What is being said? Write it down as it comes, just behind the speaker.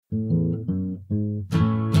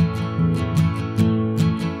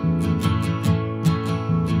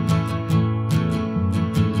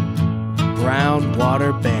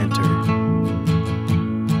Browwater Banter.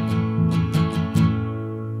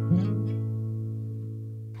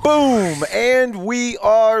 Boom! And we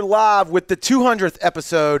are live with the 200th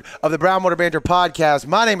episode of the Browwater Banter podcast.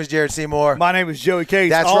 My name is Jared Seymour. My name is Joey Case.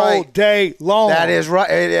 That's all right. Day long. That is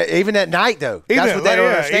right. Even at night, though. That's what they don't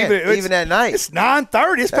understand. Even at night. It's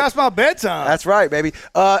 9:30. It's past my bedtime. That's right, baby.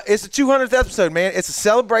 It's the 200th episode, man. It's a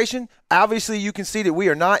celebration. Obviously, you can see that we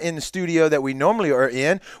are not in the studio that we normally are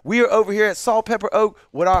in. We are over here at Salt Pepper Oak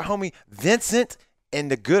with our homie Vincent and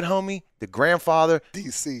the good homie, the grandfather,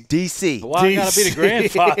 DC. Why I gotta be the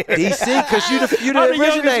grandfather? DC, because you the I'm the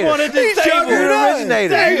originator. one at this table. You're the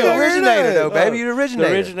originator. You're the originator, though, baby. You're the originator.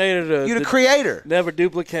 The originator. You're the creator. Never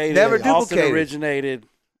duplicated. Never Austin duplicated. originated.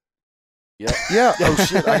 Yep. Yeah. Oh,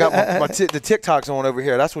 shit. I got the TikToks on over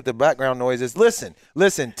here. That's what the background noise is. Listen.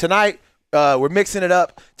 Tonight, we're mixing it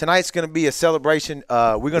up. Tonight's going to be a celebration.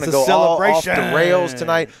 We're going to go all off the rails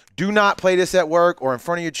tonight. Do not play this at work or in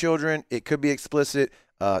front of your children. It could be explicit.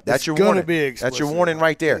 That's your warning. That's your warning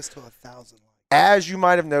right there. As you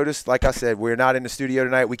might have noticed, like I said, we're not in the studio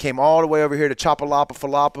tonight. We came all the way over here to Chapalapa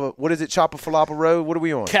Falapa. What is it, Chapalapa Road? What are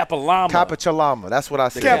we on? Capalama. That's what I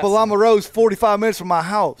said. Capalama Road's 45 minutes from my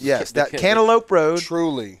house. Yes, that Cantaloupe Road.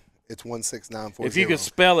 Truly, it's 16940. If you can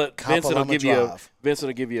spell it, Vincent will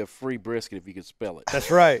Kapalama give you a free brisket if you can spell it.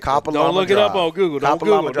 That's right. Don't look it up on Google. Don't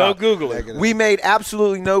Google it. We made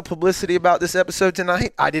absolutely no publicity about this episode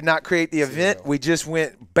tonight. I did not create the event. We just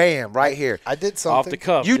went bam right here. I did something. Off the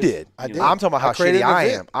cuff. You did. I did. I'm talking about how shitty I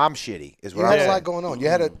event. am. I'm shitty is what You I'm had a saying. lot going on. You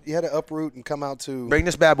had to uproot and come out to. Bring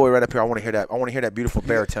this bad boy right up here. I want to hear that. I want to hear that beautiful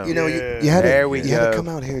baritone. You know, you had to come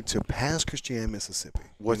out here to Pass Christian, Mississippi.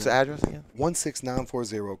 What's the address again?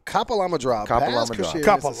 16940 Kapalama Drive. Kapalama Pass Drive. Christian,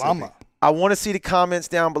 Kapalama. Mississippi. I want to see the comments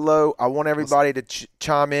down below. I want everybody to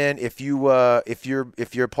chime in. If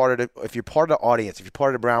you're part of the audience, if you're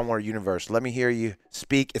part of the Browwater universe, let me hear you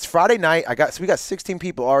speak. It's Friday night. We got 16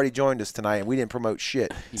 people already joined us tonight, and we didn't promote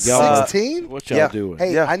shit. 16? What y'all doing?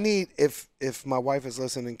 Hey, Yeah. I need if my wife is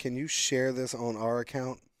listening, can you share this on our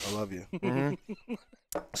account? I love you. Mm-hmm.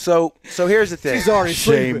 So here's the thing. She's already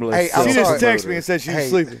sleeping. Shameless. Hey, I'm She just sorry. texted me and said she was Hey,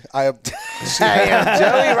 sleeping. Damn,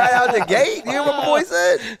 Joey, right out the gate. You hear what my boy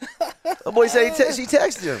said? My boy said she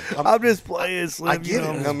texted him. I'm just playing, Slim. I get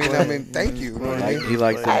it. I mean, thank you. He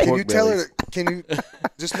likes them Can pork you tell bellies. her? Can you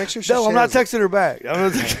just make sure she No, I'm not shares it? texting her back. I'm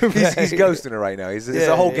not texting her back. He's ghosting her right now. It's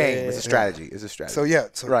a whole game. It's a strategy. It's a strategy. So yeah,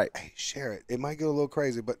 Right. Hey, share it. It might get a little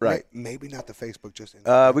crazy, but Right. maybe not the Facebook. Just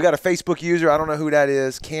We got a Facebook user. I don't know who that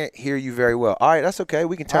is. Can't hear you very well. All right, that's okay.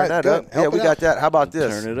 We can turn All right, that good. up. Help Yeah, we it got up. that. How about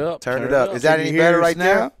this? Turn it up. Turn Turn it it up. up. Is that Can any you better hear right us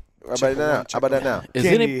there? now? How about now? How about that now?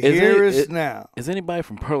 Can you hear us now? Is anybody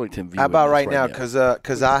from Pearlington viewing How about this right now?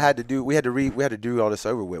 Because I had to do. We had to do all this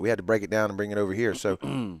over with. We had to break it down and bring it over here. So,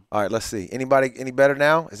 all right, let's see. Anybody any better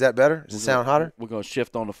now? Is that better? Does it sound hotter? We're gonna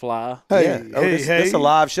shift on the fly. Hey, Yeah. This is a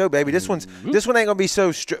live show, baby. This one ain't gonna be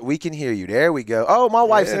so strict. We can hear you. There we go. Oh, my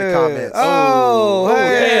wife's in the comments. Oh,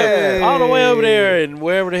 hey. Damn. All the way over there and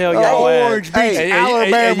wherever the hell y'all at. Orange Beach, Hey,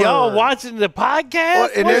 Alabama. and y'all watching the podcast? Well,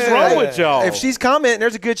 and What's there's- wrong with y'all? If she's commenting,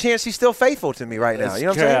 there's a good chance she's still faithful to me right now. You know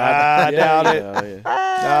what I'm saying? I doubt it.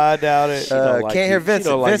 Yeah. I doubt it. don't like Can't hear you. She Vincent.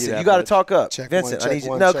 don't like you Vincent, that you got to much. talk up. Check Vincent, one, I check need you.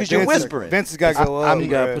 one, No, check because you're one. whispering. Vince has got to go up. You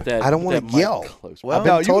gotta put that. I don't put wanna that mic yell. closer. Well, I've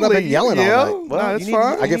been told I've been yelling all night. Well, no, it's you need-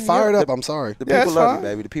 fine. I get fired up. I'm sorry. The Yeah, people it's love fine. you,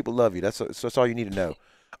 baby. The people love you. That's all you need to know.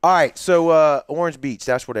 All right, so Orange Beach,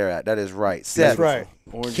 that's where they're at. That is right. Seth, That's right.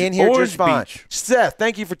 Can hear Orange just fine. Beach. Seth,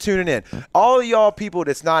 thank you for tuning in. All of y'all people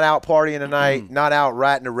that's not out partying tonight, not out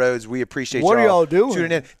ratting the roads, we appreciate What are y'all doing?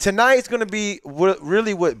 tuning in. Tonight's going to be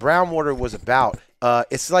really what Browwater was about.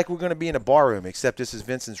 It's like we're going to be in a bar room, except this is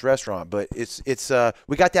Vincent's restaurant. But it's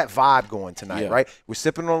we got that vibe going tonight, Yeah. right? We're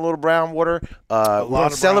sipping on a little Browwater. We're going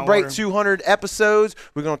of to celebrate Browwater. 200 episodes.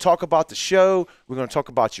 We're going to talk about the show. We're going to talk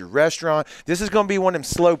about your restaurant. This is going to be one of them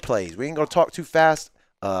slow plays. We ain't going to talk too fast.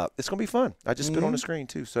 It's going to be fun. I just spit on the screen,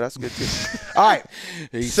 too, so that's good, too. All right.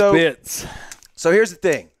 He So- spits. So here's the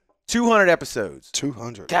thing. 200 episodes.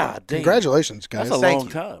 200. God damn. Congratulations, guys. That's a Thank long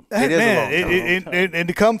you. time. It is a long Man, time. and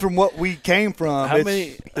to come from what we came from, How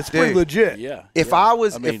many- it's pretty Dude. legit. Yeah. If yeah. I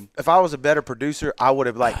was I mean, if I was a better producer, I would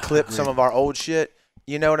have clipped some of our old shit.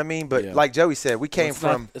 You know what I mean? But Yeah. like Joey said, we came it's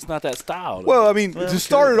from not that style. Well, I mean, to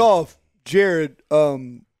start it off, Jared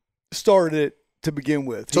started it to begin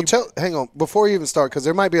with. So hang on, before you even start, because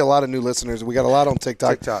there might be a lot of new listeners. We got a lot on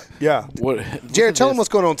TikTok. Yeah. Jared, tell them what's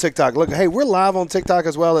going on TikTok. Look, hey, we're live on TikTok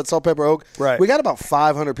as well at Salt Pepper Oak. Right. We got about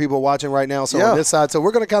 500 people watching right now. So on this side, so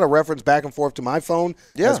we're going to kind of reference back and forth to my phone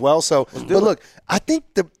as well. So, but look, I think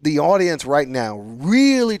the audience right now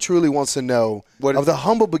really, truly wants to know of the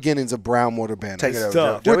humble beginnings of Brownwater Band. Take it over,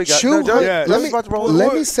 Joe. Let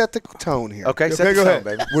me set the tone here. Okay, set the tone,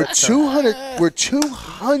 baby. We're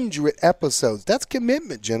 200 episodes. That's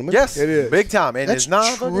commitment, gentlemen. Yes, it is big time, and that's it's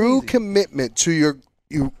not true commitment to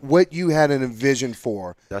what you had an envision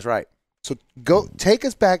for. That's right. So go take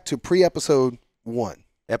us back to pre-episode 1.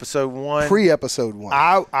 Episode 1. Pre-episode 1.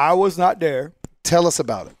 I was not there. Tell us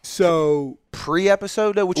about it. So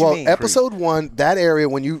pre-episode though, what you mean? Episode 1, that area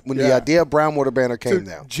when the idea of Brownwater Banner came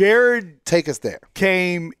down. Jared take us there.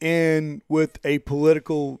 Came in with a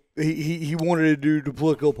political. He wanted to do the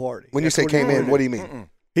political party. When you say came in, what do you mean?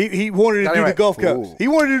 He wanted to do the Gulf Coast. He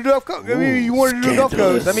wanted to do the Gulf Coast. I mean, you wanted to do the Gulf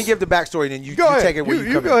Coast. Let me give the backstory, then you take it where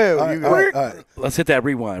you come go in. ahead. All right. Let's hit that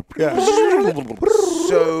rewind. Yeah.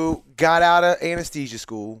 So got out of anesthesia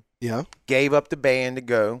school. Yeah. Gave up the band to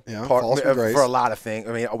go. Yeah. For a lot of things.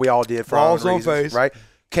 I mean, we all did for our own reasons, right?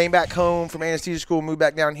 Came back home from anesthesia school, moved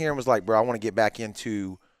back down here, and was like, bro, I want to get back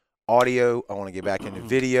into audio. I want to get back into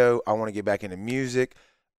video. I want to get back into music.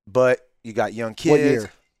 But you got young kids. What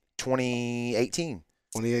year? 2018.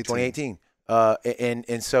 2018.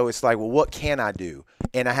 And so it's like, well, what can I do?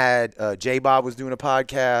 And I had J Bob was doing a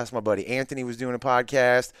podcast. My buddy Anthony was doing a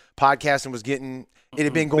podcast. Podcasting was getting – it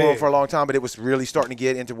had been going on for a long time, but it was really starting to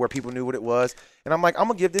get into where people knew what it was. And I'm like, I'm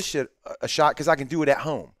going to give this shit a shot because I can do it at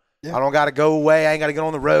home. Yeah. I don't got to go away. I ain't got to get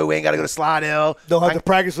on the road. I ain't got to go to Slidell. Don't have to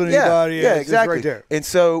practice with anybody. Yeah, exactly. It's right there. And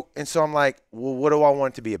so I'm like, well, what do I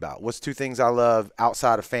want it to be about? What's 2 things I love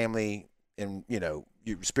outside of family and,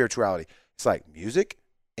 spirituality? It's like music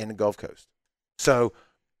and the Gulf Coast. So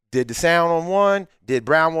did the sound on one, did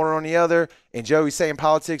Brownwater on the other, and Joey's saying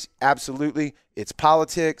politics. Absolutely. It's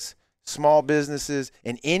politics, small businesses,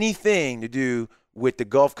 and anything to do with the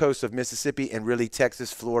Gulf Coast of Mississippi and really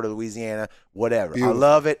Texas, Florida, Louisiana, whatever. Beautiful. I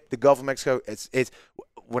love it. The Gulf of Mexico. It's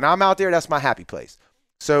when I'm out there, that's my happy place.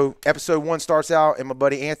 So episode 1 starts out in my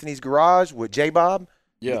buddy Anthony's garage with J Bob.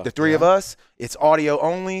 Yeah. The 3 of us. It's audio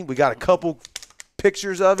only. We got a couple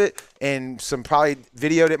pictures of it and some probably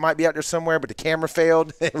video that might be out there somewhere, but the camera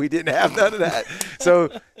failed and we didn't have none of that. So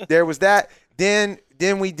there was that. Then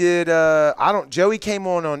we did Joey came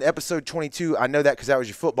on episode 22. I know that because that was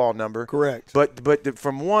your football number. Correct. But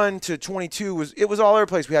from 1 to 22 was all over the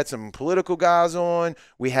place. We had some political guys on.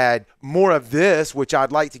 We had more of this, which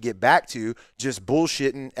I'd like to get back to, just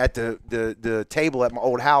bullshitting at the table at my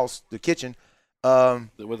old house, the kitchen.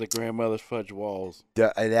 With the grandmother's fudge walls.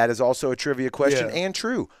 That is also a trivia question and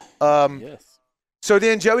true. Yes. So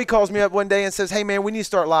then Joey calls me up one day and says, hey, man, we need to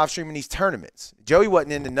start live streaming these tournaments. Joey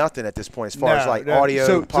wasn't into nothing at this point as far as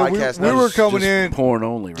audio, podcast. So we were coming in. Porn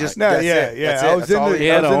only, right? Just, No, that's yeah. it. I was in He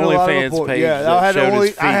had an OnlyFans page. Yeah,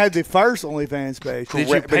 I had the first OnlyFans page. Did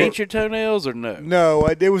you paint your toenails or no?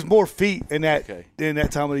 No, there was more feet in that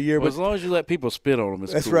time of the year. Well, but as long as you let people spit on them,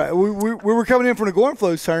 it's that's cool. right. We were coming in from the Gorn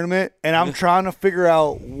Flows tournament, and I'm trying to figure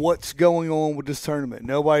out what's going on with this tournament.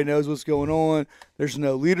 Nobody knows what's going on. There's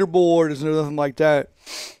no leaderboard. There's no nothing like that.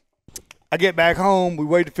 I get back home. We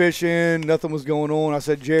wait to fish in. Nothing was going on. I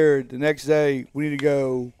said, Jared, the next day we need to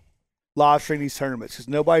go live stream these tournaments because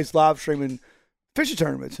nobody's live streaming fishing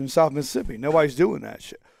tournaments in South Mississippi. Nobody's doing that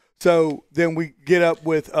shit. So then we get up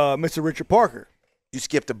with Mr. Richard Parker. You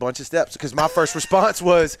skipped a bunch of steps because my first response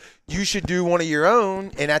was you should do one of your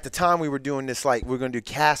own. And at the time we were doing this, like we were going to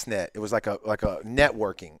do CastNet. It was like a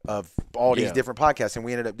networking of all these different podcasts. And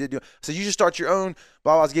we ended up doing. So you should start your own.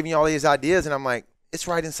 But I was giving you all these ideas, and I'm like, it's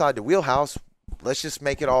right inside the wheelhouse. Let's just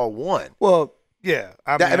make it all one. Well, yeah.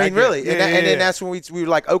 I mean, really. Yeah, and then that's when we were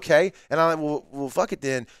like, okay. And I'm like, well, fuck it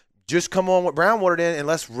then. Just come on with Brownwater then, and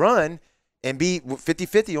let's run and be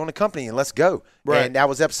 50-50 on the company, and let's go. Right. And that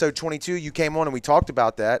was episode 22. You came on, and we talked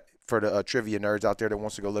about that for the trivia nerds out there that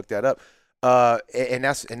wants to go look that up. And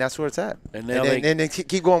that's where it's at. And then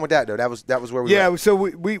keep going with that though. That was where we were. Yeah. So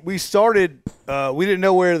we started. We didn't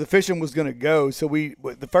know where the fishing was going to go. So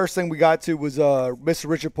the first thing we got to was Mr.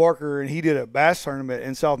 Richard Parker, and he did a bass tournament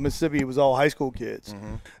in South Mississippi. It was all high school kids,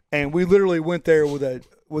 and we literally went there with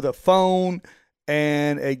a phone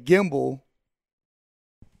and a gimbal.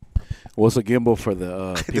 What's a gimbal for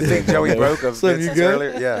the The people thing that Joey know? broke of Slim, you Vincent's good?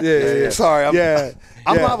 earlier. Yeah. Yeah. Sorry, I'm Yeah.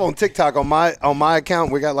 live on TikTok on my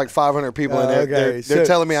account. We got like 500 people in there. Okay. They're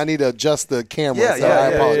telling me I need to adjust the camera. Yeah, so I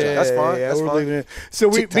apologize. That's fine. Yeah, That's we're fine. leaving it. So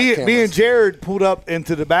TikTok me cameras. and Jared pulled up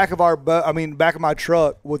into the back of back of my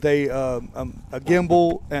truck with a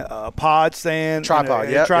gimbal, a pod stand, Tripod,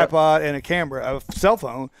 and a tripod, and a camera, a cell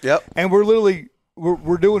phone. Yep. And we're literally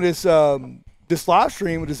we're doing this this live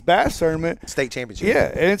stream with this bass tournament. State championship. Yeah,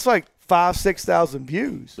 and it's like 5,000-6,000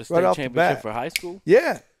 views The right state off the championship bat. for high school?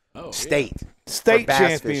 Yeah, Oh, State. state For bass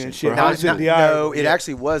championship. fishing. That was in the No, it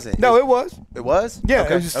actually wasn't. No, it was. It was? Yeah,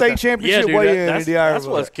 Okay, it was a state okay. championship dude, way in that's, the that's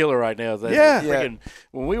what's killer right now. Is that Yeah. freaking,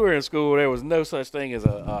 when we were in school, there was no such thing as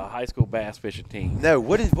a high school bass fishing team. No,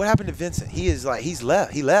 what happened to Vincent? He's left. He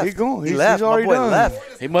left. He's gone. He left. He's already My boy done.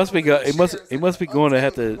 left. He must be he must be going to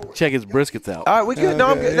have to check his briskets out. All right, we good. No,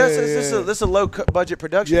 I'm good. Yeah, This is a low budget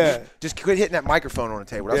production. Yeah. Just quit hitting that microphone on the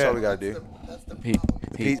table. That's all we got to do.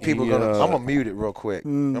 People gonna. I'm gonna mute it real quick.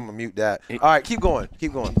 I'm gonna mute that. All right, keep going.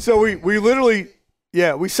 Keep going. So we literally,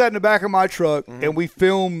 we sat in the back of my truck and we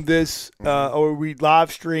filmed this, or we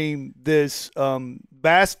live streamed this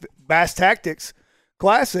Bass Tactics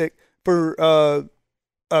Classic for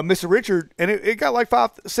Mr. Richard, and it got like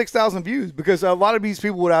 5,000-6,000 views because a lot of these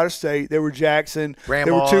people were out of state. They were Jackson,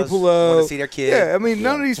 Grandmas they were Tupelo. want to see their kid. Yeah, I mean,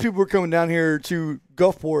 none of these people were coming down here to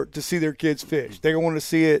Gulfport to see their kids fish. They wanted to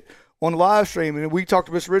see it on the live stream, and we talked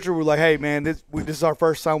to Mr. Richard. We're like, hey, man, this is our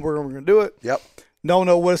first time we're going to do it. Yep. Don't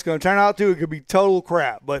know what it's going to turn out to. It could be total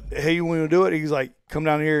crap, but hey, you want to do it? He's like, come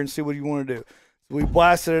down here and see what you want to do. So we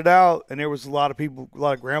blasted it out, and there was a lot of people, a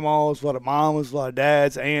lot of grandmas, a lot of mamas, a lot of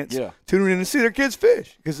dads, aunts tuning in to see their kids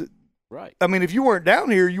fish. Because, Right. I mean, if you weren't down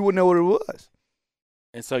here, you wouldn't know what it was.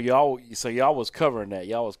 And so y'all was covering that.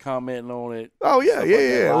 Y'all was commenting on it. Oh yeah, stuff yeah, like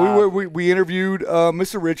that yeah. live. We interviewed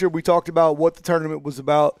Mr. Richard. We talked about what the tournament was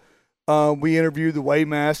about. We interviewed the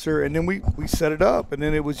weighmaster, and then we set it up, and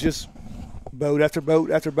then it was just boat after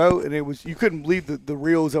boat after boat, and it was you couldn't believe the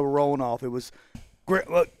reels that were rolling off. It was great.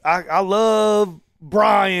 Look, I love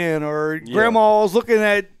Brian or Grandma's looking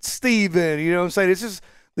at Steven. You know what I'm saying? It's just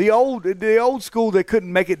the old school that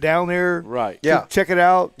couldn't make it down there. Right. To check it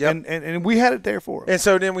out. Yep. And we had it there for them. And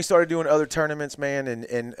so then we started doing other tournaments, man,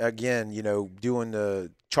 and again, doing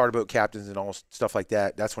the charter boat captains and all stuff like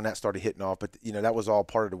that. That's when that started hitting off. But that was all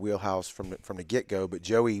part of the wheelhouse from the get go. But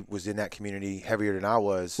Joey was in that community heavier than I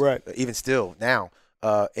was, right? Even still now,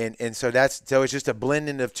 and so it's just a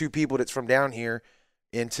blending of two people that's from down here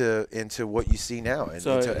into what you see now, and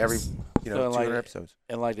So into every 200 episodes.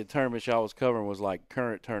 And like the tournaments y'all was covering was like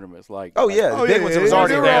current tournaments, like the big ones. It was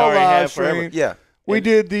already they were there. all already had live forever. streamed. Yeah. We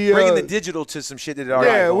did the bringing the digital to some shit that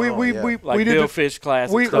already like did Bill the Fish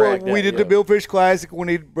Classic. We stuff like that, did the Bill Fish Classic when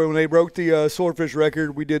they broke the swordfish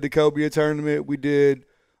record. We did the Cobia tournament. We did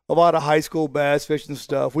a lot of high school bass fishing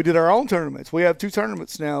stuff. We did our own tournaments. We have 2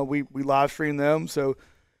 tournaments now. We live stream them. So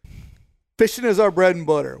fishing is our bread and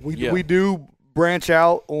butter. We do branch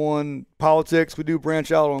out on politics. We do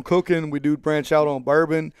branch out on cooking. We do branch out on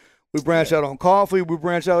bourbon. We branch out on coffee. We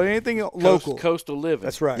branch out on anything local. Coastal living.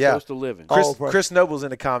 That's right. Yeah. Coastal living. Chris Noble's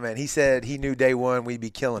in the comment. He said he knew day one we'd be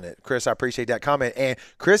killing it. Chris, I appreciate that comment. And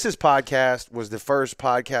Chris's podcast was the first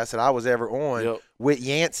podcast that I was ever on with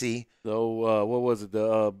Yancey. So what was it?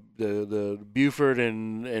 The Buford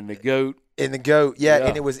and the goat. And the goat,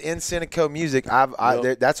 and it was in Seneca Music.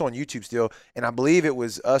 That's on YouTube still, and I believe it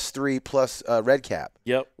was us 3 plus Red Cap.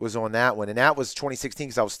 Yep, was on that one, and that was 2016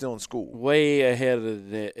 because I was still in school. Way ahead of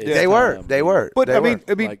the. They were. But they I were.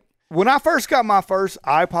 mean, when I first got my first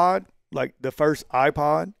iPod, like the first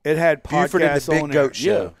iPod, it had Buford and podcasts the Big on Goat it.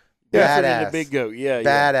 Show. Buford Badass. and the Big Goat. Yeah,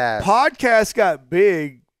 badass. Podcasts got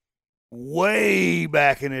big way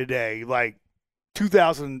back in the day, like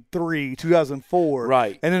 2003, 2004.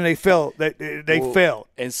 Right. And then they felt.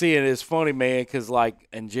 And seeing it's funny, man, because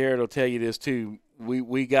and Jared will tell you this too.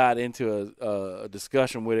 We got into a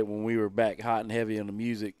discussion with it when we were back hot and heavy on the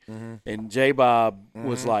music, and J Bob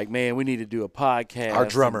was like, "Man, we need to do a podcast." Our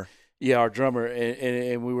drummer. Our drummer,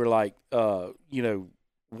 and we were like, what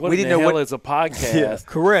we in the hell is a podcast? Yeah,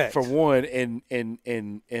 correct. For one, and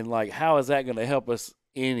like, how is that going to help us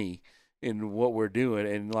any in what we're doing?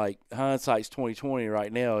 And like, hindsight's 2020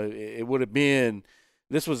 right now. It would have been.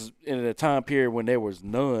 This was in a time period when there was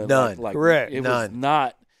none. Like, correct. It none. was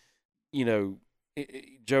not.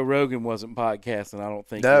 Joe Rogan wasn't podcasting. I don't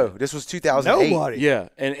think. No, this was 2008. Nobody. Yeah,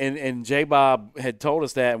 and J Bob had told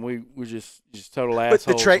us that, and we were just total assholes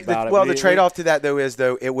But about it. the trade-off to that though is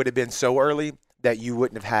it would have been so early that you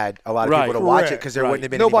wouldn't have had a lot of people to watch it because there wouldn't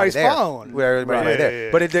have been nobody's anybody there. following. Everybody there.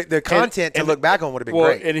 Yeah. But the content to look back on would have been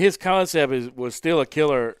great. And his concept was still a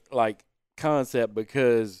killer concept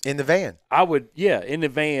because in the van. I would, in the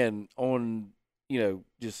van on,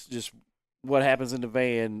 just what happens in the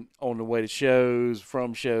van on the way to shows,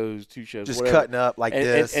 from shows, to shows, just whatever. Cutting up like and,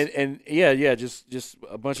 this, and just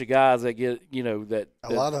a bunch of guys that get that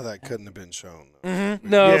a lot of that couldn't have been shown. Mm-hmm.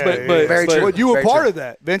 No, Yeah, but very true. But you were Very part true. of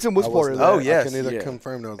that. Vincent was part of that. Oh, yes. I can neither Yeah.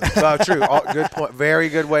 confirm nor Oh, true. Good point. Very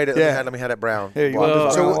good way to let me have that brown. Here, you water. want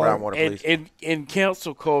this brown water? Brown water, please. in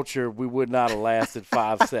council culture, we would not have lasted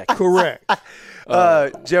 5 seconds. Correct.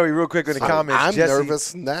 Joey, real quick in the comments. I'm Jesse,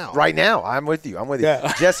 nervous now. right now. I'm with you.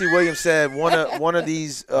 Yeah. Jesse Williams said one of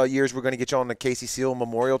these years we're going to get you on the Casey Seal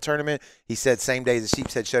Memorial Tournament. He said same day as the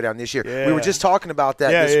Sheepshead Showdown this year. Yeah. We were just talking about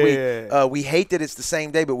that Yeah, this yeah, week. yeah. We hate that it's the same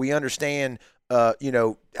day, but we understand. How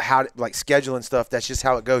to, like scheduling stuff. That's just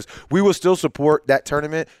how it goes. We will still support that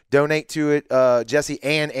tournament, donate to it, Jesse,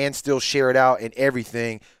 and still share it out and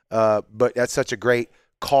everything. But that's such a great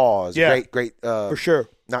cause. Yeah. Great. For sure.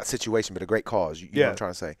 Not situation, but a great cause. You know what I'm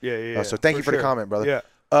trying to say. Yeah. So thank you for the sure. comment, brother. Yeah.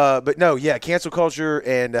 But no, cancel culture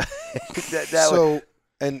and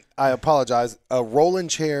And I apologize. A rolling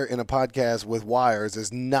chair in a podcast with wires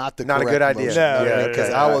is not the Not a correct good idea. motion. No, Because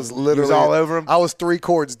yeah. I was literally all over 'em? I was 3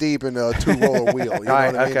 chords deep in a 2-roller wheel. You know what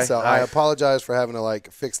I mean? Okay. So All I right. apologize for having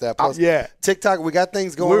to fix that. Plus, Yeah. TikTok, we got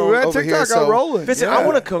things going We're on at over TikTok. here. So rolling. Vincent, Yeah. I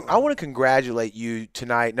want to congratulate you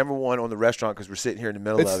tonight. Number one on the restaurant because we're sitting here in the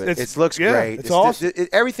middle of it. It's- It looks yeah, great. it's awesome.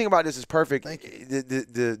 Everything about this is perfect. Thank you.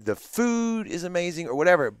 The food is amazing or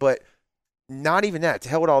whatever, but not even that. To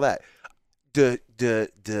hell with all that.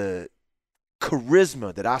 The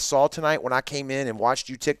charisma that I saw tonight when I came in and watched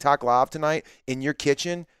you TikTok live tonight in your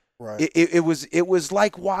kitchen. right. It was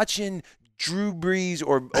like watching Drew Brees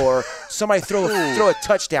or somebody throw a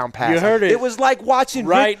touchdown pass. You heard it. It was like watching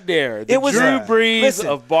Right there. The It was- Drew Brees Listen,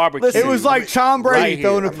 of barbecue. listen. It was like Tom Brady Right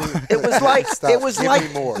throwing here. a. It was like Stop. it was Give like.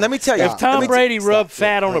 me more. Let me tell you. If Tom Brady rubbed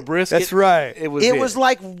fat on a brisket, That's right. It was It was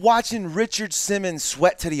like watching Richard Simmons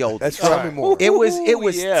sweat to the old. That's Tell right. me more. It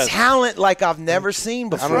was yes. talent like I've never seen I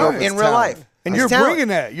don't before know if it's in real talent. life. And It's you're talent. bringing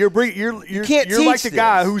that. You're can't like teach the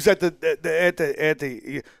guy this. who's at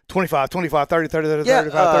the 25, 30, 30, Yeah,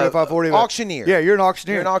 35, 35, 40. auctioneer. Yeah, you're an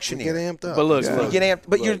auctioneer. You're an auctioneer. Get amped up. But look, Yeah. look, You get amped,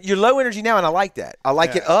 but you're low energy now, and I like that. I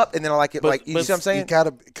like it up, and then I like it like you but see what I'm saying. You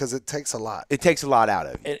gotta, because it takes a lot. It takes a lot out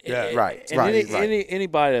of And, it. Yeah. Right, and right,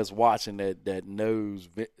 anybody that's watching that knows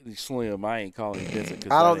Slim, I ain't calling him Vincent.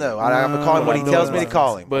 'cause I don't know. I'm gonna call him what he No, tells no, me to no.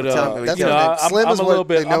 call him. But Tell me what he That's tells what me. it- Slim I'm is a what little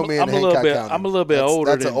bit. they know me in I'm a little Hancock bit. County. I'm a little bit That's-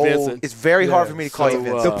 older that's than an old- Vincent. It's very hard for me to call you So,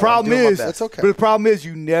 Vincent. The problem I'm doing my is, best. That's okay. but the problem is,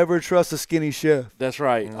 you never trust a skinny chef. That's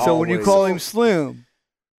right. So when you always. call him Slim,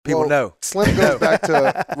 People know. Slim goes back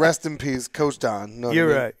to rest in peace, Coach Don. Know what You're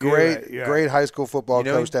I mean? right, you're Great, right, you're great high school football You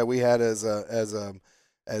know coach that we had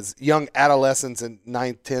as young adolescents in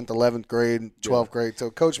 9th, 10th, 11th grade, 12th grade. So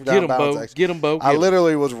coach me get down him, bounds. Bo. Actually. Get him, Bo. I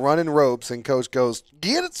literally was running ropes, and coach goes,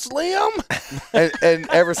 "Get it, Slim," and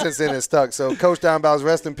ever since then it's stuck. So coach Don Bows,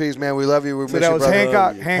 rest in peace, man. We love you. We so miss that you, was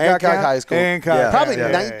brother. Hancock High School. Hancock. Yeah. Probably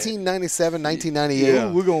Yeah. 1997, 1998.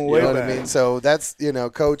 Yeah, we're going way You know what back. I mean? So that's,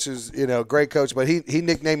 coach is, great coach, but he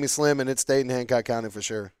nicknamed me Slim, and it stayed in Hancock County for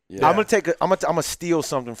sure. Yeah. I'm gonna steal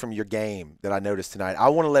something from your game that I noticed tonight. I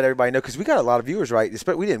want to let everybody know because we got a lot of viewers, right?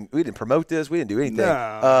 We didn't promote this. We didn't do anything.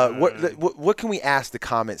 No. What can we ask the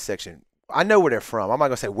comment section? I know where they're from. I'm not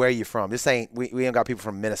gonna say where you're from. This ain't we ain't got people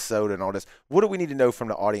from Minnesota and all this. What do we need to know from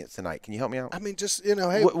the audience tonight? Can you help me out? I mean, just,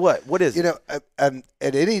 hey, What is it? at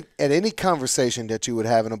any conversation that you would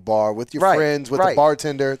have in a bar with your Right, friends, with right. a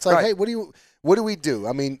bartender, it's like, Right. hey, what do we do?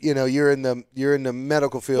 I mean, you're in the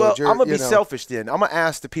medical field. Well, you're, I'm gonna be selfish then. I'm gonna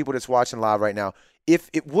ask the people that's watching live right now.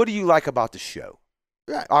 What do you like about the show?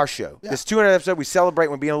 Right. Our show. Yeah. This 200 episode. We celebrate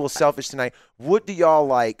when being a little selfish tonight. What do y'all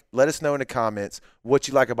like? Let us know in the comments what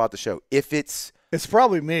you like about the show. If it's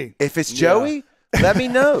probably me. Joey, let me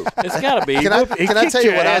know. It's got to be. Can I kicked tell you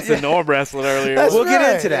your what I ass in arm wrestling earlier. That's We'll get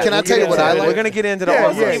right. into that. Can I We'll tell get you into what I that. like? We're gonna get into the Yeah,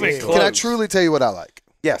 arm yeah, wrestling. yeah. Close. Can I truly tell you what I like?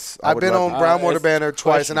 Yes, I I've would been love on to. Brownwater it's Banner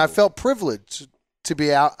twice, and I questionable. felt privileged to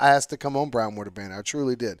be asked to come on Brownwater Banner. I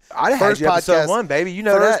truly did. I had you episode 1, baby. You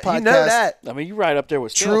know first that. You know podcast. that. I mean, you right up there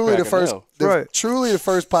with Truly the first, Right. truly the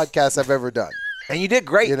first podcast I've ever done. And you did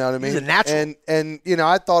great. You know what I mean? He's a natural. And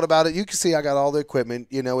I thought about it. You can see I got all the equipment.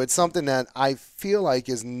 It's something that I feel like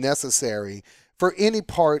is necessary for any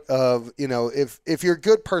part of, if you're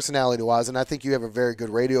good personality-wise, and I think you have a very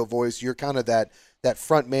good radio voice, you're kind of that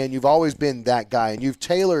front man. You've always been that guy, and you've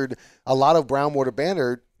tailored a lot of Brownwater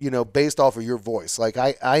Banner, based off of your voice. Like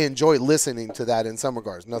I enjoy listening to that in some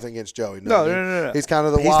regards. Nothing against Joey. No. He's kind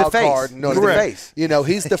of the wild card. He's the face.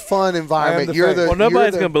 He's the fun environment. Well,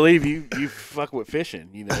 nobody's gonna believe you fuck with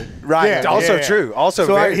fishing. Right. Yeah, also yeah. true. Also,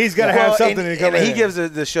 So he's got to have something to come and in. he gives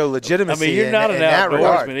the show legitimacy. I mean, you're not in an that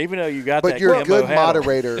regard. outdoorsman, even though you got But that. you're a good camo hat on.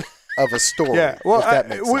 moderator of a story. Yeah. Well, if that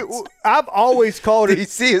makes sense. I've always called it.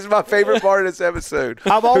 DC is my favorite part of this episode.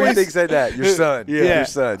 I've Who do you always- think said that? Your son. Yeah. Your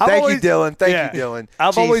son. I've Thank always- you, Dylan. Thank yeah. you, Dylan.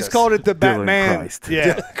 I've always Jesus. called it the Dylan Batman. Christ.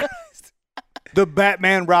 Yeah. The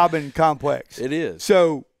Batman Robin complex. It is.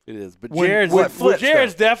 So It is. But When- Jared's, when well, flips,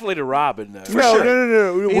 Jared's definitely the Robin, though. no.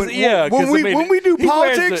 He's- When, because, I mean, when we do he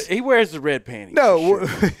wears politics, he wears the red panties. no, for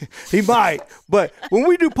sure. he might. But when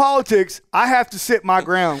we do politics, I have to sit my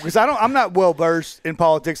ground because I'm not well versed in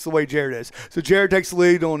politics the way Jared is. So Jared takes the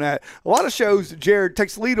lead on that. A lot of shows Jared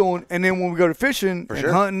takes the lead on, and then when we go to fishing and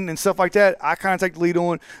hunting and stuff like that, I kind of take the lead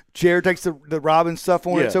on. Jared takes the Robin stuff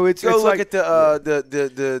on Yeah. it. So it's Go look like at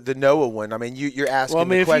the Noah one. I mean, you're asking Well, I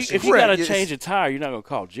mean, the if question. you got to change a tire, you're not going to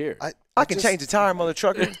call Jared. I can change the tire, mother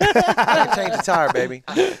trucker. I can change the tire, baby.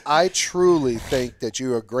 I truly think that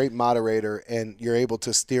you're a great moderator and you're able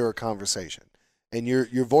to steer a conversation, and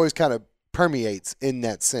your voice kind of permeates in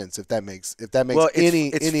that sense. If that makes Well, any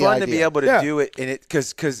it's any fun idea. to be able to do it, and it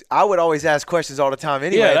because I would always ask questions all the time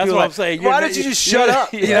anyway. Yeah, that's People what are I'm saying. Why You're- don't you just shut you're-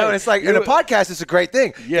 up? yeah. And it's like in a podcast, it's a great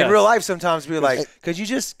thing. Yes. In real life, sometimes we're like, could you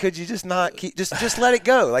just not keep just let it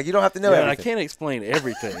go? Like you don't have to know Yeah, and I everything. can't explain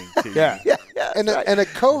everything to you. yeah. and a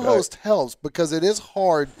co-host helps because it is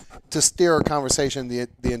hard to steer a conversation the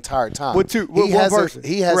entire time. With one person.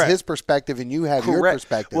 He has Correct. his perspective, and you have your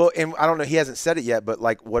perspective. Well, and I don't know, he hasn't said it yet, but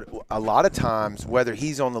like what a lot of times, whether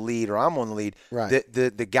he's on the lead or I'm on the lead, Right.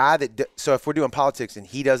 the guy so if we're doing politics and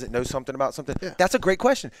he doesn't know something about something, that's a great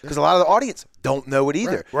question because a lot of the audience don't know it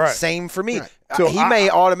either. Right. Same for me. Right. So He may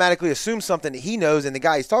automatically assume something that he knows and the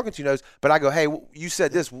guy he's talking to knows, but I go, hey, you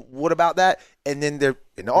said this. What about that? And then they're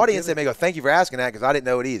in the audience, they may go, thank you for asking that because I didn't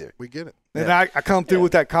know it either. we get it. And I come through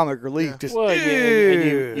with that comic relief. Just, Well, yeah, and you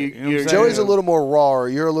know you're- what I'm saying? Joey's a little more raw, or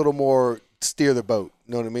you're a little more steer the boat.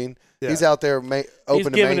 You know what I mean? Yeah. He's out there He's open the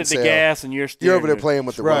giving mainsail. it the gas, and you're You're over there steering it. playing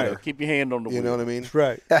with the Right. rudder. Keep your hand on the wheel. You know what I mean?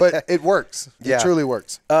 right. But it works. Yeah. It truly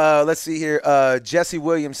works. Let's see here. Jesse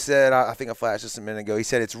Williams said, I think I flashed this a minute ago. He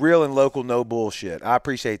said, it's real and local, no bullshit. I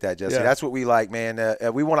appreciate that, Jesse. Yeah. That's what we like, man.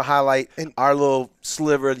 We want to highlight our little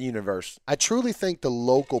sliver of the universe. I truly think the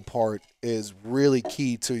local part is really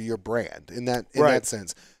key to your brand in that Right. that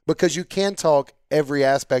sense, because you can talk every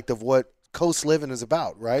aspect of what coast living is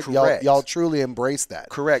about, right? Correct. Y'all truly embrace that.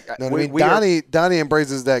 Correct. You know what I mean? Donnie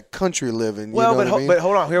embraces that country living. Well, you know but, what I mean? but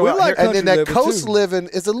hold on. Here, We here- like and then that country living, coast too. living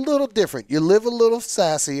is a little different. You live a little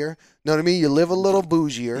sassier. Know what I mean? You live a little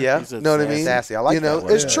bougier. Yeah. He's a Know what I mean? sassy. I like you know, that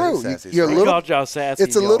word. it's Yeah. true. Sassy. You're a He little. called y'all sassy.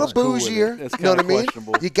 It's a y'all little was cool with it. bougier. That's You know what I kinda mean?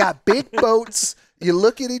 questionable. You got big boats. You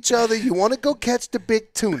look at each other. You want to go catch the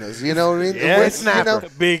big tunas. You know what I mean? Yeah, With, snapper.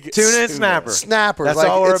 Big Tuna and snapper. Snappers. That's like,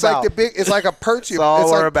 all we're it's like about. the big. It's like a perch. That's all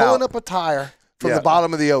it's we're like pulling about. up a tire from Yeah. the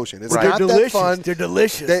bottom of the ocean. It's Right. not They're that delicious. fun. They're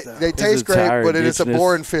delicious. though. They taste It's a great, tired but it is a bitchness.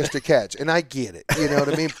 boring fish to catch, and I get it. You know what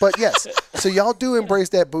I mean? But yes, so y'all do embrace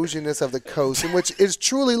that bouginess of the coast, in which is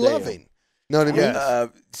truly loving. Know what I mean?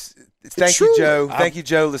 Thank you, true. Joe. Thank you,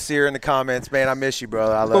 Joe Lassier, in the comments. Man, I miss you,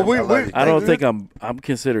 brother. I love But we- you. I love you. I don't think I'm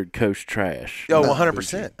considered coast trash. Yo,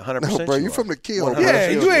 100%. 100%. No, bro, you you are. from the kill. 100%. bro. Yeah,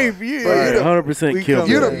 you ain't. You, Right. you know, 100% we kill. come-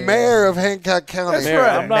 You're the mayor of Hancock County. That's mayor. right.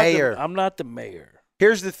 I'm not Mayor. I'm not the mayor.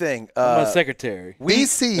 Here's the thing. I'm a secretary.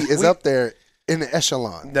 DC is up there in the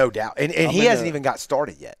echelon. No doubt. And he hasn't even got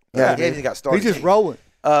started yet. Yeah. He hasn't even got started. He's just rolling.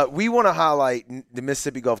 We want to highlight the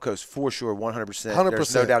Mississippi Gulf Coast for sure, 100%. 100%.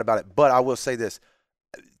 There's no doubt about it. But I will say this.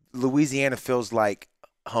 Louisiana feels like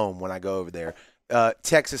home when I go over there.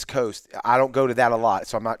 Texas coast, I don't go to that a lot,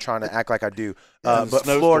 so I'm not trying to act like I do. But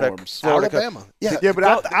Florida, snowstorms. Alabama. Yeah. Yeah,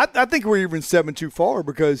 but I think we're even stepping too far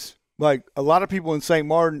because, like, a lot of people in St.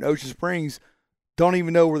 Martin, Ocean Springs, don't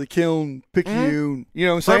even know where the kiln Picayune. You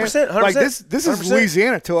know what I'm saying? 100%, Like this is 100%.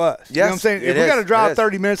 Louisiana to us. You know what I'm Yes, saying? it If we got to is, drive it is.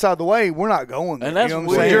 30 minutes out of the way, we're not going there. And that's you know what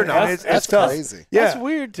weird. I'm saying? You're not. It's That's tough. crazy. Yeah. That's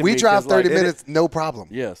weird to We me. drive 'cause, like, 30 minutes, no problem.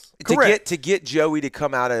 Yes. Correct. To get Joey to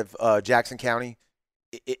come out of Jackson County,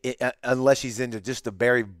 unless she's into just the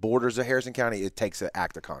very borders of Harrison County, it takes an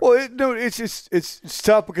act of Congress. Well, it's just it's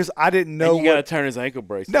tough because I didn't know. And you got to what, turn his ankle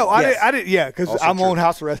bracelet. no, Yes. I didn't. Yeah, because Also I'm true. on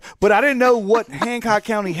house arrest. But I didn't know what Hancock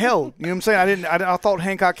County held. You know what I'm saying? I thought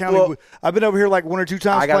Hancock County. Well, I've been over here like one or two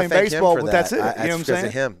times I gotta playing thank baseball, him for but that. that's it. You know what I'm That's because saying?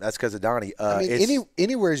 of him. That's because of Donnie. I mean, It's-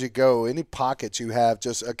 anywhere you go, any pockets you have,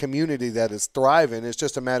 just a community that is thriving. It's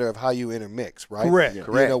just a matter of how you intermix, right? Correct. You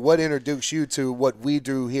Correct. know, what introduced you to what we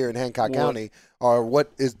do here in Hancock County or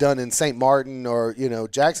what is done in St. Martin or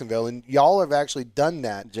Jacksonville, and y'all have actually done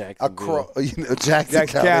that across Jackson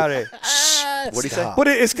County. What do you say? But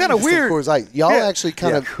it's kind of weird. Coors Light. Y'all actually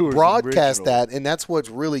kind of broadcast that, and that's what's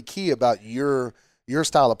really key about your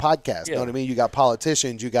style of podcast. You know what I mean? You got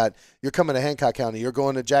politicians. You're coming to Hancock County. You're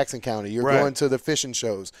going to Jackson County. You're going to the fishing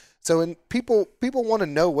shows. So, and people want to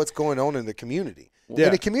know what's going on in the community. Yeah.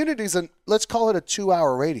 And the community's let's call it a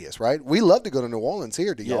 2-hour radius, right? We love to go to New Orleans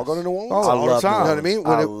here. Do y'all go to New Orleans? Oh, all the time. You know what I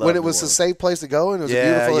mean? When it was a safe place to go and it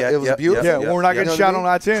was beautiful. Yeah, when we're not getting shot on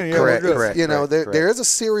I-10. Correct. There is a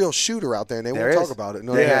serial shooter out there, and they won't talk about it.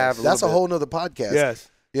 That's a whole nother podcast. Yes.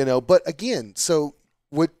 But again, so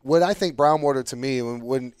what I think brown water to me,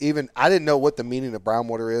 when even I didn't know what the meaning of brown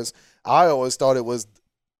water is, I always thought it was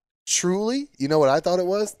truly, what I thought it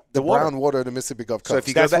was? The brown water of the Mississippi Gulf Coast. So if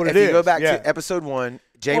you go back to episode 1,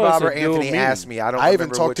 J-Bob or Anthony asked me, I even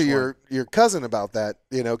talked to your cousin about that,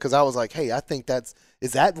 because I was like, hey, I think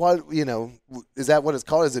is that what it's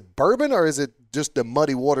called? Is it bourbon or is it just the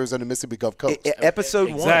muddy waters of the Mississippi Gulf Coast?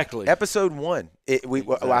 Episode 1. Episode 1.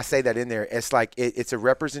 I say that in there. It's like it's a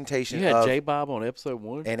representation of. You had J-Bob on episode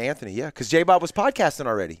 1? And Anthony, because J-Bob was podcasting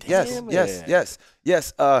already. Yes.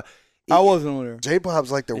 I wasn't on there.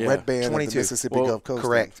 J-Bob's like the red band of the Mississippi Gulf Coast.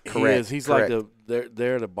 Correct. He's like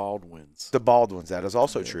they're the Baldwins. The Baldwins, that is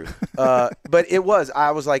also true. But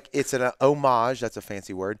I was like, it's an homage, that's a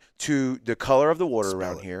fancy word, to the color of the water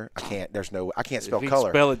around here. I can't spell color.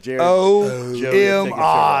 Spell it, Jared.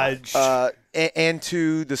 Homage. And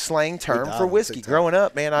to the slang term for whiskey. Growing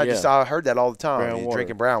up, man, I heard that all the time. He's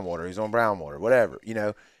drinking brown water. He's on brown water, whatever,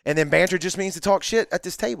 And then banter just means to talk shit at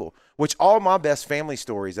this table, which all my best family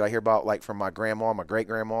stories that I hear about, like from my grandma, my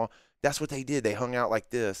great-grandma, that's what they did. They hung out like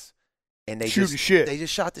this, and they just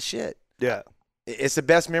shot the shit. Yeah. It's the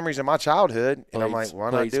best memories of my childhood, and I'm like, why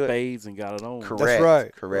not do it? Spades and got it on. Correct. That's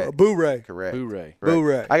right. Correct. Boo-ray. Correct. Boo-ray.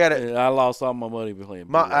 Boo-ray. I lost all my money playing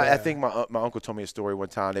Boo-ray. I think my uncle told me a story one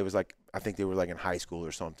time. They was like, I think they were like in high school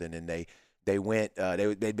or something, and they went,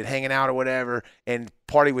 they'd been hanging out or whatever, and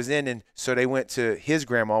party was ending, so they went to his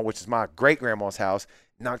grandma, which is my great-grandma's house,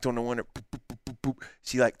 knocked on the window, boop, boop, boop, boop, boop.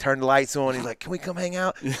 She, turned the lights on. He's like, can we come hang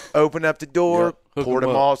out? Opened up the door, poured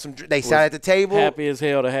them all some They sat at the table. Happy as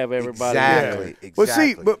hell to have everybody. Exactly. Well,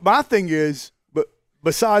 see, but my thing is,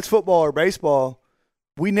 besides football or baseball,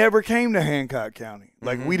 we never came to Hancock County.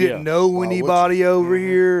 Like, we didn't know anybody over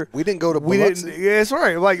here. We didn't go to Biloxi. Yeah, that's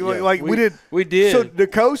right. We did. We did. So the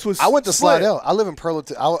coast was I went to split. Slidell. I live in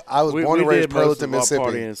Pearlington. I was born and raised Pearlington, Mississippi.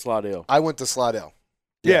 Party in Slidell. I went to Slidell.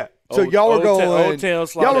 Yeah. So y'all were going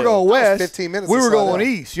west. 15 minutes. We were going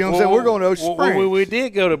east. You know what I'm saying? We're going to Ocean Springs. When we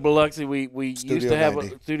did go to Biloxi, we used to have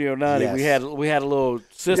a Studio 90. Yes. We had a little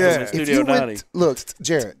system in Studio 90. Look,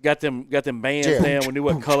 Jared. Got them bands down. We knew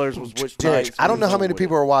what colors was which nights. I don't know how many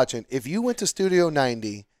people are watching. If you went to Studio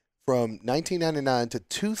 90 from 1999 to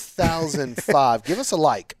 2005, give us a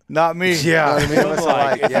like. Not me. Yeah. You know what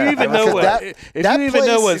I mean? If you even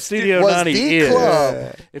know what Studio 90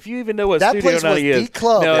 is. If you even know what Studio 90 is. That place was the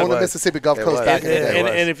club on the Mississippi Gulf Coast back in the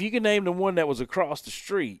day. And if you can name the one that was across the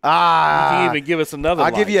street, you can even give us another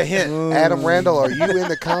I'll give you a hint. Adam Randall, are you in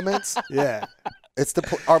the comments? Yeah. It's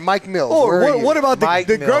or Mike Mills. Or what about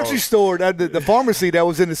the grocery store, the pharmacy that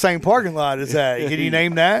was in the same parking lot as that? Can you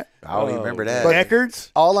name that? I don't even remember that.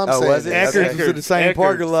 Eckerd's? All I'm saying is Eckerd's was in the same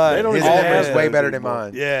parking lot. His address is way better than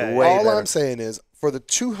mine. Yeah. All I'm saying is, for the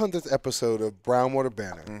 200th episode of Brownwater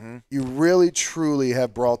Banner, you really, truly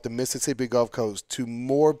have brought the Mississippi Gulf Coast to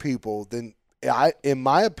more people than, in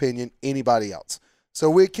my opinion, anybody else. So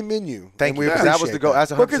we commend you. Thank you. That was the goal.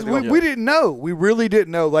 That's 100% because we didn't know. We really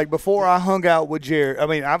didn't know. Like, before I hung out with Jared,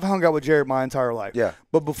 I've hung out with Jared my entire life. Yeah.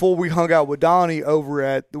 But before we hung out with Donnie over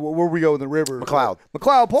at where we go in the river, McLeod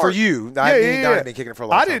Park. For you, Donnie been kicking it for a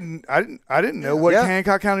long time. I didn't know what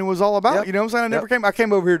Hancock County was all about. You know what I'm saying? I never came. I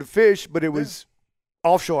came over here to fish, but it was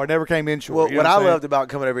offshore. I never came inshore. Well, what I loved about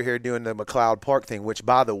coming over here doing the McLeod Park thing, which,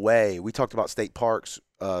 by the way, we talked about state parks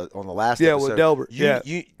on the last episode. With Delbert.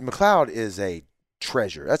 McLeod is a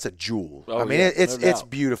treasure. That's a jewel. Oh, it's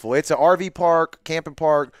beautiful. It's an RV park, camping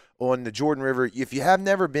park on the Jordan River. If you have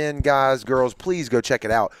never been, guys, girls, please go check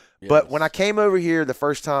it out. Yes. But when I came over here the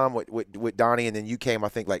first time with Donnie, and then you came, I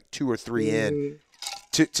think, like 2 or 3 in,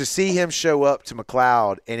 to see him show up to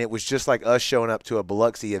McLeod, and it was just like us showing up to a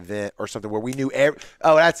Biloxi event or something where we knew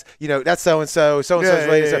that's so-and-so, so-and-so's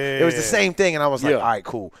related. It was the same thing, and I was like, all right,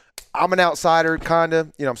 cool. I'm an outsider, kind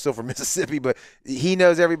of. I'm still from Mississippi, but he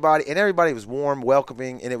knows everybody, and everybody was warm,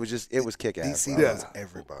 welcoming, and it was kick-ass. DC knows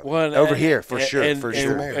everybody. Well, over here, for sure.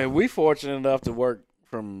 And we fortunate enough to work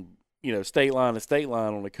from, state line to state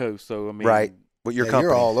line on the coast. So, right. With your company.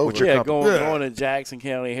 You're all over. With your company. Going to Jackson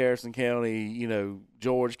County, Harrison County,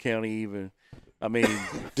 George County even. I mean,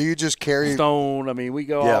 do you just carry Stone? I mean, we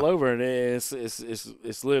go all over, and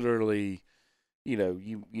it's literally,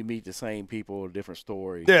 you meet the same people, a different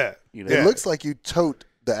story. Yeah. It looks like you tote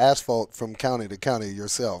the asphalt from county to county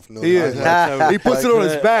yourself. No, he puts it on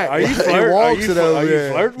his back. Are you He flirting? walks it over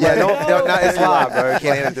there. Flirting? Yeah, no, it's live, bro. You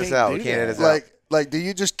can't edit this out. We can't edit this out. Like, do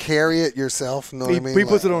you just carry it yourself? Know what I mean? He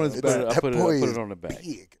puts it on his back. I put it on the back.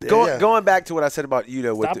 Going back to what I said about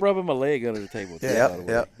Stop rubbing my leg under the table.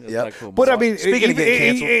 Yep. Cool. But I mean, speaking of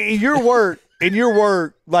getting canceled, in your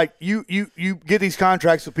work, like you get these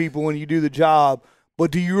contracts with people when you do the job. But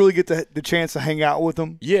do you really get the chance to hang out with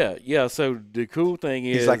them? Yeah. So the cool thing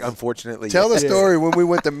is, he's like, unfortunately, tell the story when we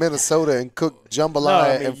went to Minnesota and cooked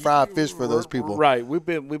jambalaya and fried fish for those people. Right. We've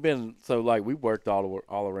been so like we worked all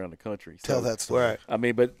around the country. So, tell that story. Right. I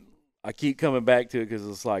mean, but I keep coming back to it because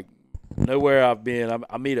it's like nowhere I've been.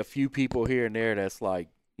 I meet a few people here and there that's like,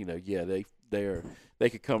 they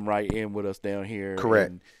could come right in with us down here. Correct.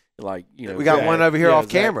 And, like we got one over here off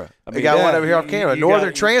camera. I mean, we got one over here off camera.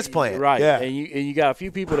 Northern transplant, right? Yeah. And you got a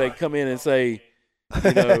few people that come in and say,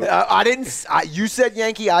 I didn't. You said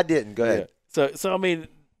Yankee, I didn't. Go ahead. So I mean,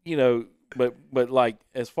 but like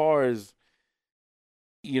as far as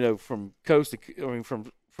from coast to, I mean,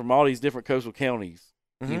 from all these different coastal counties,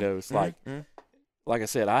 it's like I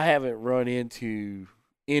said, I haven't run into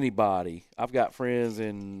anybody. I've got friends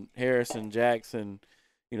in Harrison, Jackson,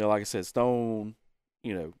 like I said, Stone,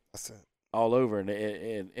 all over, and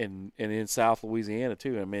in South Louisiana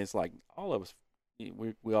too. I mean, it's like all of us,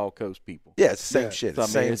 we all coast people. Yeah, it's the same shit. So, I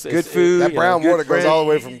mean, good food. That brown water goes all the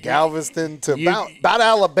way from Galveston to about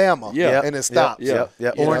Alabama. Yeah, and it stops.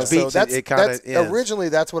 Orange Beach. It kind of originally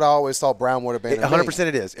that's what I always thought brown water banned. 100%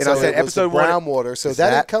 it is. And so I said episode brown 1, water. So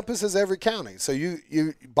that encompasses every county. So you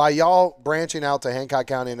by y'all branching out to Hancock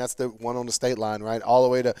County, and that's the one on the state line, right, all the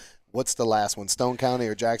way to. What's the last one? Stone County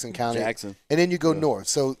or Jackson County? Jackson. And then you go north.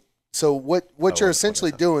 So what you're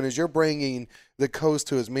essentially doing is you're bringing the coast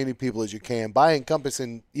to as many people as you can by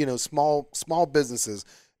encompassing, small businesses,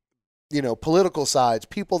 political sides,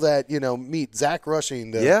 people that, meet Zach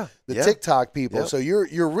Rushing, the TikTok people. Yep. So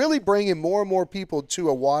you're really bringing more and more people to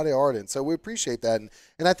a wide audience. So we appreciate that.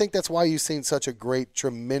 And I think that's why you've seen such a great,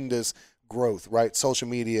 tremendous growth, right? Social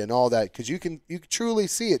media and all that, because you can truly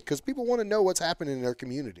see it, because people want to know what's happening in their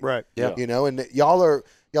community, right? Yeah, and y'all are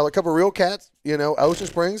a couple of real cats, Ocean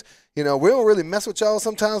Springs. We don't really mess with y'all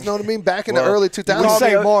sometimes, know what I mean? Back in the early 2000s. You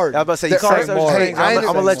say Mark. I was about to say, you call us Ocean Springs. I'm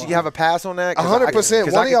going to let you have a pass on that.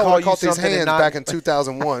 100%. One of y'all would have caught these hands back in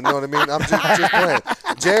 2001, know what I mean? I'm just playing.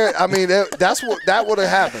 Jared, I mean, that would have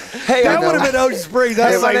happened. Hey, that would have been Ocean Springs.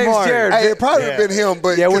 That's my name's Jared. Hey, it probably would have been him,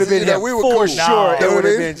 but it would have been him. We were for cool. sure. It would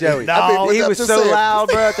have been Joey. No, he was so loud,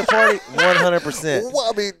 bro, at the party. 100%. Well,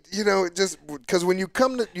 I mean, just because when you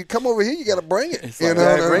come over here, you got to bring it. You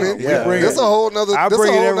know what I mean? This a whole nother. I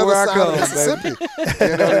bring it everywhere I come, Mississippi.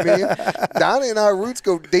 You know what I mean? Donnie and our roots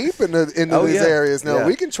go deep into these areas. Now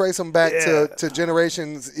we can trace them back to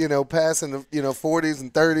generations, past in the 40s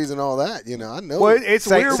and 30s and all that. I know. Well, it's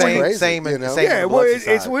weird. Same.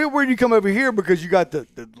 It's weird when you come over here because you got the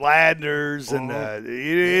Ladners and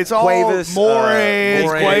it's all Cuevas, Morans,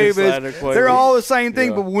 Ladner, Cuevas. They're all the same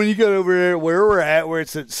thing. But when you go over there where we're at, where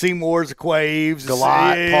it's at Seymour's, the Cueves,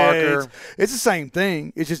 Galot, Parker, it's the same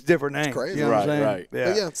thing. It's just different names. It's crazy. You know what I'm saying? Right.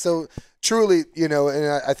 Yeah. So truly, and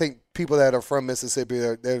I think people that are from Mississippi,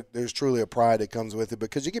 there's truly a pride that comes with it,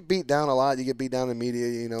 because you get beat down a lot. You get beat down in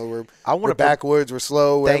media. We're backwards. We're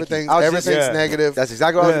slow. Everything's negative. That's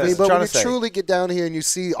exactly what I was But trying when to say. you truly get down here and you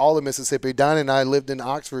see all of Mississippi, Don and I lived in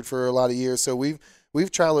Oxford for a lot of years, so we've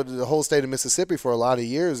traveled the whole state of Mississippi for a lot of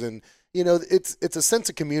years, and it's a sense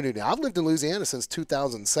of community. I've lived in Louisiana since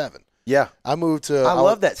 2007. Yeah, I moved to. I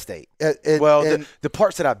love that state. The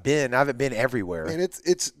parts that I haven't been everywhere. And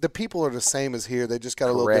it's the people are the same as here. They just got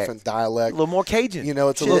a little different dialect, a little more Cajun.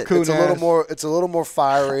 It's a little more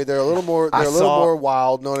fiery. They're a little more. They're a little more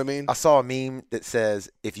wild. Know what I mean? I saw a meme that says,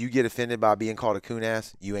 "If you get offended by being called a coon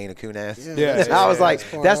ass, you ain't a coon ass." Yeah. I was like,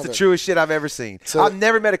 "That's the truest shit I've ever seen." So, I've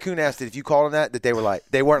never met a coon ass that if you called them that they were like,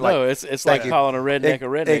 they weren't like. No, it's like calling a redneck a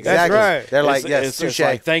redneck. Exactly. That's right. They're like, yes, touche.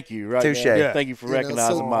 Like, thank you, right? Touche. Yeah. Thank you for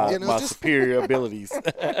recognizing my superior abilities.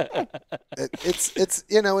 It's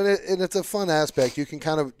and it's a fun aspect. You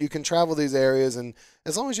can travel these areas, and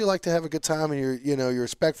as long as you like to have a good time and you're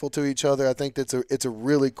respectful to each other, I think it's a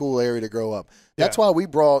really cool area to grow up. That's why we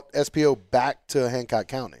brought SPO back to Hancock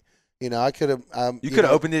County. I could have. You could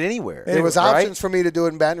have opened it anywhere. There was options for me to do it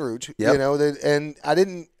in Baton Rouge. Yep. And I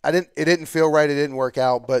didn't. It didn't feel right. It didn't work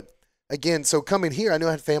out. But again, so coming here, I knew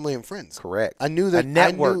I had family and friends. Correct. I knew that a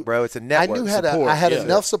network, bro. It's a network. I knew I had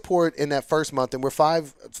enough support in that first month, and we're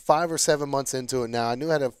 5 or 7 months into it now. I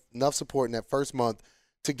knew I had enough support in that first month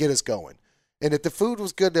to get us going. And if the food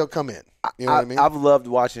was good, they'll come in. You know what I mean? I've loved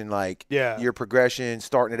watching your progression,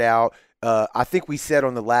 starting it out. I think we said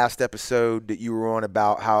on the last episode that you were on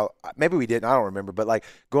about how maybe we didn't. I don't remember, but like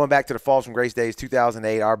going back to the Falls from Grace days,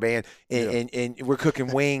 2008, our band, and we're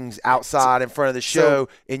cooking wings outside in front of the show,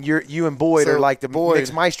 and you and Boyd are like the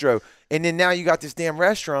mixed maestro, and then now you got this damn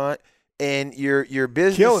restaurant. And you're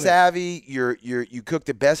business savvy. You cook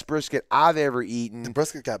the best brisket I've ever eaten. The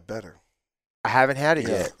brisket got better. I haven't had it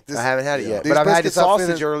yet. I haven't had it yet. But I've had the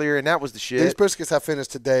sausage earlier, and that was the shit. These briskets I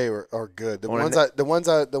finished today are good. The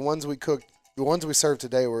ones we cooked, the ones we served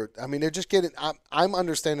today were. I mean, they're just getting. I'm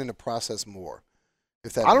understanding the process more.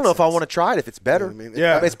 If that I don't know sense. if I want to try it if it's better. You know what I mean?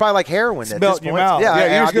 Yeah. It's probably like heroin at this point. Your mouth.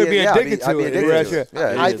 Yeah, you're just going to be addicted to it.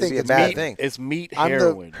 Yeah, I think it's a bad meat. thing. It's meat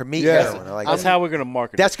heroin. Her meat heroin. I like That's how we're going to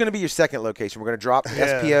market it. That's going to be your second location. We're going to drop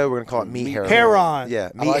SPO. We're going to call it meat heroin. Heroin. Yeah,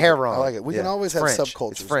 meat heroin. I like it. We can always have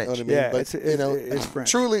subcultures. It's French. You know what I mean? Yeah, but it's French.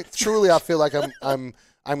 Truly, I feel like I'm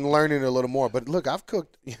learning a little more. But look, I've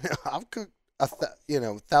cooked 1,000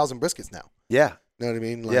 briskets now. Yeah. You know what I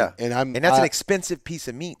mean? Yeah. And that's an expensive piece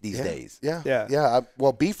of meat these days. Yeah.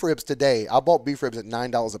 Well, beef ribs today, I bought beef ribs at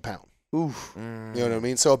 $9 a pound. Oof. You know what I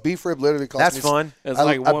mean? So a beef rib literally costs That's me. fun.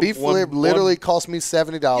 A beef rib literally costs me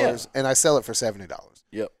 $70, and I sell it for $70.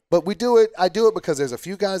 Yep. But we do it. I do it because there's a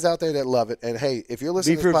few guys out there that love it. And hey, if you're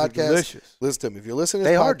listening to this podcast, listen to me. If you're listening to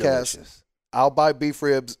this podcast, I'll buy beef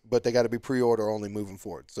ribs, but they got to be pre-order only moving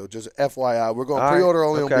forward. So just FYI, we're going pre-order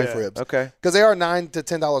only on beef ribs. Okay. Because they are $9 to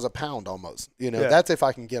 $10 a pound almost. That's if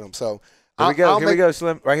I can get them. So here we go,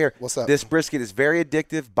 Slim. Right here. What's up? This brisket is very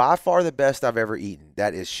addictive. By far the best I've ever eaten.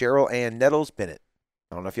 That is Cheryl Ann Nettles Bennett.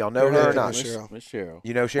 I don't know if y'all know her or not. Miss Cheryl.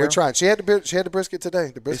 You know Cheryl? We're trying. She had the brisket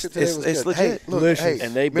today. The brisket today was good. Legit. Hey, look, delicious.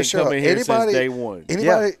 And they've been coming here since day one.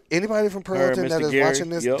 Anybody from Pearlton that is Gary, watching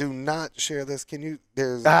this, do not share this. Can you?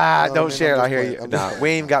 Don't share it. I hear you. No, we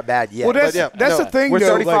ain't even got bad yet. Well, that's the thing. We're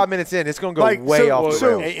though, 35 minutes in. It's gonna go way off the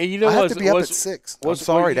rails. And you know I have to be up at 6. I'm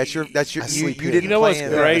sorry. That's your. You didn't. You know what's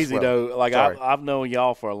plan crazy that well. though? Like Sorry. I've known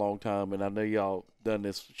y'all for a long time, and I know y'all done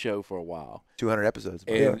this show for a while. 200 episodes.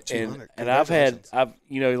 And I've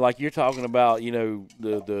like you're talking about,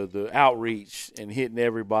 the outreach and hitting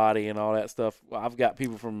everybody and all that stuff. I've got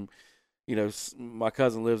people from, my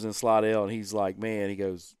cousin lives in Slidell, and he's like, man, he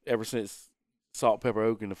goes, ever since Salt, Pepper,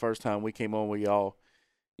 Oak, and the first time we came on with y'all,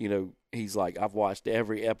 he's like, I've watched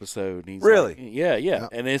every episode. And he's really? Like, yeah.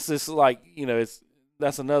 And it's just like,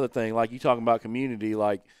 that's another thing. Like you talking about community,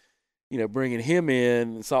 like, bringing him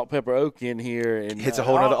in and Salt, Pepper, Oak in here, and hits a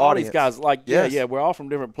whole other all audience. These guys, like, yes. we're all from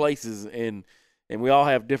different places, and we all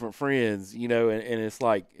have different friends, and it's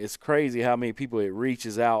like it's crazy how many people it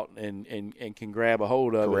reaches out and can grab a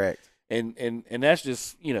hold of. Correct. And that's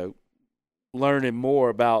just learning more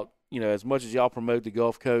about as much as y'all promote the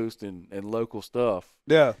Gulf Coast and local stuff.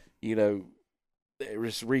 Yeah.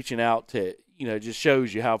 Just reaching out to just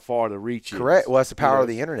shows you how far the reach is. Correct. Well, that's the power of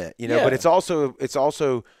the internet. But it's also.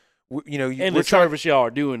 And the service y'all are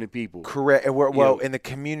doing to people. Correct. And in the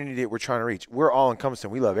community that we're trying to reach, we're all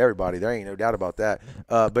encompassing. We love everybody. There ain't no doubt about that.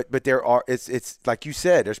 But there are. It's like you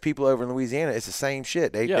said. There's people over in Louisiana. It's the same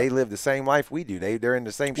shit. They live the same life we do. They're in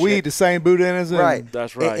the same shit. We eat the same boudins. Right.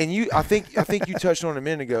 That's right. And I think you touched on it a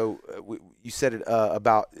minute ago. You said it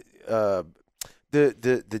about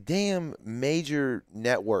the damn major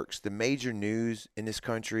networks, the major news in this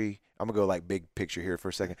country. I'm gonna go like big picture here for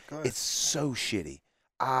a second. It's so shitty.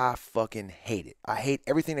 I fucking hate it. I hate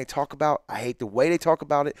everything they talk about. I hate the way they talk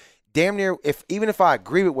about it. Damn near, even if I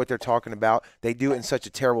agree with what they're talking about, they do it in such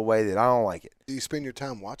a terrible way that I don't like it. Do you spend your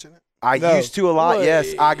time watching it? I used to a lot,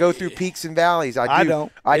 yes. I go through peaks and valleys. I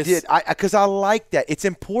don't. Because I like that. It's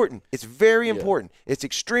important. It's very important. It's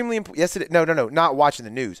extremely important. Yes, it is. No, not watching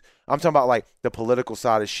the news. I'm talking about like the political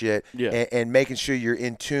side of shit and making sure you're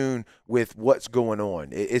in tune with what's going on.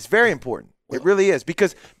 It's very important. It really is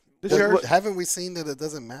because – haven't we seen that it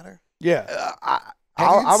doesn't matter? Yeah.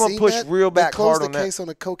 I'm gonna push real back hard on that. They closed the case on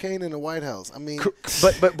the cocaine in the White House. I mean,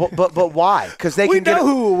 but why? Because they can know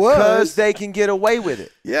who it was. Because they can get away with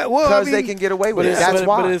it. Yeah, well, because they can get away with it. That's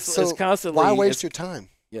why. But it's constantly. Why waste your time?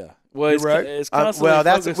 Yeah. Well, it's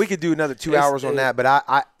constantly. We could do another 2 hours on that.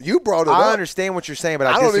 But you brought it up. I understand what you're saying, but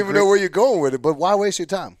I don't even know where you're going with it. But why waste your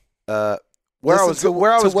time? Where I was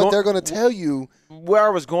going, they're going to tell you. Where I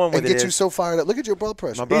was going with it and get you so fired up. Look at your blood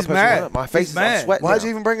pressure. My blood pressure. My face is sweating. Why'd you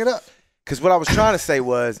even bring it up? Because what I was trying to say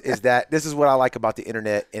is that this is what I like about the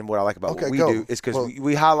internet and what I like about what we do is because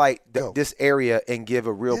we highlight this area and give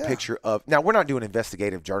a real picture of. Now, we're not doing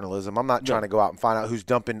investigative journalism. I'm not trying to go out and find out who's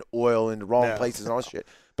dumping oil in the wrong places and all this shit.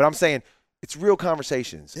 But I'm saying it's real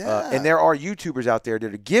conversations. And there are YouTubers out there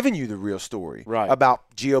that are giving you the real story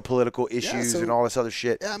about geopolitical issues and all this other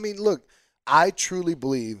shit. Yeah, I mean, look, I truly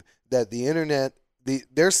believe that the internet,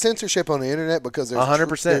 there's censorship on the internet because there's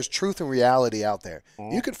 100%. There's truth and reality out there.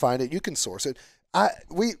 You can find it. You can source it.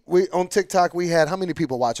 We on TikTok, we had how many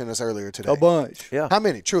people watching us earlier today? A bunch. Yeah. How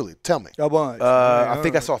many? Truly, tell me. A bunch. I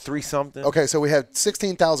think I saw 3 something. Okay, so we had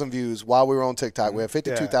 16,000 views while we were on TikTok. We had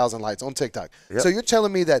 52,000 likes on TikTok. So you're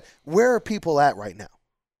telling me that where are people at right now?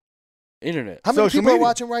 Internet. How many people are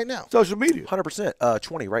watching right now? Social media. 100%.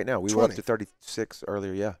 20 right now. We were up to 36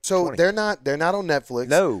 earlier. Yeah. So 20. they're not on Netflix.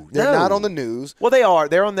 No, they're not on the news. Well, they are.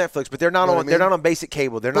 They're on Netflix, but they're not You know on. what I They're mean? not on basic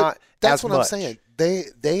cable. They're But not. That's as what much. I'm saying.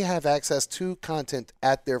 They have access to content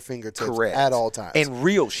at their fingertips Correct. at all times. And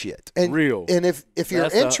real shit. And if you're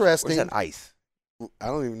That's interested, Where's that ice? I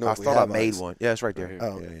don't even know. I if we thought I have made ice. one. Yeah, it's right there.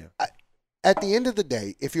 Oh. Yeah. At the end of the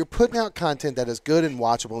day, if you're putting out content that is good and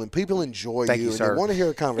watchable and people enjoy Thank you, and sir. they want to hear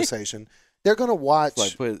a conversation, they're going to watch.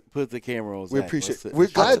 Like put the camera on. We Zach. appreciate. Let's We're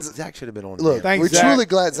sit. glad. Zach should have been on. Look, Thanks, we're Zach. truly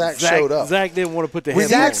glad Zach showed up. Zach didn't want to put the We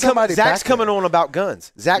hammer need on. somebody Zach's back coming there. on about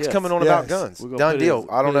guns. Zach's Yes. coming on Yes. about guns. We're gonna Done put deal. his-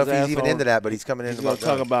 I don't put know his if he's ass even on. into that, but he's coming in He's about gonna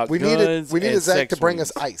talk guns. about We guns needed and Zach sex to bring us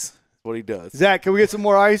swings. ice. That's what he does. Zach, can we get some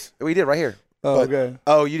more ice? We did right here. Oh, But- okay.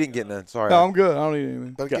 Oh, you didn't get none. Sorry. No, I'm good. I don't need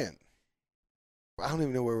anything. But again, I don't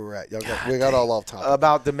even know where we're at. We got all off topic.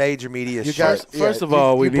 About the major media You shit. guys- First yeah, of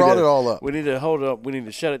all, you we need brought to- it all up. We need to hold up. We need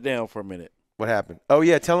to shut it down for a minute. What happened? Oh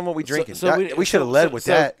yeah, tell them what we drinking. We should have led with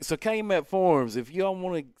that. So K-Met Forums, if y'all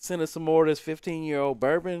want to send us some more of this 15-year-old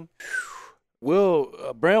bourbon, we'll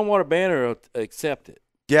Brownwater Banner will accept it.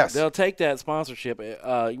 Yes. They'll take that sponsorship.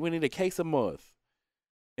 We need a case a month,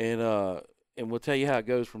 and we'll tell you how it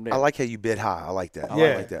goes from there. I like how you bid high. I like that. Yeah.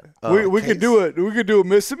 I like that. We could do it. We could do a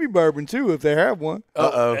Mississippi bourbon too if they have one.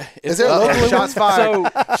 Uh-oh. Is there a local Shots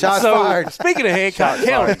fired. Shots fired. Speaking of Hancock Shots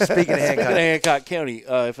County, fired. Speaking of Hancock. County,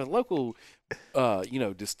 if a local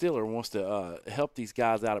distiller wants to help these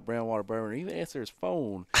guys out at Brownwater Bourbon, or even answer his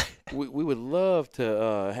phone, we would love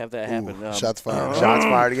to have that happen. Ooh, shots fired. Shots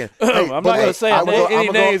fired again. I'm not but going to say I'm gonna any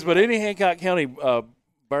go- names, but any Hancock County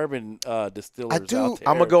bourbon distillers out there.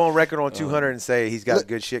 I'm gonna go on record on 200 and say he's got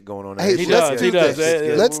good shit going on. Hey, He let's does. do He does.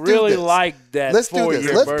 this. Let's do really this. like that. Let's do this.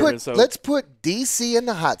 4-year bourbon. Let's put DC in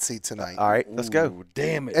the hot seat tonight. All right, let's go. Ooh,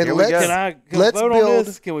 damn it! And Can we let's- can let's vote build- on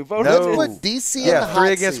this? Can we vote No. on Let's this? put DC in the Yeah, hot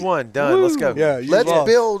 3 against seat. 1. Done. Let's go. Yeah, you Let's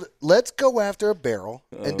lost. Let's go after a barrel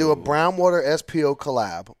and do a Brownwater SPO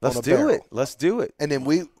collab. Let's on a do barrel. it. Let's do it. And then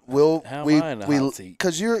we'll How am I in the hot seat?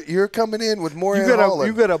 because you're coming in with more. You Aaron gotta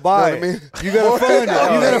Holland. buy Know it. what I mean? You gotta fund it.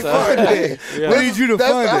 You gotta fund it. Yeah. We need you to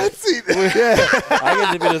That's fund the hot it. seat. I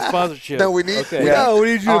get to be the sponsorship. No, we need. Okay. Yeah, we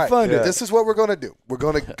need you All to right, fund it. This is what we're going to do. We're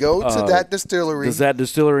going to go to that distillery. Does that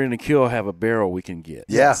distillery in the Kill have a barrel we can get?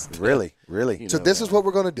 Yeah, really. So this is what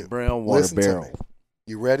we're going to do. Brownwater Listen barrel. to me.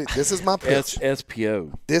 You ready? This is my pitch.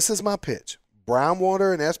 SPO. This is my pitch.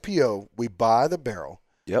 Brownwater and SPO. We buy the barrel.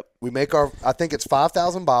 Yep. We make I think it's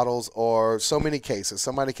 5,000 bottles or so many cases.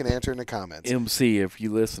 Somebody can answer in the comments. MC, if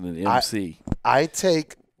you listening, MC. I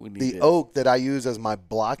take We need the this. oak that I use as my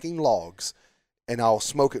blocking logs, and I'll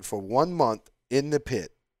smoke it for 1 month in the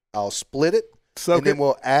pit. I'll split it, and then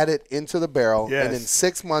we'll add it into the barrel. Yes. And in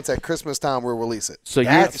 6 months at Christmas time, we'll release it. So I'm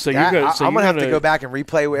gonna have to go back and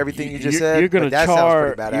replay everything you just said. You're gonna but that sounds char.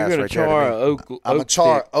 pretty badass You're gonna right there to char me. oak. I'm going oak to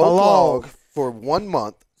char stick, oak log. log for 1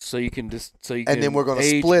 month, so you can just and then we're going to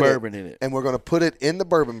age split bourbon it, in it. and we're going to put it in the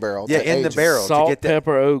bourbon barrel. Yeah, to in the age it. barrel. Salt, to get that.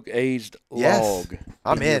 pepper, oak, aged Yes. log.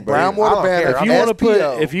 I'm in. Brownwater I don't Banner. care. If I'm you in. want to put,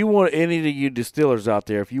 SPO. if you want any of you distillers out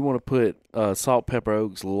there, if you want to put salt, pepper,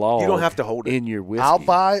 oaks log, You don't have to hold it. in your whiskey. I'll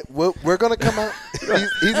buy. We're going to come out. He's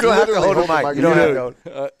You don't have to hold the holding mic. You don't have to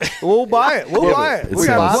hold it. We'll buy it. We'll buy it. It We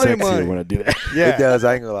got sounds plenty of sexier money. when I do that. Yeah. It does.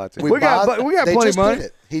 I ain't gonna lie to you. We got they plenty just of money. Did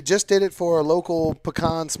it. He just did it for a local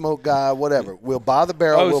pecan smoke guy, whatever. We'll buy the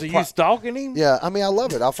barrel. Oh, we'll so you stalking him? Yeah, I mean, I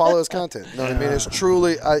love it. I follow his content. You know what I mean? It's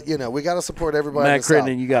truly, we got to support everybody. in Matt the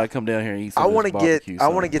Crittenden, South. you got to come down here and eat some I want to I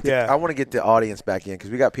want to get the audience back in because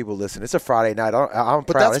we got people listening. It's a Friday night. I'm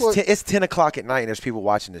But proud. that's It's 10 o'clock at night and there's people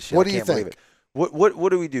watching this shit. What I do you can't believe think? it. What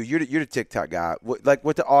do we do? You're the TikTok guy. With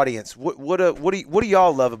the audience, what do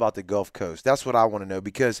y'all love about the Gulf Coast? That's what I want to know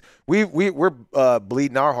because we're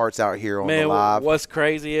bleeding our hearts out here on the live. What's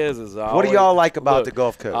crazy is What do y'all like about the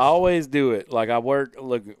Gulf Coast? I always do it. Like I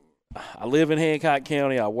live in Hancock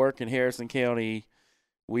County. I work in Harrison County.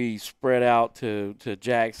 We spread out to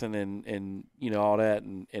Jackson and all that.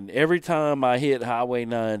 And every time I hit Highway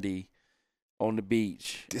 90, on the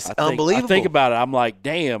beach. It's unbelievable. I think about it. I'm like,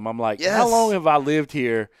 damn. I'm like, Yes. how long have I lived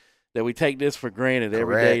here that we take this for granted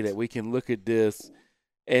every day, Correct. that we can look at this.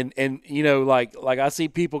 And you know, like I see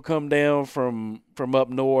people come down from up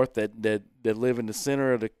north that live in the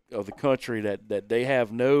center of the country that they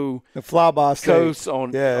have no the flyby coast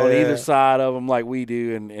on either side of them like we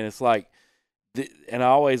do, and it's like, and I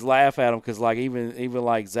always laugh at them because like even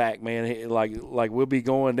like Zach, man, like we'll be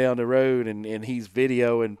going down the road and he's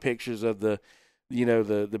videoing pictures of the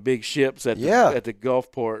big ships at the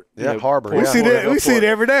Gulfport harbor. We see it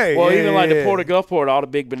every day. Well, even like the Port of Gulfport, all the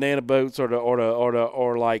big banana boats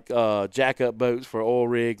or like jack up boats for oil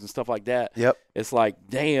rigs and stuff like that. Yep. It's like,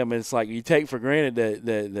 damn, it's like you take for granted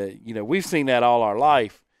that we've seen that all our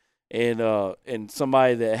life, and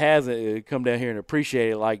somebody that hasn't come down here and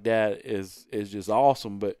appreciate it like that is just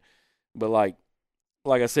awesome. But like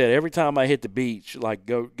I said, every time I hit the beach, like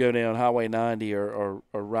go down Highway 90 or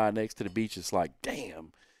ride next to the beach, it's like,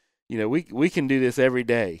 damn, we can do this every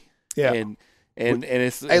day. Yeah. And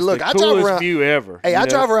it's Hey, look, the I drive coolest around- view ever. Hey, I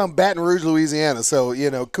drive around Baton Rouge, Louisiana. So,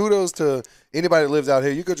 kudos to anybody that lives out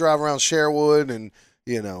here. You could drive around Sherwood and,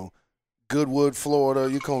 Goodwood, Florida.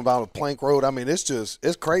 You come about a Plank Road. I mean, it's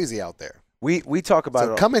crazy out there. We talk about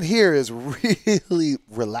So it. coming here is really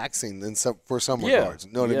relaxing for some regards.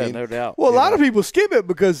 You know what I mean? No doubt. Well, a lot of people skip it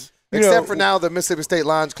because Except for now, the Mississippi State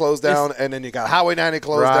line's closed down, and then you got Highway 90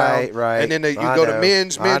 closed down. Right. And then you go to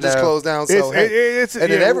Minge. Minge is closed down. So, it's and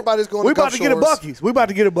then everybody's going we to about to get a Buc-ee's. We about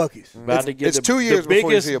to get a Buc-ee's. It's 2 years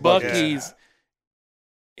before you see a Buc-ee's. Buc-ee's.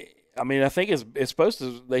 I mean, I think it's supposed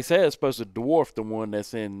to. They say it's supposed to dwarf the one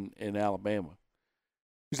that's in Alabama.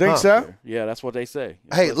 You think so? Yeah, that's what they say.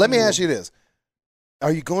 Hey, let me ask you this.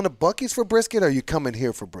 Are you going to Buc-ee's for brisket, or are you coming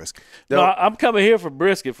here for brisket? No, I'm coming here for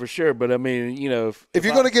brisket for sure. But I mean, if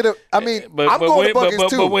you're going to get I'm going to Buc-ee's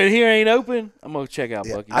too. But when here ain't open, I'm going to check out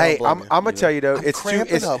Buc-ee's. Hey, I'm going to tell you though, I'm it's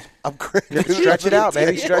cramping up. I'm cramping. Stretch it out,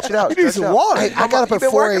 baby. Stretch it out. You need some water. Hey, I got up at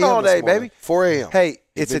 4 working a.m. all day, this morning. baby. 4 a.m. Hey,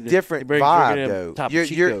 it's a different vibe though. Topo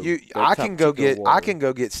Chico, I that can go Topo Chico get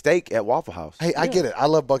water. steak at Waffle House. Hey, I get it. I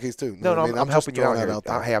love Buc-ee's too. No, I mean? I'm helping you out here.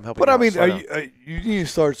 Hey, I'm helping. But you I out. mean, Slow down. you need to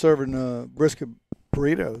start serving brisket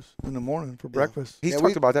burritos in the morning for breakfast. He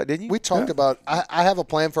talked about that, didn't you? We talked about. I have a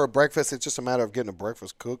plan for a breakfast. It's just a matter of getting a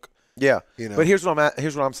breakfast cook. Yeah, But here's what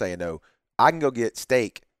I'm saying though. I can go get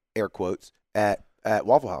steak, air quotes, at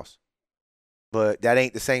Waffle House, but that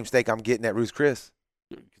ain't the same steak I'm getting at Ruth's Chris.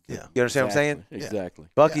 Yeah. You understand what I'm saying? Exactly.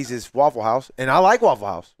 Buc-ee's is Waffle House, and I like Waffle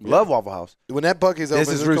House. Love Waffle House. When that Buc-ee's open, This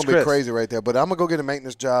is it's going Ruth's to be Chris. crazy right there. But I'm going to go get a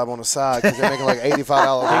maintenance job on the side because they're making like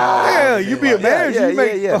 $85 an hour. Yeah, you be a manager. You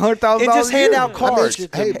make $100,000 And just hand out I cards. mean,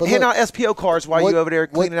 hey, but hand look, out SPO cards while you over there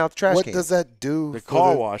cleaning out the trash What can. does that do The for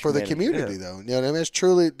car wash for the manager. community, though? You know what I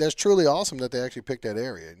mean? That's truly awesome that they actually picked that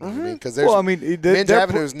area. You know what I mean? Because there's Well, I mean, Minge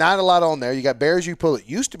Avenue is not a lot on there. You got Bears U Pull. It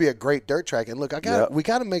used to be a great dirt track. And look, we're going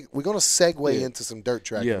to segue into some dirt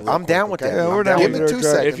track. Yeah. I'm down with that. Yeah, we're I'm down Give with me dirt 2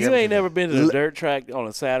 track. seconds. If you ain't never been to the dirt track on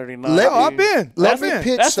a Saturday night, I've been. Let me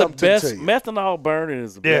pitch that's the something best. to you. Methanol burning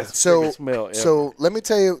is the Yeah. best So, freaking smell ever. so let me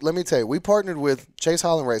tell you, we partnered with Chase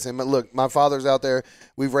Holland Racing. But look, my father's out there.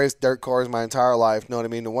 We've raced dirt cars my entire life. You know what I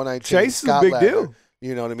mean? The 119 Chase is a Scott big Ladder, deal.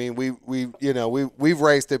 You know what I mean? We've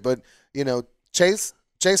raced it, but Chase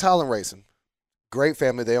Holland Racing, great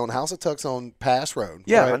family. They own House of Tucks on Pass Road.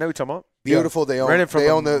 Yeah, right? I know what you're talking about. Beautiful. They own Rented from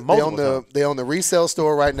them multiple they own the resale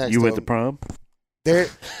store right next you to went them. to prom? They're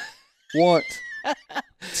Once.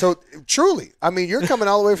 So truly, I mean, you're coming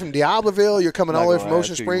all the way from Diabloville, you're coming all the way Not from gonna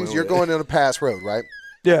Ocean ask you Springs, where you're we- going down the Pass Road, right?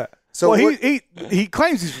 Yeah. So well, what- he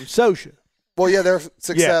claims he's from Socia. Well, yeah, they're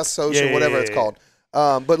Success Social, Yeah, whatever yeah, it's yeah. called.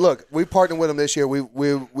 But look, we partnered with them this year.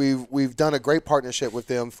 We've done a great partnership with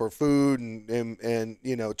them for food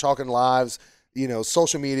and Chalking Lives,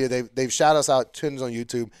 social media. They've shout us out tons on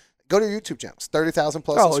YouTube. Go to their YouTube channels, 30,000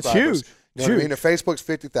 plus Oh, it's subscribers. huge. You know what I mean? Their Facebook's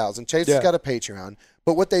 50,000. Chase Yeah. has got a Patreon.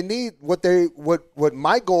 But what they need, what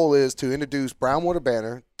my goal is to introduce Brownwater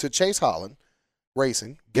Banner to Chase Holland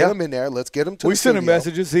Racing. Get them in there. Let's get them to We the sent him studio.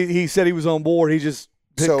 messages. He said he was on board. He just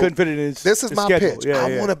So, couldn't fit it in his This is his my schedule. pitch. Yeah, I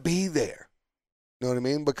yeah. want to be there. You know what I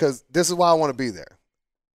mean? Because this is why I want to be there.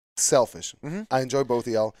 Selfish. Mhm. I enjoy both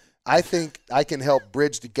of y'all. I think I can help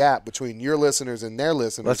bridge the gap between your listeners and their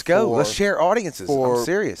listeners. Let's go. for- Let's share audiences. I'm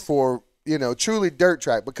serious. For truly dirt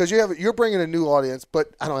track because you're bringing a new audience, but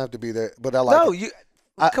I don't have to be there. But I like it.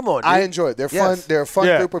 Come on. I dude. enjoy it. They're Yes. fun. They're a fun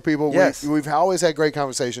Yeah. group of people. Yes. We've always had great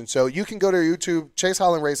conversations. So you can go to YouTube, Chase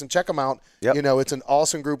Holland Racing, check them out. Yep. It's an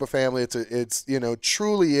awesome group of family. It's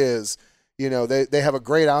truly is. They have a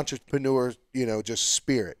great entrepreneur, just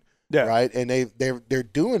spirit. Yeah. Right, and they're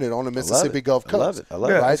doing it on the Mississippi Gulf Coast. I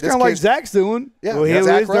love it. Right? It's kind of like Zach's doing. Yeah, well, he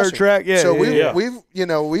Zach is dirt track. Yeah, so yeah,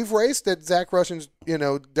 we've raced at Zach Russian's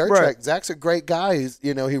dirt track. Zach's a great guy. He's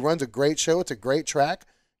he runs a great show. It's a great track.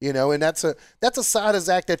 And that's a side of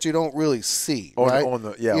Zach that you don't really see. Right?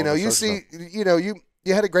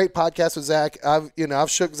 You had a great podcast with Zach. I've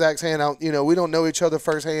shook Zach's hand out. We don't know each other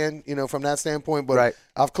firsthand, from that standpoint, but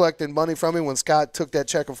I've collected money from him when Scott took that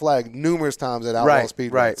checker flag numerous times at Outlaw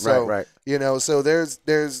Speedway. Right. So there's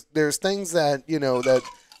things that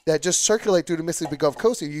that just circulate through the Mississippi Gulf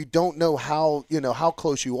Coast, and you don't know how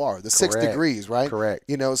close you are. The 6 degrees, right? Correct.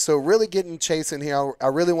 So really getting Chase in here, I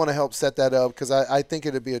really want to help set that up because I think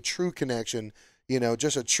it'd be a true connection.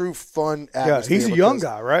 Just a true fun atmosphere. Yeah, he's a young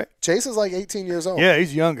guy, right? Chase is like 18 years old. Yeah,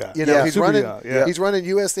 he's a young guy. He's running. He's running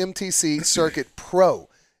USMTC Circuit Pro.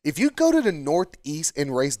 If you go to the Northeast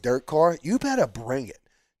and race dirt car, you better bring it.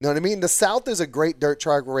 You know what I mean? The South is a great dirt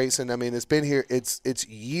track racing. I mean, it's been here. It's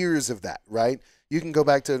years of that, right? You can go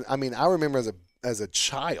back to. I mean, I remember as a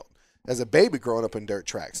child, as a baby, growing up in dirt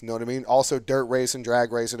tracks. You know what I mean? Also, dirt racing,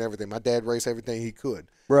 drag racing, everything. My dad raced everything he could.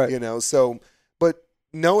 Right. But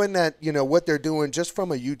knowing that, what they're doing just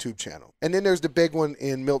from a YouTube channel. And then there's the big one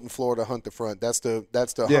in Milton, Florida, Hunt the Front. That's the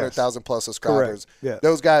 100,000 plus subscribers. Correct. Yeah.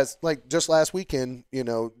 Those guys, like just last weekend,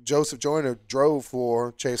 Joseph Joyner drove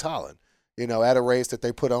for Chase Holland, at a race that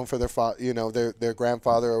they put on for their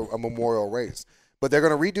grandfather, a memorial race. But they're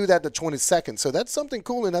going to redo that the 22nd. So that's something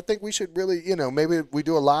cool, and I think we should really, maybe we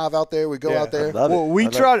do a live out there. We go out there. Well, we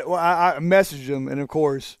tried. Well, I messaged him, and of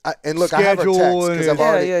course, I have her text because I've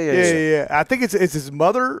already. Yeah. I think it's his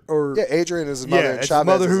mother or Adrian is his mother. Yeah, and it's Chavez his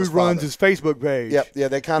mother is who his runs father. his Facebook page. Yep. Yeah,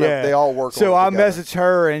 they kind of they all work. So on I it together. messaged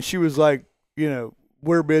her, and she was like,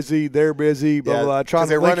 we're busy, they're busy, blah blah. Trying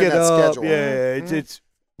to link it up. Schedule. Yeah, it's.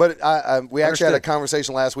 But we actually had a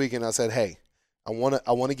conversation last week, and I said, hey. I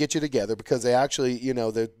want to get you together because they actually,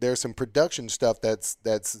 there's some production stuff that's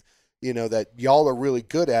that y'all are really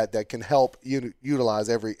good at that can help utilize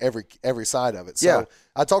every side of it. So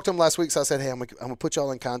I talked to him last week. So I said, hey, I'm gonna put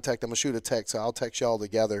y'all in contact. I'm gonna shoot a text. So I'll text y'all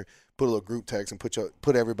together, put a little group text, and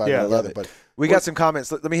put everybody together. But we got some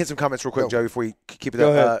comments. Let me hit some comments real quick, Joe, before we keep it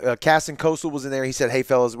up. Casson Coastal was in there. He said, hey,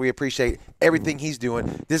 fellas, we appreciate everything he's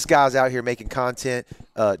doing. This guy's out here making content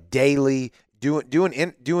daily, doing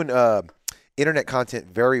internet content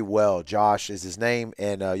very well. Josh is his name,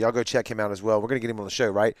 and y'all go check him out as well. We're going to get him on the show,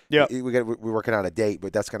 right? Yeah. We're working out a date,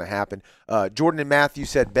 but that's going to happen. Jordan and Matthew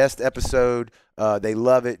said best episode. They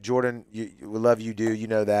love it. Jordan, we love you, dude. You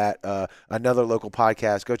know that. Another local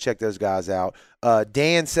podcast. Go check those guys out.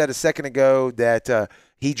 Dan said a second ago that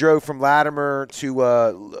he drove from Latimer to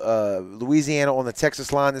Louisiana on the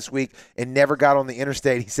Texas line this week and never got on the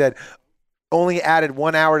interstate. He said only added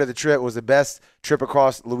 1 hour to the trip, was the best trip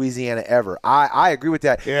across Louisiana ever. I agree with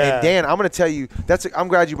that. Yeah. And Dan, I'm going to tell you, I'm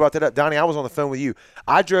glad you brought that up. Donnie, I was on the phone with you.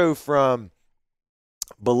 I drove from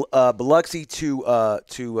Biloxi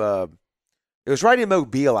to it was right in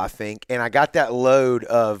Mobile, I think, and I got that load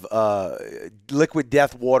of liquid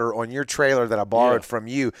death water on your trailer that I borrowed from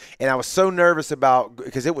you, and I was so nervous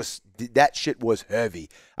because that shit was heavy.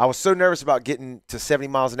 I was so nervous about getting to 70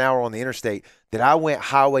 miles an hour on the interstate that I went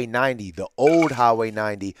Highway 90, the old Highway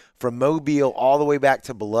 90, from Mobile all the way back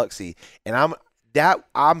to Biloxi, and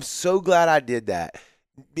I'm so glad I did that.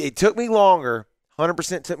 It took me longer.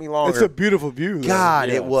 100% took me longer. It's a beautiful view, though. God,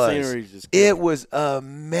 Yeah, it was. scenery's just It was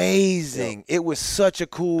amazing. It was such a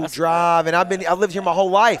cool drive, and I've lived here my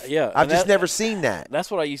whole life. Yeah, I've just never seen that.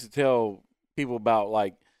 That's what I used to tell people about,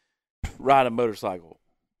 like, riding a motorcycle.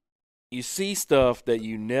 You see stuff that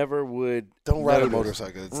you never would. Don't ride notice. a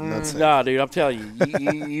motorcycle. It's nuts. Nah, dude, I'm telling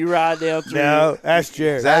you, you ride down through. No, that's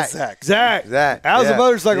Jared. Zach. How's the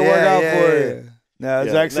motorcycle work out for yeah. you? No,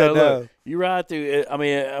 Zach said no. Look, you ride through. I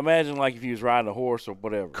mean, imagine like if you was riding a horse or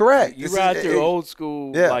whatever. Correct. You ride through old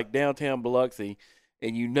school, Yeah. like downtown Biloxi,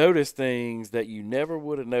 and you notice things that you never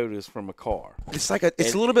would have noticed from a car. It's like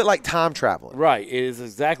it's a little bit like time traveling. Right. It is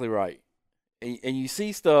exactly right. And you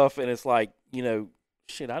see stuff, and it's like,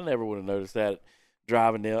 shit, I never would have noticed that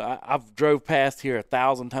driving down. I've drove past here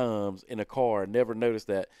 1,000 times in a car and never noticed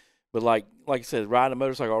that. But like you said, riding a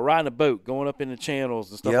motorcycle or riding a boat, going up in the channels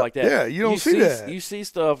and stuff like that. Yeah, you don't see that. You see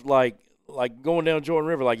stuff like going down Jordan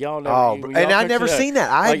River, like y'all never. And I never seen that.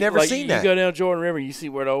 I had never seen that. You go down Jordan River, you see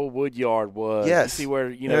where the old wood yard was. Yes. You see where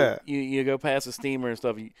you go past the steamer and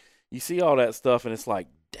stuff. You see all that stuff, and it's like,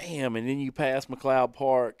 damn. And then you pass McLeod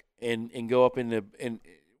Park and go up in the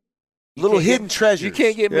little hidden treasures. You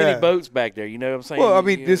can't get many boats back there. You know what I'm saying? Well, I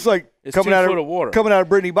mean, it's like it's coming 2 out foot of water. Coming out of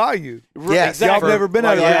Brittany Bayou. Yeah, exactly. Y'all never been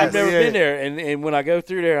out I've there. never been there, and when I go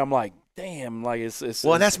through there, I'm like, damn, like it's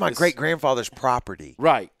well, and that's my great grandfather's property,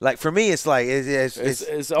 right? Like for me, it's like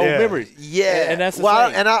it's old memories, yeah. And that's the well,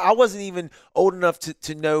 thing. and I wasn't even old enough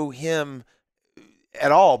to know him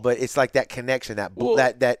at all, but it's like that connection,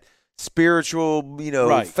 that spiritual,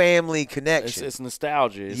 right. family connection. It's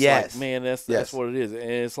nostalgia. It's yes, like, man, that's what it is. And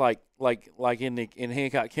it's like in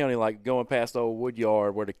Hancock County, like going past the old wood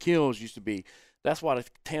yard where the kilns used to be. That's why the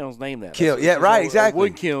town's named that. Exactly.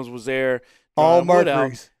 Wood kilns was there. All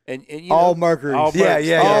Mercuries. And all Mercuries. All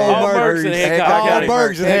yeah. All Mercs in Hancock County. All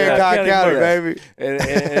Mercs in Hancock County, baby. And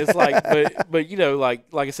it's like, but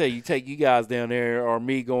like I said, you take you guys down there, or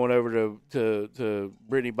me going over to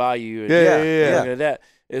Brittany Bayou. And looking at that,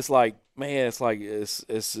 it's like, man, it's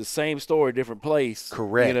the same story, different place.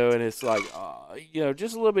 Correct. And it's like,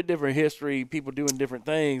 just a little bit different history, people doing different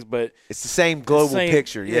things, but it's the same global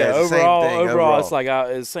picture. Yeah, it's overall, the same thing. Overall, it's like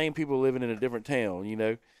the same people living in a different town,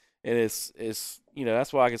 and it's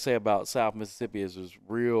that's what I can say about South Mississippi is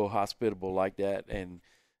real hospitable like that, and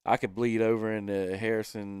I could bleed over into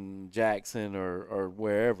Harrison, Jackson, or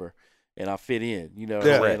wherever, and I fit in,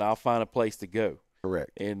 and I'll find a place to go.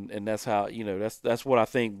 Correct. And that's how that's what I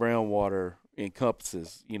think Brownwater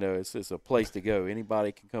encompasses. It's a place to go.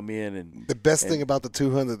 Anybody can come in and. The best thing about the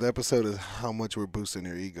 200th episode is how much we're boosting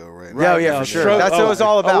their ego right now. Yeah, yeah, for sure. That's what it's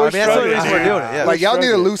all about. That's the reason we're doing it. Yeah. Like y'all need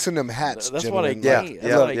to loosen them hats. That's gentlemen. what I came.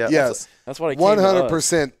 Yes. That's what I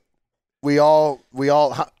 100%. We all.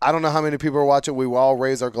 I don't know how many people are watching. We will all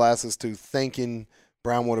raise our glasses to thanking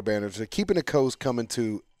Brownwater Banners, to keeping the coast coming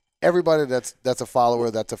to everybody that's a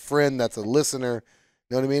follower, that's a friend, that's a listener.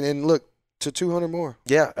 You know what I mean? And look, to 200 more.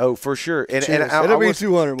 Yeah. Oh, for sure. And it'll be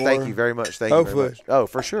 200 more. Thank you very much. Thank you very much. Oh,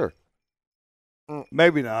 for sure.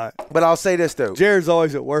 Maybe not. But I'll say this though. Jared's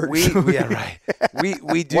always at work. Yeah, right.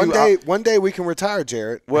 We do. One day we can retire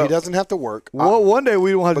Jared. Well, he doesn't have to work. Well, one day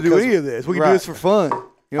we don't have to do any of this. We can do this for fun.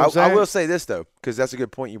 You know what I'm saying? I will say this though, because that's a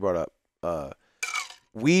good point you brought up.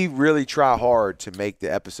 We really try hard to make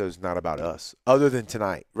the episodes not about us, other than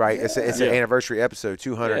tonight, right? It's an anniversary episode,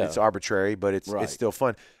 200. Yeah. It's arbitrary, but it's still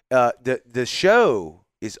fun. The show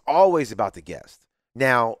is always about the guest.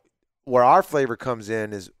 Now, where our flavor comes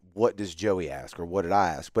in is, what does Joey ask, or what did I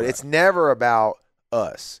ask? But it's never about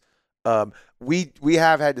us. We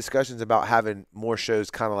have had discussions about having more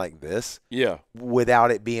shows kind of like this,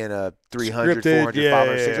 without it being a 300, scripted, 400,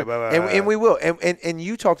 500, 600. And we will. And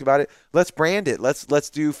you talked about it. Let's brand it. Let's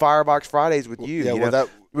do Firebox Fridays with you. Yeah,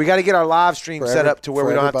 we got to get our live stream set up to where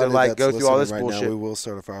we don't have to go through all this bullshit. Now, we will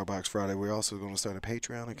start a Firebox Friday. We're also going to start a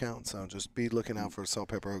Patreon account, so just be looking out for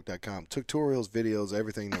saltpepperoak.com. Tutorials, videos,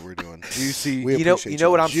 everything that we're doing. Juicy. You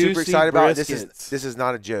know what I'm super excited about? This is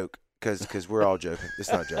not a joke. Because we're all joking.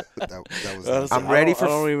 It's not a joke. that was I'm ready for. I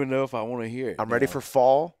don't even know if I want to hear it. I'm ready for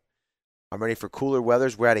fall. I'm ready for cooler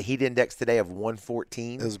weathers. We're at a heat index today of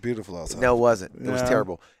 114. It was beautiful outside. No, it wasn't. It was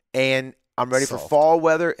terrible. And I'm ready for fall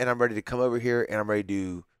weather, and I'm ready to come over here, and I'm ready to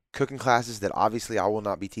do cooking classes that obviously I will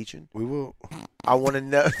not be teaching. We will. I want to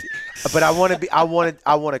know, but I want to be. I want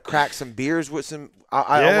to crack some beers with some.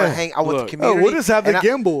 I want to hang. I want the community. We'll just have the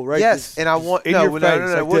gimbal, right? Yes, and I want no.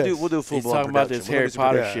 We'll do full blown. He's talking about this Harry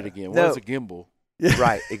Potter shit again. What's a gimbal?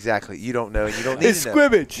 Right, exactly. You don't know, and you don't need it's to know.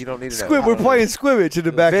 Squibbage. You don't need to know. We're playing Squibbage in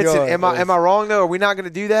the backyard. Vincent, am I wrong though? Are we not going to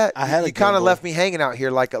do that? You kind of left me hanging out here,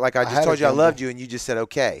 like I just told you I loved you, and you just said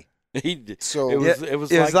okay. So it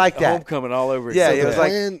was like that. Homecoming all over. Yeah, it was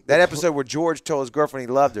like that episode where George told his girlfriend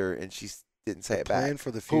he loved her, and she didn't say it back. Plan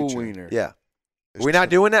for the future. Pool wiener. Yeah. We're not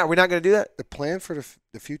doing that. We're not going to do that. The plan for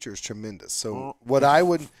the future is tremendous. So what I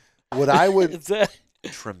would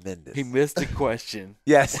tremendous. He missed the question.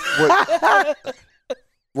 Yes.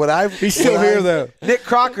 He's still here though. Nick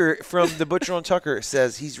Crocker from The Butcher on Tucker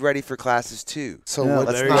says he's ready for classes too. So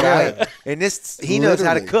let's not wait. And he knows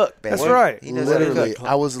how to cook, man. That's right. He knows how to cook.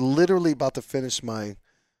 I was literally about to finish my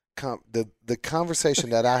the conversation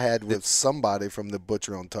that I had with somebody from The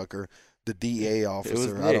Butcher on Tucker. The DA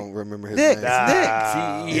officer, I don't remember his name. Nick.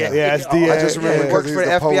 Yeah, it's DA. I just remember he works for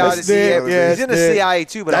the FBI. He's in the CIA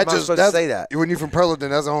too, but I'm not supposed to say that. When you're from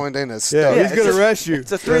Pearlington, that's the only thing that's stuck. He's going to arrest you.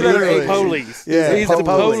 It's a 3-letter police. Yeah, he's the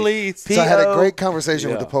police. So I had a great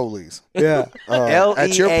conversation with the police. Yeah,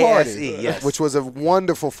 at your party, yes. which was a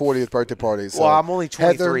wonderful 40th birthday party. So well, I'm only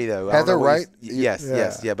 23 though. Heather, right?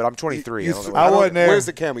 Yes, but I'm 23. I wasn't there. Where's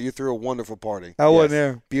the camera? You threw a wonderful party. I wasn't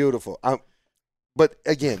there. Beautiful. But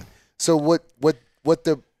again, so what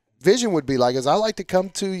the vision would be like is I like to come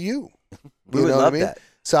to you. We would love that.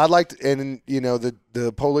 So I'd like to, and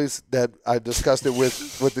the police that I discussed it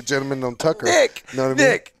with the gentleman on Tucker. Nick, you know what I mean?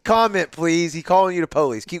 Nick, comment please. He calling you the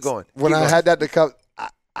police. Keep going. When I had that to come,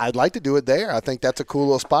 I'd like to do it there. I think that's a cool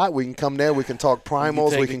little spot. We can come there. We can talk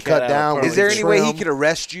primals. We can cut down. Is there any way he could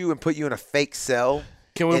arrest you and put you in a fake cell?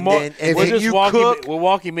 Can we? We'll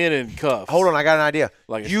walk him in cuffs. Hold on, I got an idea.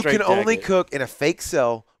 Like you can only cook in a fake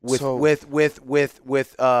cell with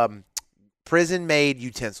prison-made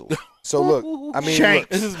utensils. So look, I mean, Shanks.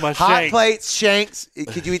 This is my hot shank. plates, shanks.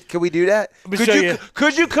 Could we do that?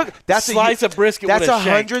 Could you cook? That's slice of brisket. That's with a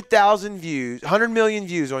shank. 100,000 views, 100 million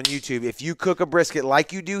views on YouTube. If you cook a brisket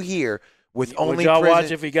like you do here with only would y'all prison,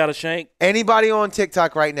 watch if he got a shank? Anybody on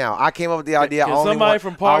TikTok right now? I came up with the idea. Can somebody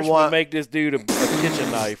from Parks would make this dude a kitchen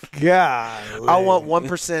knife? Yeah, I want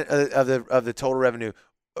 1% of the total revenue,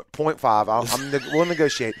 0.5. We'll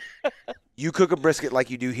negotiate. You cook a brisket like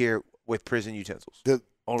you do here with prison utensils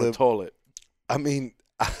On a toilet. I mean,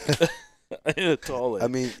 In a toilet. I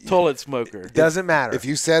mean, toilet smoker. Doesn't matter. if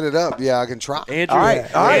you set it up, yeah, I can try. Andrew, all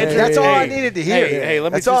right. Andrew, That's all I needed to hear. Hey,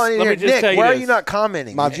 let me That's all I needed to hear. Nick, why are you not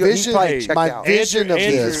commenting? My vision, my vision of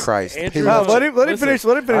Jesus Christ. Andrew Hunt. let him finish.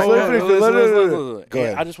 Let him finish.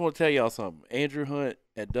 Listen. I just want to tell y'all something. Andrew Hunt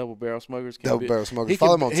at Double Barrel Smokers.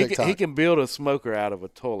 Follow him on TikTok. He can build a smoker out of a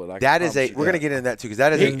toilet. We're going to get into that too, because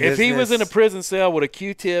that is if he was in a prison cell with a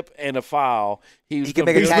Q-tip and a file, he can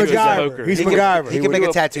make a tattoo. smoker. He's MacGyver. He can make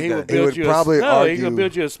a tattoo gun. He would probably argue he's gonna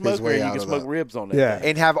build you a smoker his way and you out can of smoke that. ribs on that. Yeah. thing.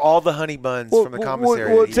 And have all the honey buns from the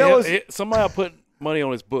commissary. well, tell us. Somebody will put money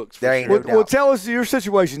on his books. There ain't no doubt. Well, tell us your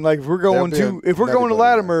situation. Like, if we're going to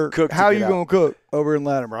Latimer, how are you going to cook over in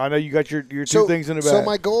Latimer? I know you got your two things in the back. So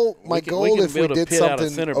my goal, if we did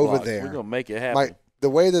something over there, we're gonna make it happen. The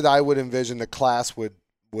way that I would envision the class would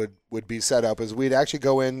be set up is we'd actually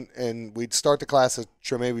go in and we'd start the class at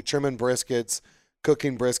maybe trimming briskets,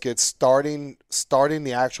 cooking briskets, starting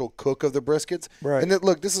the cook cook of the briskets. Right. And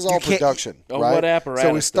look, this is all production, On right? what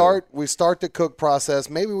apparatus? So we start the cook process.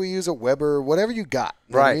 Maybe we use a Weber, whatever you got.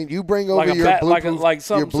 You know what I mean? You bring over your Bluetooth, like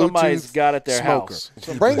your Bluetooth somebody's got at their smoker. house.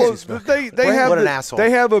 Bring Well, it. they have what an asshole. They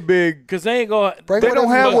have a big. Because they ain't going. They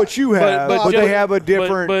don't have what you have, but they have a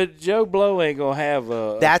different. But Joe Blow ain't gonna have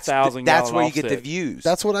a That's 1,000 where gallon you get the offset. views.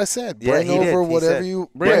 That's what I said. Yeah, Bring he did. over He whatever said. you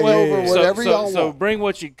Bring over whatever y'all want. So bring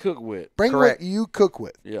what you cook with. Bring Correct. what you cook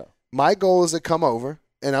with. Yeah. My goal is to come over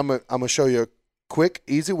and I'm gonna show you a quick,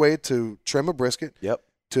 easy way to trim a brisket. Yep.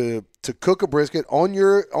 To cook a brisket on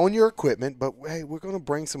your equipment, but hey, we're gonna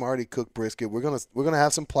bring some already cooked brisket. We're gonna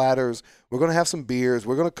have some platters. We're gonna have some beers.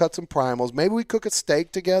 We're gonna cut some primals. Maybe we cook a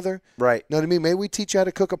steak together. Right. Know what I mean? Maybe we teach you how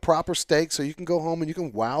to cook a proper steak so you can go home and you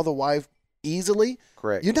can wow the wife easily.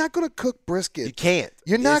 Correct. You're not gonna cook brisket. You can't.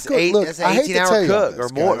 You're not It's going. Look, it's I hate to tell 18-hour you cook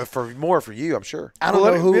this, or more guys. for you, I'm sure. I don't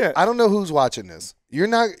Well, know who. yeah. I don't know who's watching this. You're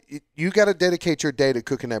not. You got to dedicate your day to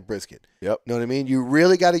cooking that brisket. Yep. Know what I mean? You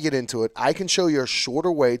really got to get into it. I can show you a shorter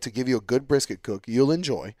way to give you a good brisket cook. You'll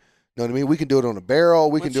enjoy. Know what I mean? We can do it on a barrel.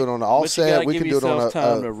 We can do it on an offset. We can do it on a.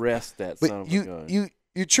 Time to rest that. But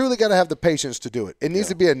you truly got to have the patience to do it. It needs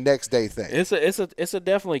to be a next day thing. It's a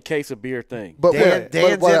definitely case of beer thing. But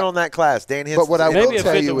Dan's in on that class. Dan Henson's But what I in. will Maybe a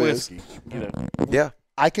tell fifth you of is, whiskey. You know. Yeah.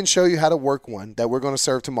 I can show you how to work one that we're going to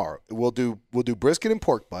serve tomorrow. We'll do brisket and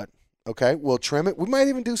pork butt. Okay, we'll trim it. We might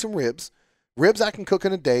even do some ribs. Ribs I can cook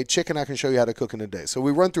in a day. Chicken I can show you how to cook in a day. So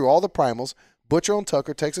we run through all the primals. Butcher on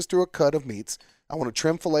Tucker takes us through a cut of meats. I want to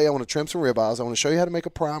trim filet. I want to trim some ribeyes. I want to show you how to make a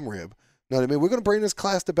prime rib. Know what I mean? We're going to bring this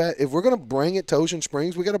class to bat. If we're going to bring it to Ocean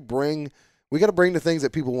Springs, we got to bring the things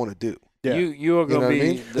that people want to do. Yeah. You are going to be. I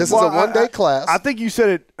mean? This is a one-day class. I think you said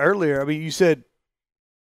it earlier. I mean, you said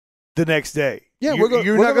the next day. Yeah,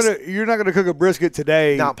 you're not gonna cook a brisket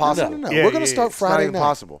today. Not possible. No. Yeah, we're going to start It's not Friday even night.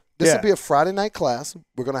 possible. This will be a Friday night class.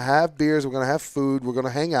 We're going to have beers. We're going to have food. We're going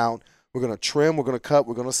to hang out. We're going to trim. We're going to cut.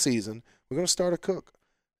 We're going to season. We're going to start a cook.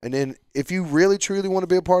 And then if you really, truly want to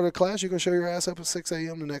be a part of the class, you're going to show your ass up at 6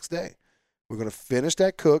 a.m. the next day. We're going to finish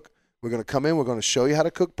that cook. We're going to come in. We're going to show you how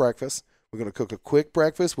to cook breakfast. We're going to cook a quick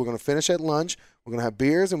breakfast. We're going to finish at lunch. We're going to have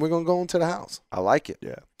beers, and we're going to go into the house. I like it.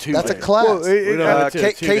 Yeah. That's a class. Well,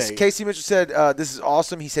 Casey Mitchell said, this is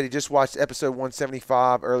awesome. He said he just watched episode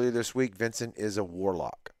 175 earlier this week. Vincent is a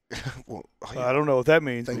warlock. Well, I don't know what that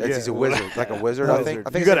means. He's a wizard, like a wizard, I think.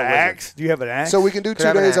 You got an axe? Do you have an axe? So we can do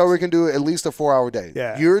 2 days, or we can do at least a 4-hour day.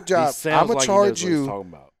 Yeah. Your job. I'm gonna charge you.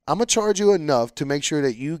 I'm gonna charge you enough to make sure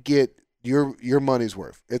that you get your money's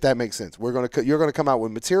worth, if that makes sense. You're gonna come out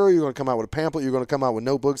with material. You're gonna come out with a pamphlet. You're gonna come out with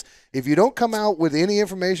notebooks. If you don't come out with any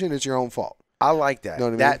information, it's your own fault. I like that. Know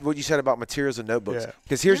what I mean? What you said about materials and notebooks. Yeah.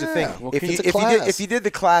 Because here's the thing: Well, if you did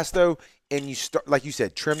the class though, and you start like you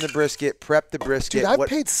said, trim the brisket, prep the brisket. Dude, I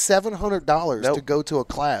paid $700 to go to a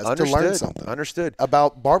class to learn something. Understood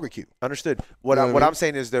about barbecue. Understood. What I'm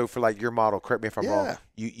saying is though, for like your model, correct me if I'm wrong.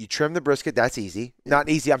 You trim the brisket. That's easy. Not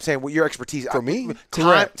easy. I'm saying your expertise. For me,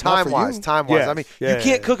 time-wise. Yes. I mean, you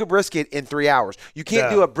can't cook a brisket in 3 hours. You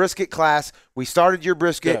can't do a brisket class. We started your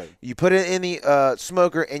brisket. You put it in the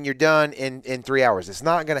smoker, and you're done in 3 hours. It's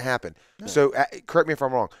not going to happen. No. So correct me if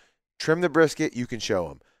I'm wrong. Trim the brisket. You can show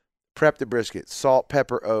them. Prep the brisket. Salt,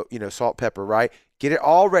 pepper, salt, pepper, right? Get it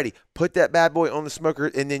all ready. Put that bad boy on the smoker,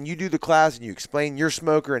 and then you do the class, and you explain your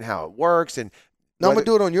smoker and how it works. And no, I'm going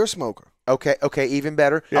to do it on your smoker. Okay, even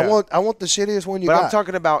better. Yeah. I want the shittiest one you got. But I'm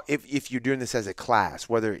talking about if you're doing this as a class,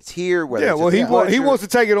 whether it's here, whether it's he wants to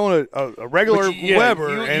take it on a regular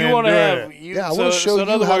Weber. You want to have. I want to show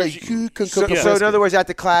you how you can cook. So in other words, at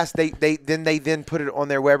the class, they put it on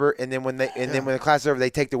their Weber, and then when the class is over,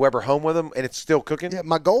 they take the Weber home with them, and it's still cooking. Yeah,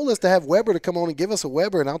 my goal is to have Weber to come on and give us a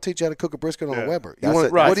Weber, and I'll teach you how to cook a brisket on a Weber. That's a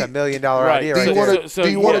 $1 million idea. Do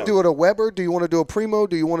you want to do it a Weber? Do you want to do a Primo?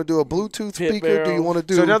 Do you want to do a Bluetooth speaker? Do you want to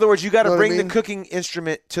do? So in other words, you got to bring the cooking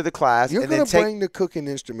instrument to the class. You're going to bring the cooking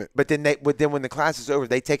instrument. But then when the class is over,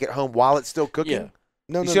 they take it home while it's still cooking? Yeah.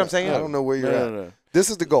 No, see what I'm saying? I don't know where you're at. No.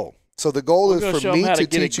 This is the goal. So the goal is for me to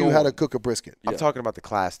teach you how to cook a brisket. I'm talking about the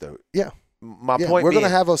class, though. Yeah. My point we're going to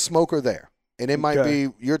have a smoker there, and it might be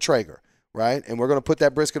your Traeger, right? And we're going to put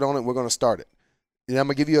that brisket on it, and we're going to start it. And I'm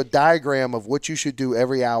going to give you a diagram of what you should do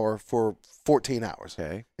every hour for 14 hours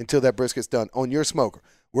until that brisket's done on your smoker.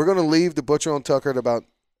 We're going to leave the Butcher on Tucker at about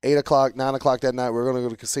 8 o'clock, 9 o'clock that night. We're going to go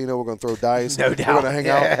to the casino. We're going to throw dice. No doubt. We're going to hang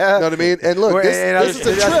out. You know what I mean? And look, this is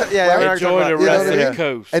a trip. Enjoy the rest of the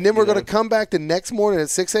coast. And then we're going to come back the next morning at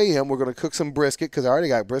 6 a.m. We're going to cook some brisket because I already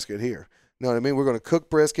got brisket here. You know what I mean? We're going to cook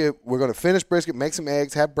brisket. We're going to finish brisket, make some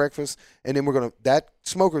eggs, have breakfast, and then that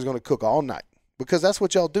smoker is going to cook all night. Because that's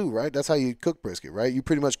what y'all do, right? That's how you cook brisket, right? You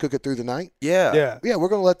pretty much cook it through the night. Yeah. We're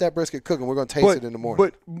going to let that brisket cook, and we're going to taste it in the morning.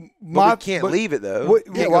 But we can't leave it, though.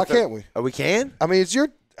 Why can't we? Oh, we can? I mean, it's your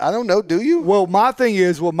 – I don't know. Do you? Well, my thing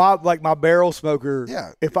is, my barrel smoker,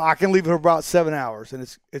 if I can leave it for about 7 hours, and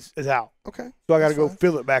it's out. Okay. So I got to go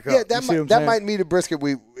fill it back up. Yeah, that might mean a brisket.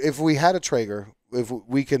 If we had a Traeger, if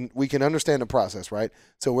we can understand the process, right?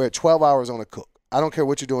 So we're at 12 hours on a cook. I don't care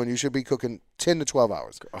what you're doing. You should be cooking 10 to 12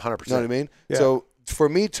 hours. 100%. You know what I mean? Yeah. So for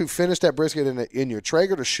me to finish that brisket in your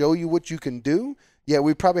Traeger to show you what you can do,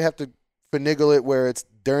 we probably have to finagle it where it's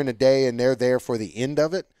during the day and they're there for the end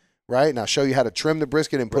of it, right? And I'll show you how to trim the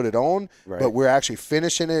brisket and put it on, but we're actually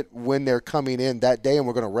finishing it when they're coming in that day, and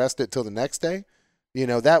we're going to rest it till the next day. You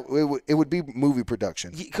know, it would be movie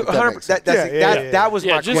production. 100%. That was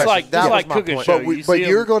my question. Just like cooking show.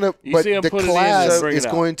 The class is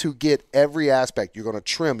going to get every aspect. You're going to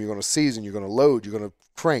trim. You're going to season. You're going to load. You're going to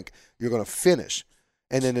crank. You're going to finish.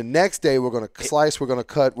 And then the next day, we're going to slice. We're going to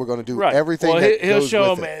cut. We're going to do everything. Well, he'll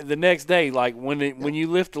show them the next day, like when you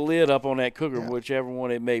lift the lid up on that cooker, whichever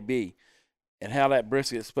one it may be, and how that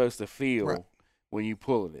brisket is supposed to feel when you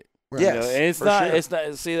pull it. Right. Yes, and it's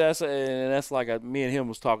not. See, that's like me and him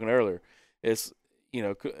was talking earlier. It's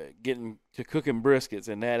getting to cooking briskets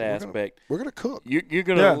in that aspect. We're gonna cook. You're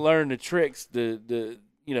gonna learn the tricks. A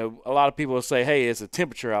lot of people will say, "Hey, it's a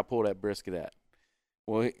temperature I pull that brisket at."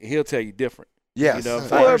 Well, he'll tell you different. Yes.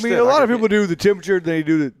 I mean, a lot of people do the temperature. They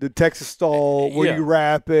do the Texas stall where you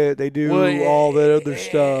wrap it. They do all that other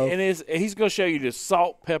stuff. And he's going to show you the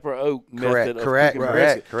salt, pepper, oak method of cooking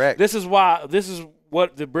brisket. Correct. This is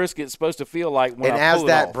what the brisket's supposed to feel like when I pull it off. And as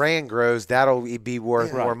that brand grows, that'll be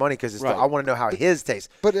worth more money because I want to know how his tastes.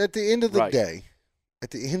 But at the end of the day,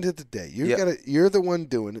 you're the one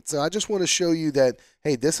doing it. So I just want to show you that,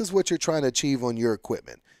 hey, this is what you're trying to achieve on your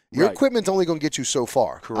equipment. Your equipment's only going to get you so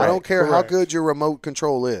far. Correct. I don't care how good your remote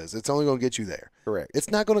control is. It's only going to get you there. Correct.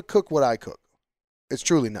 It's not going to cook what I cook. It's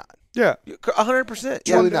truly not. Yeah. 100%.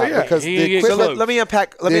 Truly not. Because the equipment, let me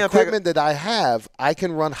unpack. Equipment that I have, I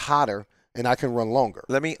can run hotter and I can run longer.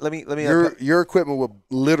 Let me. Your equipment will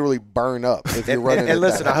literally burn up if you're running. And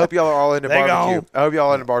listen, I hope y'all are all into barbecue. I hope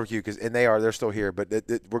y'all are into barbecue they're still here, but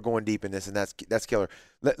we're going deep in this, and that's killer.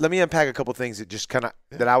 Let me unpack a couple things that just kind of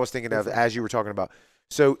that I was thinking of as you were talking about.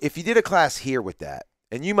 So if you did a class here with that,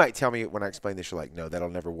 and you might tell me when I explain this, you're like, no, that'll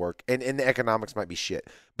never work, and the economics might be shit.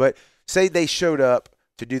 But say they showed up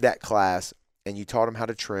to do that class, and you taught them how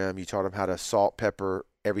to trim, you taught them how to salt, pepper,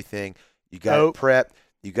 everything. You got it prepped.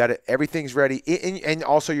 You got it. Everything's ready. And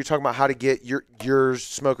also you're talking about how to get your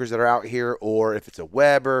smokers that are out here, or if it's a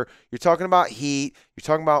Weber, you're talking about heat, you're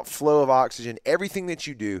talking about flow of oxygen, everything that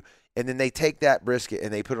you do. And then they take that brisket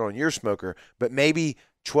and they put it on your smoker, but maybe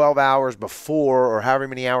 12 hours before or however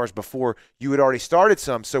many hours before you had already started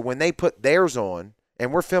some. So when they put theirs on,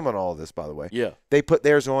 and we're filming all of this, by the way. Yeah. They put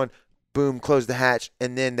theirs on, boom, close the hatch,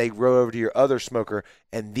 and then they row over to your other smoker,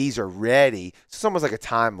 and these are ready. It's almost like a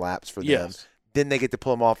time lapse for them. then they get to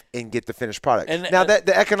pull them off and get the finished product. Now, that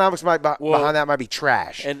the economics behind that might be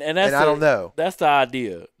trash. And I don't know. That's the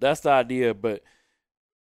idea. But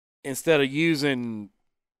instead of using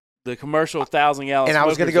the commercial 1,000-gallon and I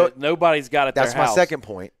was gonna go, nobody's got at their house. That's my second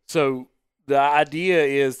point. So the idea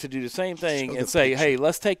is to do the same thing and say, hey,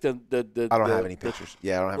 let's take the I don't have any pictures. I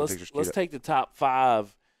don't have any pictures. Let's take the top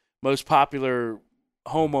 5 most popular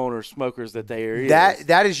homeowner smokers that there is.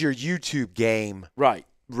 That is your YouTube game. Right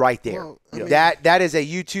there. Well, I mean, that is a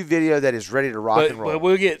YouTube video that is ready to rock and roll. But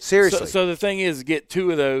we'll get seriously. So the thing is, get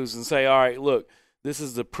 2 of those and say, all right, look, this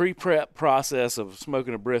is the pre-prep process of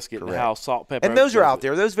smoking a brisket and how salt, pepper. And those are out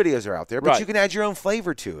there. Those videos are out there. But you can add your own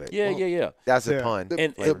flavor to it. Yeah. That's a pun.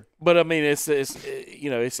 But I mean, it's I'm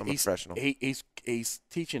he's professional. He's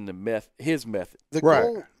teaching his method.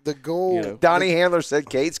 The goal. Donnie Handler said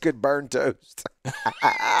Gates could burn toast.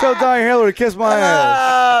 Tell Donnie Handler to kiss my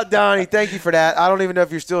ass. Donnie, thank you for that. I don't even know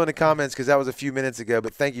if you're still in the comments because that was a few minutes ago,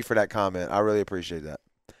 but thank you for that comment. I really appreciate that.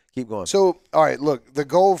 Keep going. So, all right, look, the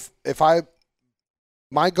goal,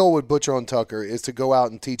 my goal with Butcher on Tucker is to go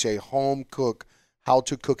out and teach a home cook how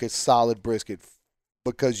to cook a solid brisket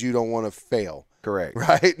because you don't want to fail. Correct.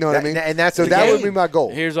 Right? Know what I mean? And that's so that would be my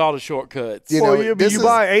goal. Here's all the shortcuts. You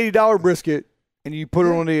buy an $80 brisket and you put it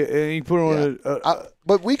on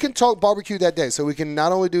but we can talk barbecue that day. So we can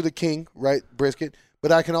not only do the king, right, brisket,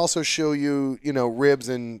 but I can also show you, ribs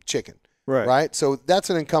and chicken. Right. So that's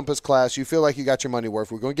an Encompass class. You feel like you got your money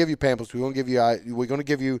worth. We're going to give you pamphlets. We're going to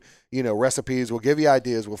give you, recipes. We'll give you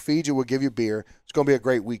ideas. We'll feed you. We'll give you beer. It's going to be a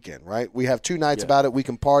great weekend, right? We have 2 nights about it. We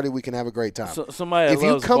can party. We can have a great time. So, somebody if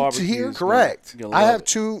you come to here, correct. I have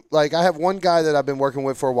 2. Like I have one guy that I've been working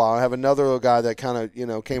with for a while. I have another little guy that kind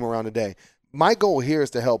of came around today. My goal here is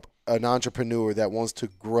to help an entrepreneur that wants to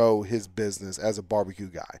grow his business as a barbecue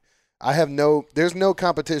guy. There's no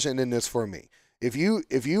competition in this for me. If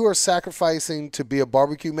you are sacrificing to be a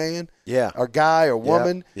barbecue man, or guy or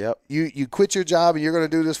woman, you quit your job and you're going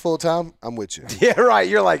to do this full time, I'm with you. Yeah, right.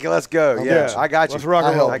 You're like, let's go. I got you. Let's rock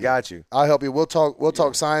and roll. I got you. I'll help you. We'll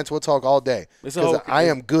talk science. We'll talk all day because I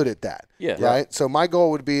am good at that. Yeah. Right. So my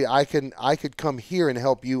goal would be I could come here and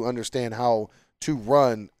help you understand how to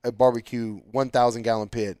run a barbecue 1,000-gallon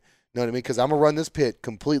pit. You know what I mean? Because I'm going to run this pit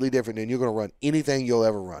completely different than you're going to run anything you'll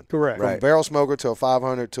ever run. Correct. From barrel smoker to a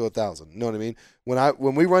 500 to 1,000. You know what I mean?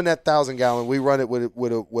 When we run that 1,000-gallon, we run it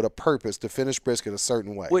with a purpose to finish brisket a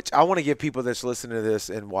certain way. Which I want to give people that's listening to this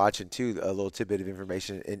and watching too a little tidbit of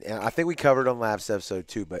information. And I think we covered on last episode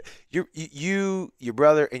too. But you, your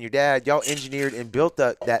brother, and your dad, y'all engineered and built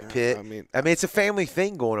that pit. I mean, it's a family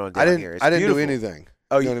thing going on down here. I didn't do anything.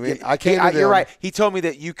 Oh, you know what I mean? I can't. You're right. He told me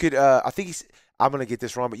that you could. I think I'm going to get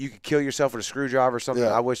this wrong, but you could kill yourself with a screwdriver or something.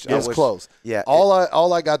 Yeah. I wish. Close. Yeah.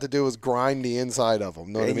 All I got to do was grind the inside of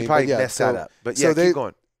them. Know what I mean? You probably messed that up. But keep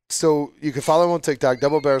going. So you can follow him on TikTok,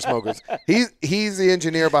 Double Barrel Smokers. He's the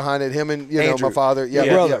engineer behind it. Him and Andrew. my father. Yeah,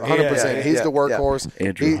 brother. 100%. He's the workhorse.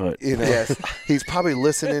 Andrew Hunt. Yes. He's probably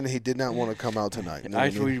listening. He did not want to come out tonight.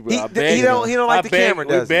 Actually, he don't like the camera.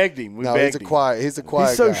 We begged him. He's a quiet. He's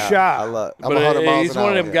He's so guy. shy. I love. I'm 100 miles he's an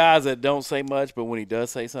one hour. of them guys that don't say much, but when he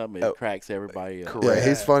does say something, it cracks everybody up. Yeah,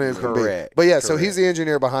 he's funny as can be. But yeah, so he's the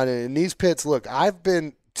engineer behind it. And these pits, look,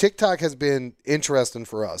 TikTok has been interesting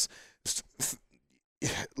for us.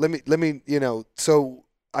 Let me, so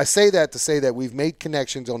I say that to say that we've made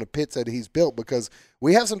connections on the pits that he's built because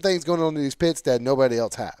we have some things going on in these pits that nobody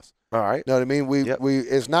else has. All right. Know what I mean?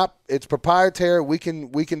 It's proprietary. We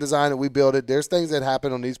can design it. We build it. There's things that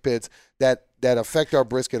happen on these pits that affect our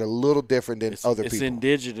brisket a little different than other people. It's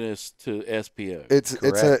indigenous to SPO.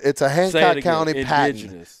 It's a Hancock County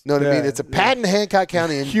patent. Know what I mean? It's a patent Hancock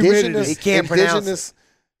County indigenous. He can't pronounce it.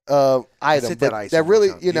 Item, but that really,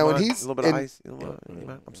 and he's a little bit of ice.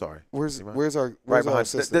 I'm sorry. Where's our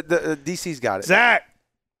assistant? The DC's got it. Zach.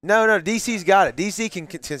 No, DC's got it. DC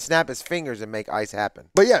can snap his fingers and make ice happen.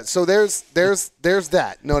 But yeah, so there's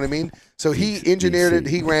that. You know what I mean? So he engineered it.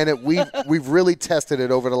 He ran it. We've really tested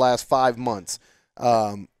it over the last 5 months.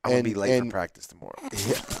 I'm gonna be late for practice tomorrow.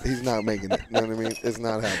 Yeah, he's not making it. You know what I mean? It's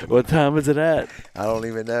not happening. What time is it at? I don't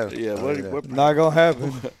even know. Yeah, what not gonna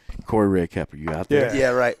happen. Corey Redcap, are you out there? Yeah,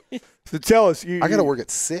 right. So tell us. I got to work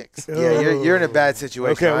at 6. Yeah, you're in a bad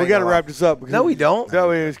situation. Okay, we got to wrap this up. No, we don't. No,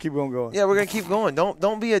 we just keep on going. Yeah, we're gonna keep going.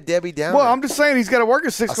 Don't be a Debbie Downer. Well, I'm just saying he's got to work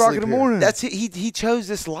at 6 o'clock in the morning. That's he chose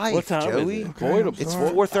this life. What time Joey? is it? Boyd It's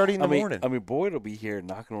 4:30 in the morning. I mean, Boyd will be here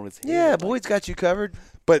knocking on his head. Yeah, Boyd's got you covered.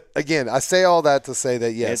 But again, I say all that to say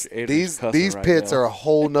that yes, these pits are a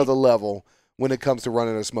whole nother level when it comes to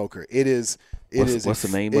running a smoker. It is. What's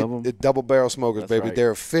the name of them? Double Barrel Smokers, baby. Right.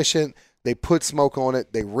 They're efficient. They put smoke on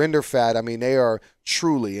it. They render fat. I mean, they are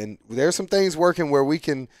truly, and there's some things working where we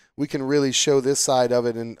can really show this side of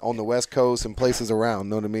it on the West Coast and places around.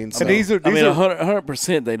 Know what I mean? So, and these are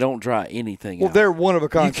 100%. They don't dry anything. Out. They're one of a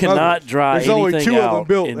kind. You cannot dry There's anything only 2 of them out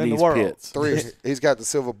built in the these world. pits. 3. He's got the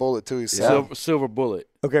silver bullet too. He's Silver bullet.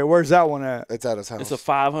 Okay, where's that one at? It's at his house. It's a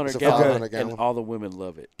 500 gallon, and all the women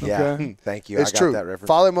love it. Yeah, Okay. thank you. It's I got true. that reference.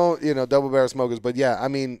 Follow them on, double barrel smokers. But yeah, I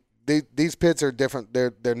mean, these pits are different.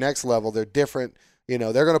 They're next level. They're different. They're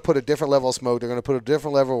going to put a different level of smoke. They're going to put a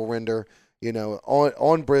different level of render.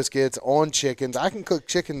 On briskets, on chickens. I can cook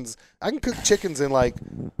chickens. In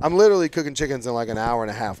I'm literally cooking chickens in like an hour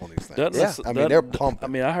and a half on these things. I mean, they're pumping. I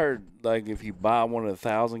mean, I heard like if you buy one of the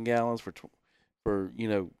 1,000 gallons for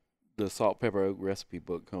the salt pepper oak recipe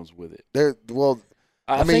book comes with it.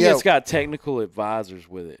 I think it's got technical advisors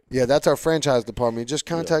with it. Yeah, that's our franchise department. Just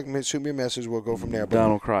contact me, shoot me a message. We'll go from there. But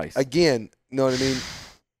Donald Christ. Again, you know what I mean?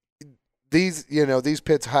 These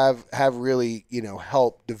pits have really,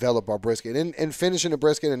 helped develop our brisket and finishing the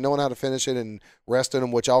brisket and knowing how to finish it and resting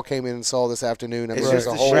them, which y'all came in and saw this afternoon. I mean, there's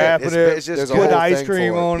a whole it's just put ice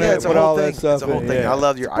cream on it. It's a whole thing. It's a whole thing. I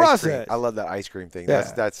love your ice cream. Process. I love that ice cream thing. Yeah.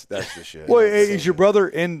 That's the shit. Well, is your brother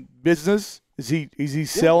in business? Is he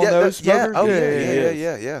selling those smokers?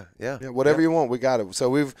 Yeah. Whatever you want, we got it.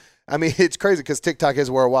 So it's crazy because TikTok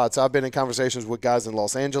is worldwide. So I've been in conversations with guys in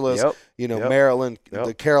Los Angeles, Maryland,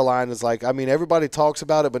 the Carolinas. Everybody talks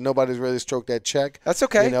about it, but nobody's really stroked that check. That's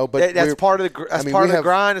okay. But that's part of the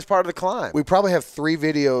grind. It's part of the climb. We probably have 3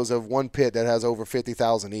 videos of one pit that has over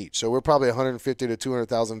 50,000 each. So we're probably 150 to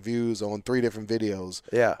 200,000 views on 3 different videos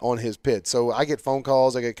on his pit. So I get phone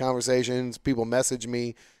calls, I get conversations, people message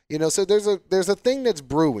me. So there's a thing that's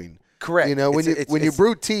brewing. Correct. When you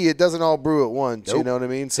brew tea, it doesn't all brew at once. Nope. You know what I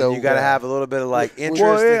mean? So and you got to have a little bit of interest.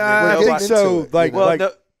 Well, I think so.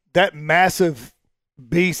 It, that massive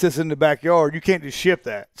beast that's in the backyard, you can't just ship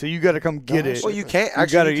that. So you got to come get it. Well, you can't.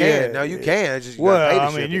 Actually, you can. No, you can. It's just you're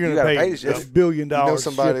going to pay $1 billion.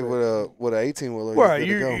 Somebody with a 18-wheeler. Well,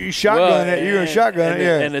 you shotgun it. You're going to shotgun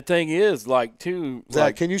it. And the thing is,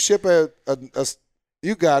 Zach, can you ship a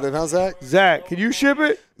you got it, huh, Zach? Zach, can you ship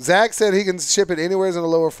it? Zach said he can ship it anywhere in the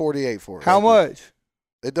lower 48 for us. How much?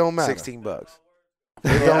 It don't matter. $16.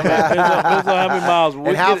 Depends on how many miles.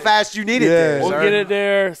 And how fast you need it there. We'll get it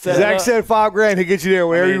there. Zach said $5,000 to get you there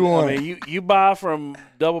wherever you want. You buy from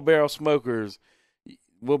Double Barrel Smokers,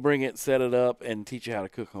 we'll bring it, set it up, and teach you how to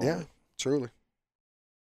cook home. Yeah, truly.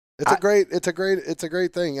 It's a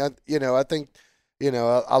great thing. I think.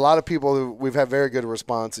 A lot of people, we've had very good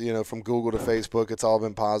response, from Google to Facebook. It's all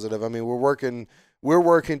been positive. I mean, we're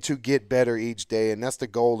working to get better each day, and that's the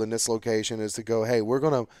goal in this location is to go, hey, we're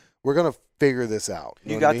gonna figure this out.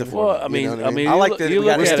 You got the floor. I mean, I like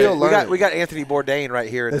that. We got Anthony Bourdain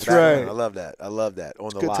right here. That's right. I love that. On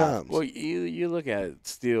it's the good live. times. Well, you look at it.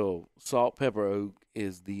 Still, salt pepper oak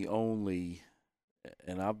is the only,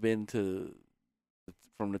 and I've been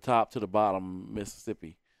from the top to the bottom,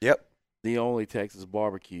 Mississippi. Yep. The only Texas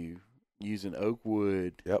barbecue using oak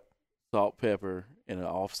wood, salt, pepper, and an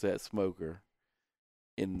offset smoker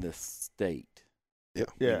in the state.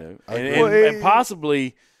 Yep. Yeah. And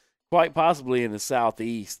quite possibly in the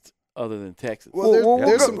southeast other than Texas. Well,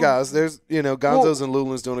 there's some guys. There's, Gonzo's and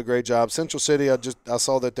Lulin's doing a great job. Central City, I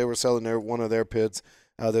saw that they were selling one of their pits.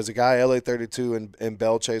 There's a guy, LA32 in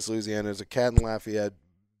Belle Chase, Louisiana. There's a cat in Lafayette.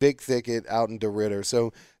 Big Thicket out in DeRidder.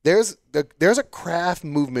 So there's a craft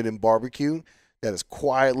movement in barbecue that is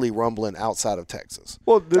quietly rumbling outside of Texas.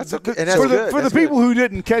 Well, for the people who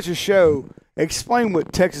didn't catch a show, explain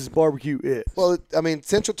what Texas barbecue is. Well,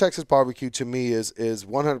 Central Texas barbecue to me is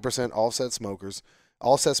 100% offset smokers.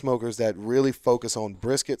 Offset smokers that really focus on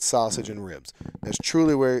brisket, sausage, and ribs. That's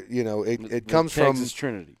truly where it comes from. Texas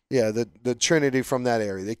Trinity. Yeah, the Trinity from that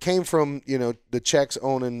area. They came from the Czechs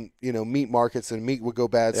owning meat markets, and meat would go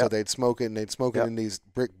bad, so they'd smoke it, and they'd smoke it in these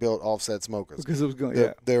brick built offset smokers. Because it was going.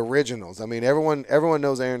 The originals. I mean, everyone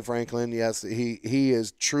knows Aaron Franklin. Yes, he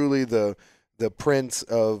is truly the prince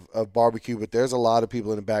of barbecue. But there's a lot of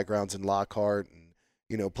people in the backgrounds in Lockhart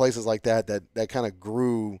and places like that kind of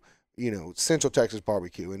grew. Central Texas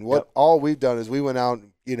barbecue. And all we've done is we went out,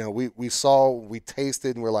 we saw, we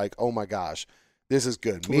tasted, and we're like, oh my gosh, this is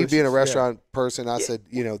good. Me being a restaurant person, I said,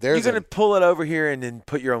 there's you're going to pull it over here and then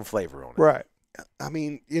put your own flavor on it. Right. I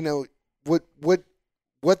mean,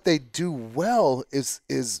 what they do well is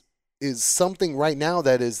something right now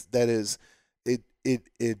it's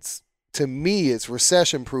to me, it's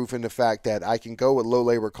recession proof in the fact that I can go with low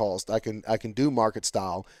labor cost. I can do market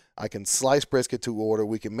style. I can slice brisket to order.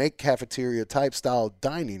 We can make cafeteria type style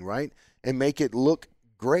dining, right? And make it look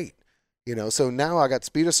great. So now I got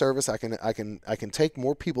speed of service. I can take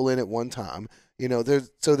more people in at one time. There's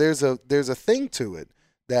a thing to it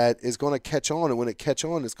that is going to catch on, and when it catch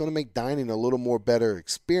on, it's going to make dining a little more better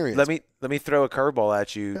experience. Let me throw a curveball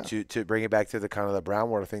at you to bring it back to the kind of the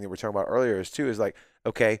brownwater thing that we were talking about earlier. Is like,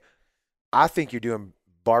 okay, I think you're doing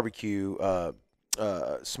barbecue,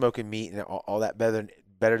 smoking meat, and all that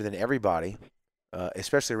better than everybody,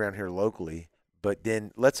 especially around here locally. But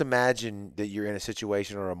then let's imagine that you're in a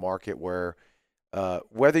situation or a market where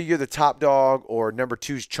whether you're the top dog or number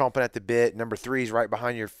 2's chomping at the bit, number 3's right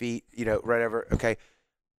behind your feet, whatever. Okay.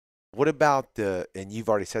 What about and you've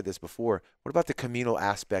already said this before, what about the communal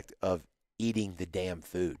aspect of eating the damn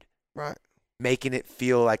food? Right. Making it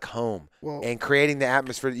feel like home and creating the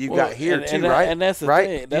atmosphere that you've got here too, right? Right? And that's the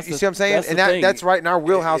right? thing. You see what I'm saying? And that's right in our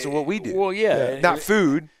wheelhouse of what we do. Well, yeah. Not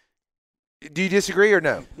food. Do you disagree or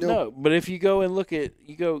no? No, but if you go and look at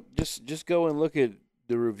just go and look at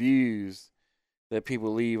the reviews that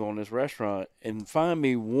people leave on this restaurant and find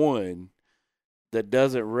me one that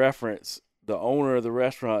doesn't reference the owner of the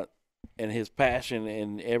restaurant and his passion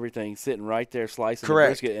and everything, sitting right there slicing the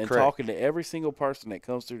brisket and talking to every single person that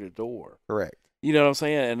comes through the door. Correct. You know what I'm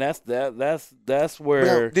saying? And that's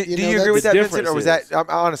where. Now, do you agree with that, Vincent? Or was that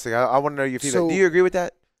honestly? I want to know your feedback. Do you agree with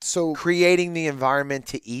that? So creating the environment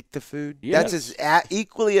to eat the food, yes. That's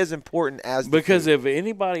equally as important as the because food. If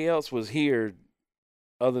anybody else was here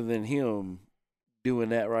other than him doing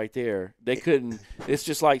that right there, they couldn't. It's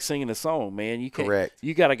just like singing a song, man. You can't. Correct.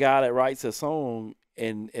 You got a guy that writes a song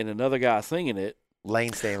and another guy singing it.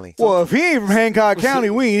 Lane Stanley. Well, if he ain't from Hancock County,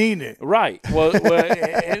 we ain't eating it. Right. Well,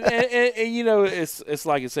 and it's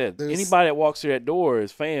like I said. Anybody that walks through that door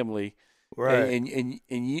is family. Right. And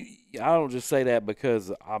you, I don't just say that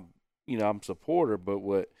because I'm a supporter, but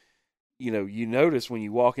what you notice when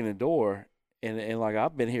you walk in the door, and like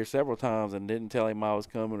I've been here several times and didn't tell him I was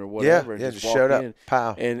coming or whatever, and just showed in, up,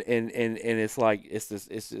 pow. And it's like it's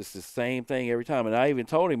the same thing every time. And I even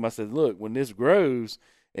told him, I said, look, when this grows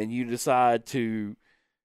and you decide to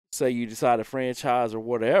franchise or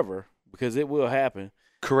whatever, because it will happen.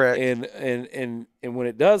 Correct. And when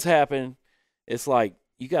it does happen, it's like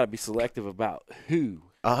you got to be selective about who.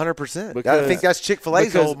 100%. I think that's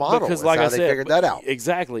Chick-fil-A's whole model. Because, like I said, they figured that out.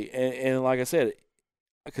 Exactly. And like I said,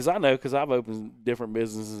 because I've opened different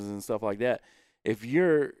businesses and stuff like that. If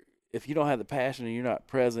you don't have the passion and you're not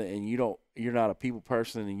present and you're not a people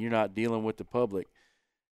person and you're not dealing with the public,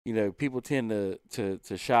 people tend to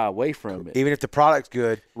shy away from it. Even if the product's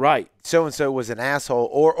good. Right. So-and-so was an asshole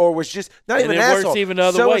or was just not and even an an asshole. Works even the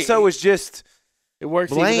other way. So-and-so was just It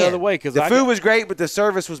works bland. even the other way. Cause the food was great, but the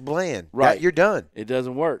service was bland. Right. You're done. It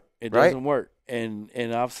doesn't work. It doesn't work. And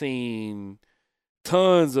I've seen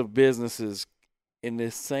tons of businesses in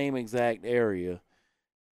this same exact area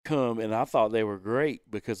come, and I thought they were great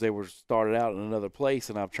because they were started out in another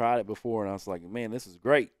place, and I've tried it before, and I was like, man, this is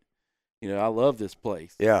great. I love this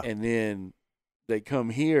place. Yeah. And then they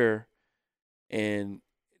come here and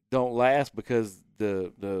don't last because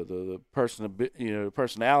the person, the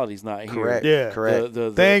personality's not here. Correct. Yeah. Correct.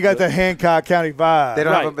 They ain't got the Hancock County vibe. They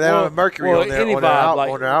don't have a Mercury on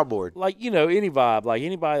their outboard. Like, any vibe. Like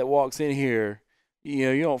anybody that walks in here,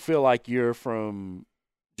 you don't feel like you're from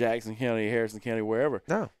Jackson County, Harrison County, wherever.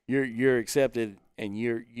 No. You're accepted, and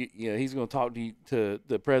he's going to talk to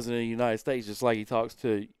the President of the United States just like he talks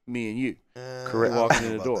to me and you. Correct.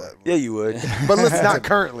 Walking in the door. Yeah, you would. But listen, not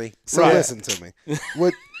currently. So listen to me.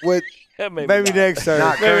 What Maybe next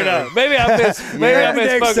term. Maybe not. Maybe I misspoke. Maybe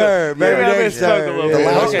I misspoke a little bit.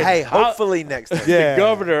 Okay. Hey, hopefully next time. Yeah. The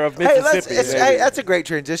governor of Mississippi. Hey, that's a great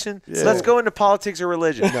transition. Yeah. Let's go into politics or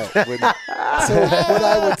religion. No. So what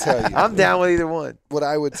I would tell you. I'm down with either one. What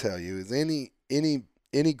I would tell you is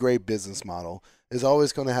any great business model is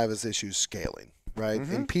always going to have its issues scaling, right?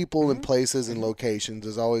 Mm-hmm. And people and places and locations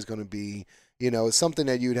is always going to be, it's something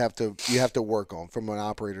that you have to work on from an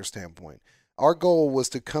operator standpoint. Our goal was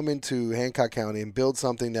to come into Hancock County and build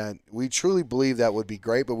something that we truly believe that would be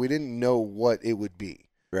great, but we didn't know what it would be.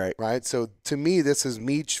 Right. Right. So to me, this is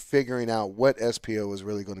me figuring out what SPO is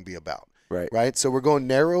really going to be about. Right. Right. So we're going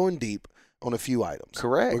narrow and deep on a few items.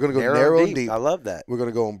 Correct. We're going to go narrow and deep. I love that. We're going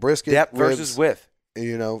to go on brisket, depth ribs, versus width.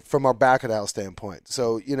 From our back of the house standpoint.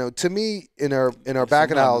 So, to me, in our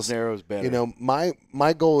back of the house, narrow's better.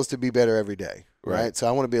 My goal is to be better every day. Right. So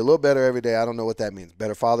I want to be a little better every day. I don't know what that means.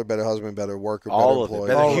 Better father, better husband, better worker, better employee.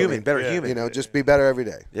 Better human. Just be better every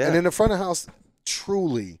day. Yeah. And in the front of the house,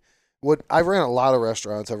 truly, I've ran a lot of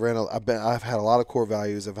restaurants. I've had a lot of core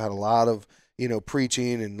values. I've had a lot of,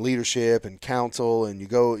 preaching and leadership and counsel, and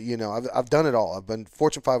I've done it all. I've been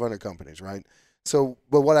Fortune 500 companies, right? So,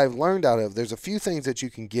 but what I've learned there's a few things that you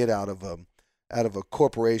can get out of out of a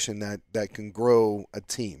corporation that can grow a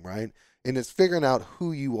team, right? And it's figuring out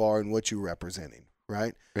who you are and what you're representing,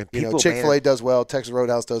 right? Chick-fil-A does well, Texas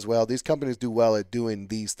Roadhouse does well. These companies do well at doing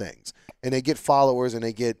these things, and they get followers and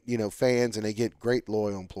they get fans and they get great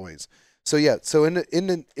loyal employees. So yeah, so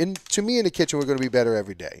to me in the kitchen we're going to be better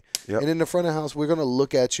every day, and in the front of the house we're going to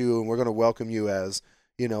look at you and we're going to welcome you as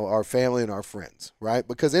our family and our friends, right?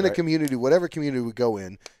 Because in a community, whatever community we go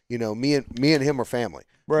in, me and him are family,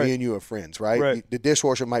 me and you are friends, right? The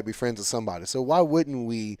dishwasher might be friends with somebody, so why wouldn't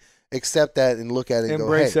we accept that and look at it and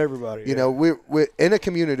embrace go, hey, everybody. We're in a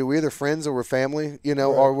community. We're either friends or we're family,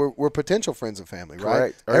 or we're potential friends and family,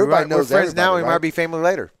 right? Correct. Everybody knows we're friends everybody, now. We right? might be family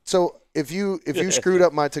later. So if you screwed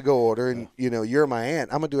up my to-go order and you're my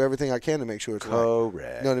aunt, I'm gonna do everything I can to make sure it's right.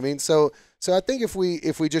 Correct. You know what I mean? So I think if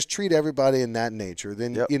we just treat everybody in that nature,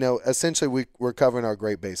 then essentially we're covering our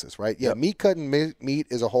great basis, right? Yeah, meat cutting meat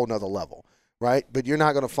is a whole nother level, right? But you're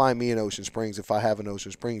not gonna find me in Ocean Springs if I have an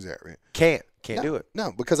Ocean Springs area. Can't No, do it.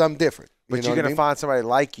 No, because I'm different. But you're going to find somebody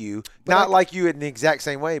like you, not like you in the exact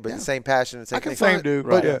same way, but the same passion and same thing. Same dude.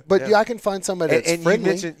 But I can find somebody that's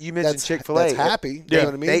friendly. You mentioned Chick-fil-A. That's happy. You know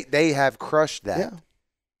what I mean? They have crushed that.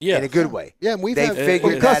 Yeah, in a good way. Yeah, and they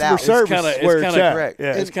figured that out. Customer service is where it's at. Correct.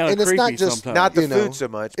 Yeah. It's kind of creepy not just, sometimes. Not the food so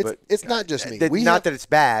much, but it's not just me. Not that it's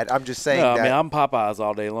bad. I'm just saying that. I mean, I'm Popeyes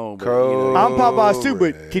all day long. But, I'm Popeyes too,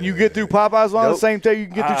 but can you get through Popeyes on the same day you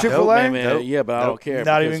can get through Chick-fil-A? Man, yeah, but I don't care.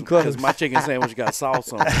 Not even close. Because my chicken sandwich got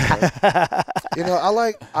sauce on it.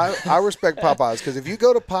 I respect Popeyes because if you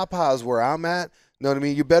go to Popeyes where I'm at, you know what I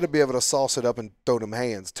mean? You better be able to sauce it up and throw them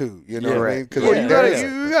hands too. You know what I mean? Because you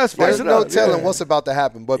gotta spice it up. There's no telling what's about to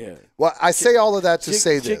happen. But I say all of that to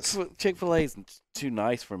say this: Chick-fil-A is too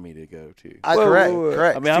nice for me to go to.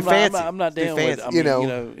 Correct. I mean, I'm not down with. I mean,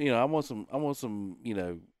 I want some.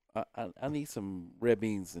 I need some red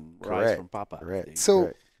beans and rice from Popeyes. Correct.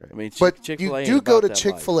 So. I mean, but Chick-fil-A you do go to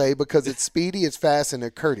Chick-fil-A because it's speedy, it's fast, and they're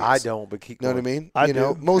courteous. I don't, but keep going. Know what I mean? I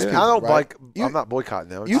do. Most people. I don't right? I'm not boycotting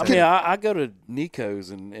them. I go to Nico's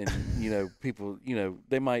and people,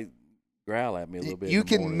 they might growl at me a little bit. You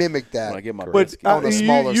can mimic that when I get my but on a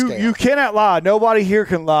smaller scale. You cannot lie. Nobody here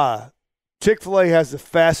can lie. Chick-fil-A has the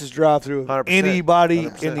fastest drive-through of anybody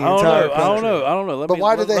 100%. in the entire country. I don't know. But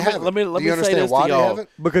why do they have it? Let me do you say understand this why to they y'all. have it?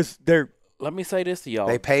 Because they're. Let me say this to y'all.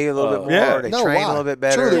 They pay a little bit more. They train a little bit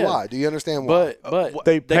better. Truly, why? Do you understand why? But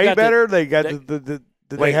they pay better. They got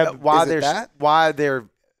why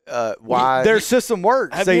their system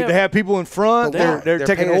works. They have people in front. They're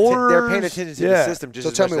taking orders. They're paying attention to the system. Just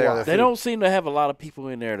so tell me why. They don't seem to have a lot of people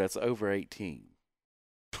in there that's over 18.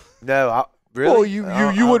 No, really? Well,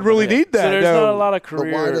 you would really need that. So there's not a lot of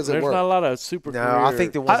career. Why does it there's work? not a lot of super career. I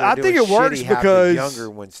think the ones that are doing it works shitty have because the younger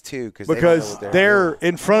ones too, because they're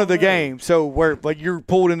in front of the game. So where you're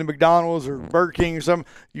pulled into McDonald's or Burger King or something,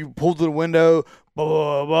 you pull to the window, blah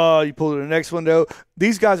blah blah. You pull to the next window.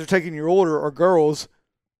 These guys are taking your order, or girls,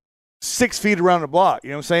 6 feet around the block. You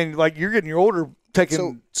know what I'm saying? Like you're getting your order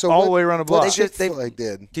taken all the way around the block. What Chick-fil-A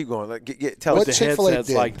did. Keep going. Tell What us. Chick-fil-A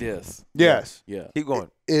did like this. Yes. Yeah. Keep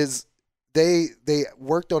going. Is they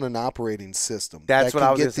worked on an operating system. That's what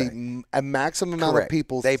I was get going to say. A maximum amount of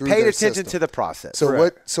people. They through paid their attention system. to the process.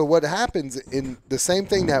 So what happens in the same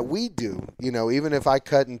thing that we do? Even if I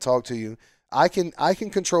cut and talk to you, I can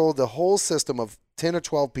control the whole system of 10 or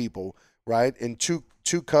 12 people, right? And two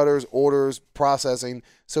cutters, orders, processing.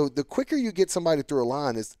 So the quicker you get somebody through a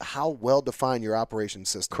line is how well defined your operation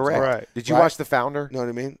system. Correct. Right. Did you watch The Founder? Know what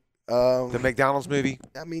I mean? The McDonald's movie?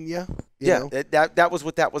 I mean, yeah. That was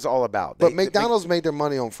what that was all about. But McDonald's made their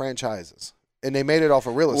money on franchises, and they made it off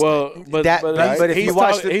of real estate. Well, but if you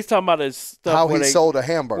watch he's talking about his stuff how where he sold a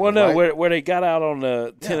hamburger. Well, no, right? where they got out on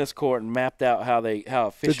the tennis court and mapped out how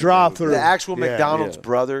efficient the drive-through. The actual McDonald's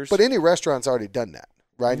brothers. But any restaurant's already done that,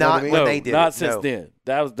 right? Not know what I when mean? they did. Not since then.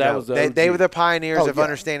 That was they were the pioneers of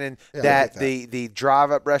understanding that the the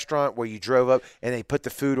drive-up restaurant where you drove up and they put the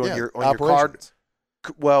food on your card. operations.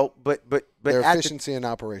 Well, but Their at efficiency in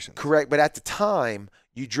operations. correct. But at the time,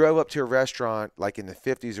 you drove up to a restaurant like in the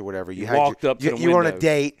 50s or whatever. You walked up to the you were on a window.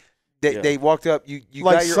 date. They walked up. You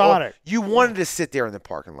Like got your Sonic. You wanted to sit there in the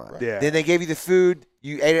parking lot. Yeah. Then they gave you the food.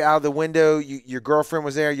 You ate it out of the window. Your girlfriend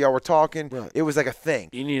was there. Y'all were talking. Right. It was like a thing.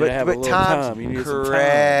 You needed to have a little time. You needed some time.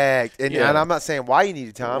 Correct. And Yeah. I'm not saying why you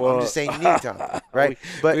needed time. I'm just saying you needed time. Right.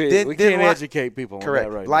 we can't educate people on correct.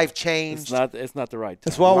 that right Life now. changed. It's not the right time.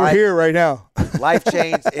 That's why we're here right now. Life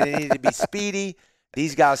changed, and it needed to be speedy.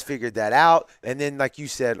 These guys figured that out. And then, like you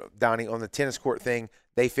said, Donnie, on the tennis court thing,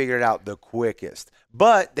 they figured it out the quickest.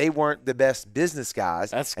 But they weren't the best business guys.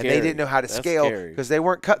 That's and they scary. didn't know how to That's scale scary. because they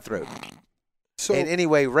weren't cutthroat. So And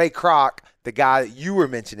anyway, Ray Kroc, the guy that you were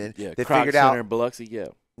mentioning, Yeah, that Croc figured Center out in Biloxi, yeah.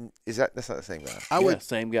 That's not the same guy? I would.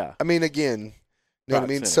 Same guy. I mean, again, you know what I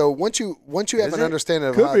mean. Center. So once you have an understanding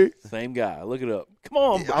of how, Same guy. Look it up. Come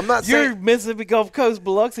on, I'm not you're saying Mississippi Gulf Coast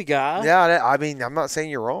Biloxi guy. Yeah, I mean, I'm not saying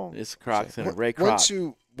you're wrong. It's Croc Center. Ray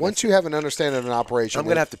Kroc. Once you have an understanding of an operation, I'm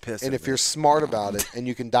gonna have to piss. And if you're smart about it, and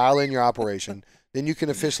you can dial in your operation, then you can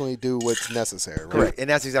efficiently do what's necessary. Right? Correct, and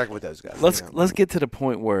that's exactly what those guys. Let's get to the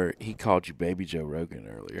point where he called you Baby Joe Rogan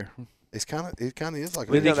earlier. It kind of is like.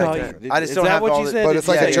 Did he call you? I just is don't that have what all you the- said? But it's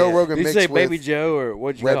like a Joe Rogan Did mixed you say with Baby Joe or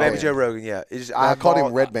what'd you Red call Band. Baby him? Joe Rogan, yeah. I called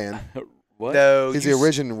him Red Band. What? No, He's the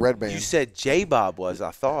original Red Band. You said J Bob was. I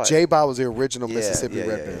thought J Bob was the original Yeah, Mississippi yeah,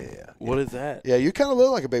 Red yeah, Band. yeah. What is that? Yeah, you kind of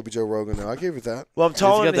look like a Baby Joe Rogan, though. I give you that. Well, I'm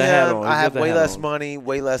taller got than the hat him. on. I He's have got the way hat less on. money,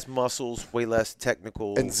 way less muscles, way less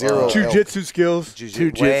technical, And zero Jiu-jitsu skills.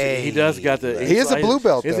 Jiu-jitsu. He does got the. He is a blue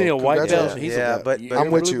belt, Isn't he a though. white belt? Congratulations. He's Yeah, a, but you're I'm a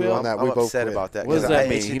with blue you belt? on that. I'm We both upset quit. about that. What does 'cause that it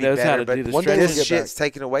mean? should He be knows how better, to but do the one day we'll this get shit's back.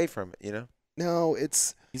 taken away from it. You know. No,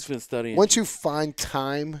 it's He's been studying. once you find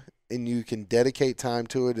time and you can dedicate time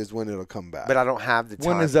to it is when it'll come back. But I don't have the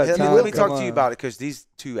time. When is that Let me- time? Let me Come talk to you on. about it because these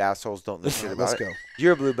two assholes don't know shit about Let's it. go.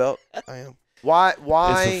 You're a blue belt. I am. Why?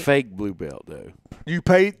 It's a fake blue belt, though. You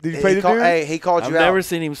paid? Did you pay the dude? Hey, he called I've you never out.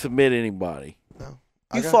 seen him submit anybody. No.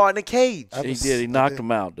 You fought in a cage. I He was- did. He I knocked did.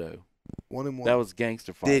 him out, though. 1-1. That was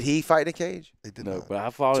gangster fight. Did he fight in a cage? They did No, not. but I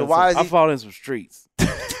fought. So in why some, is I he- fought in some streets.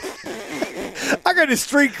 I got his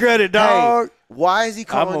street credit, dog. Hey, why is he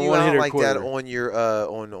calling a you out one-hitter like that quitter. on your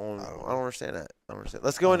on? I don't understand that. I don't understand.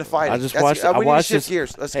 Let's go into fighting. I just That's- watched. I we need to watched shift his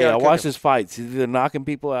gears. Let's Hey, get I on watched cooking. his fights. He's either knocking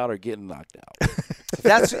people out or getting knocked out.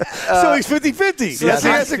 That's So he's 50-50. Yeah, See,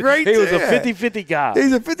 that's a great He was a yeah. 50-50 guy.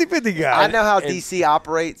 He's a 50-50 guy. I know how and- DC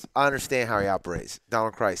operates. I understand how he operates.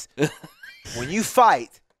 Donald Christ. When you fight,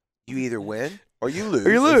 you either win or you lose.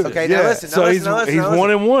 Or you lose. Okay, Yeah. now listen. So Now he's listen, now listen, he's now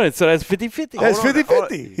listen. 1-1. So that's 50-50. That's Hold on, 50-50. hold on.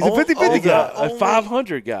 He's a 50-50 He's guy. a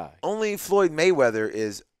 500 guy. Only Floyd Mayweather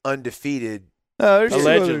is undefeated. No, there's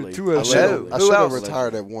Allegedly. two other Allegedly. I Who should have else?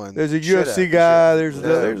 retired at one. There's a Shoulda. UFC guy. Shoulda.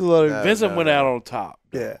 There's a lot of No. Vincent went out on top.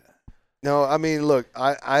 yeah. No, I mean, look,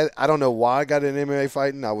 I don't know why I got in MMA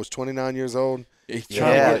fighting. I was 29 years old. He's Yeah.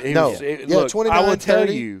 trying to get, he No. was- Yeah, look, 29, I will tell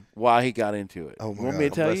 30. you why he got into it. Oh, my Want me to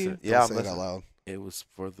God. tell Listen. you? Yeah, Don't I'm say it out listening. loud. It was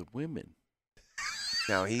for the women.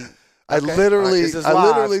 Now he. I Okay. literally, All right, this is I live.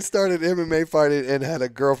 literally started MMA fighting and had a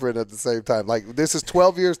girlfriend at the same time. Like this is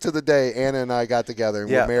 12 years to the day. Anna and I got together, and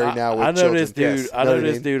Yeah, we're married now with I know children. this dude. Yes. I Know know what I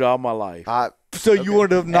this mean? dude all my life. So you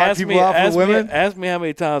wanted to knock people out for women? Ask me how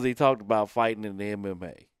many times he talked about fighting in the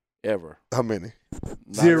MMA ever. How many?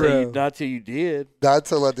 Zero. Not till you did. Not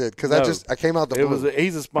until I did, because No. I came out the It blue. was.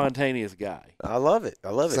 He's a spontaneous guy. I love it. I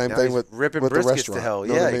love it. Same Now thing he's with- ripping with the briskets to restaurant. hell.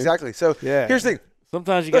 Know what Yeah, I mean? exactly. So Yeah. here's the thing.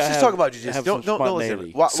 Sometimes you Let's got. just talk about jiu-jitsu. Don't listen.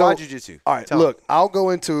 spontaneity. Why So- jiu-jitsu? All right, Tell me. look, I'll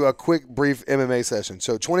go into a quick, brief MMA session.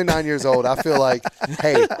 So, 29 years old, I feel like,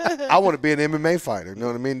 hey, I want to be an MMA fighter. You know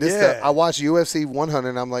what I mean? Yeah. I watch UFC 100,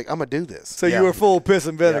 and I'm like, I'm going to do this. So Yeah. you were full of piss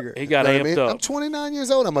and vinegar. He got You know what I amped mean? up. I'm 29 years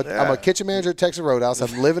old. I'm a kitchen manager at Texas Roadhouse.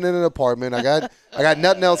 I'm living in an apartment. I got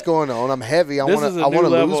nothing else going on. I'm heavy. I This want is a to new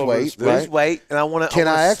level lose of weight. respect. Lose Right? weight, and I want to. Can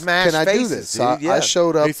I smash Can I do faces, this? So dude. I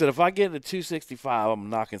showed up. He said, if I get to 265, I'm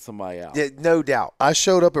knocking somebody out. Yeah, no doubt. I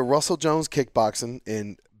showed up at Russell Jones Kickboxing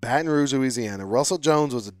in Baton Rouge, Louisiana. Russell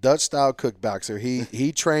Jones was a Dutch style kickboxer.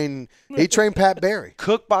 He trained Pat Barry.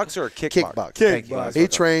 Cookboxer or kickboxer? Kickboxer. Thank you. Kickboxer. He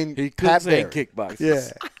trained He Pat couldn't say Barry. kickboxing.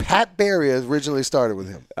 Yeah. Pat Barry originally started with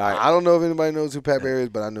him. All right. I don't know if anybody knows who Pat Barry is,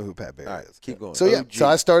 but I know who Pat Barry All right, is. keep going. So yeah, OG. so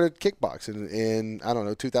I started kickboxing in I don't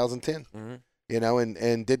know 2010. Mhm. You know,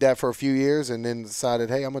 and did that for a few years, and then decided,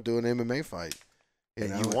 hey, I'm gonna do an MMA fight. You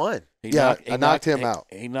and know? you won. Yeah, I knocked him out.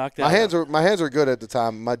 He knocked out. My hands were good at the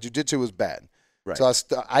time. My jiu-jitsu was bad. Right. So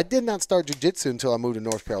I did not start jiu-jitsu until I moved to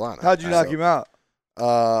North Carolina. How'd you knock him out? With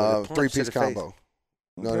a punch to 3-piece the face. combo.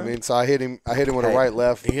 You know what I Okay. mean? So I hit him with a Hey, right,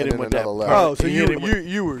 left, he hit and him then with another that left. Oh, so He you hit him with-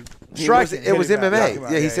 you were It was, striking. it was hit him out, knock MMA. him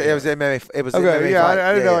out. Yeah, he said it was MMA. It was Okay, MMA yeah, fight.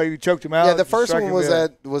 I didn't know how you choked him out. Yeah, the first struck one him,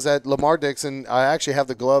 was yeah. at Lamar Dixon. I actually have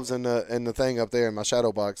the gloves in the thing up there in my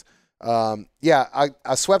shadow box.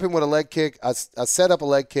 I swept him with a leg kick. I set up a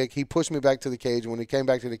leg kick. He pushed me back to the cage. When he came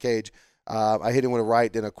back to the cage, I hit him with a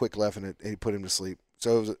right, then a quick left, and he put him to sleep.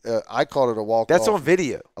 So it was, I called it a walk. That's on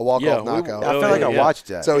video. A walk Yeah, off knockout. I feel like I watched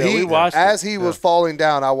that. So Yeah, we watched as he was falling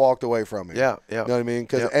down, I walked away from him. Yeah. You know what I mean?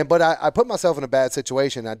 But I put myself in a bad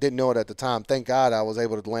situation. I didn't know it at the time. Thank God I was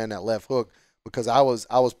able to land that left hook because I was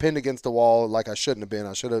pinned against the wall like I shouldn't have been.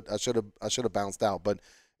 I should have bounced out.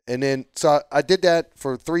 So I did that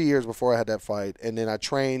for 3 years before I had that fight, and then I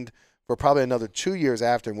trained for probably another 2 years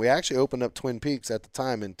after. And we actually opened up Twin Peaks at the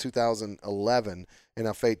time in 2011, and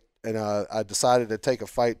I decided to take a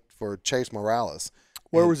fight for Chase Morales.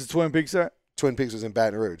 Where was the Twin Peaks at? Twin Peaks was in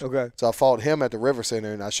Baton Rouge. Okay. So I fought him at the River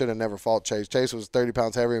Center, and I should have never fought Chase. Chase was 30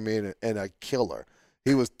 pounds heavier than me and a killer.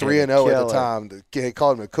 He was 3-0 at the time. They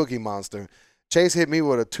called him a cookie monster. Chase hit me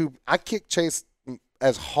with a 2. I kicked Chase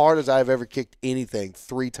as hard as I've ever kicked anything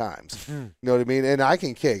 3 times. You know what I mean? And I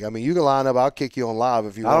can kick. I mean, you can line up. I'll kick you on live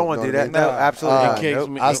if you want. I don't want to do that. No,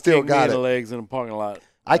 absolutely. I still got me in it. the legs in the parking lot.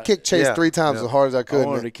 I kicked Chase 3 times as hard as I could,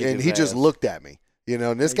 and he just looked at me. You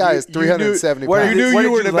know, and this guy is 370 pounds. You knew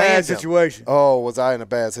you were in a bad situation. Oh, was I in a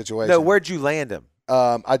bad situation? No, where'd you land him?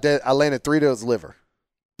 I landed 3 to his liver.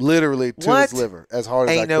 Literally to his liver as hard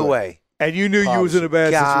as I could. Ain't no way. And you knew you was in a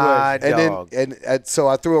bad situation. And then so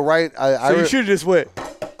I threw a right. So you should have just went.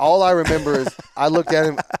 All I remember is I looked at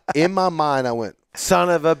him. In my mind, I went, son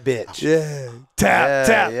of a bitch. Yeah.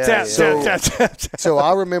 Tap. So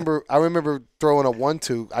I remember throwing a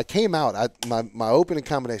 1-2. I came out. My opening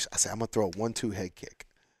combination. I said, I'm gonna throw a 1-2 head kick.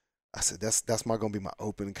 I said that's gonna be my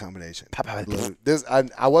opening combination.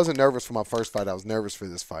 I wasn't nervous for my first fight. I was nervous for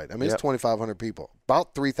this fight. I mean, it's 2,500 people,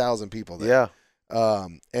 about 3,000 people there. Yeah.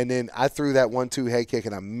 And then I threw that 1-2 head kick,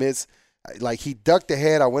 and I missed. Like, he ducked the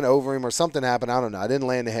head. I went over him, or something happened. I don't know. I didn't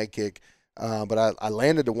land the head kick, but I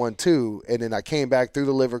landed the 1-2, and then I came back through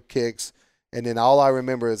the liver kicks, and then all I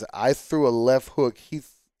remember is I threw a left hook.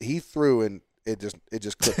 He threw, and it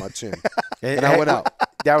just clipped my chin, and I went out.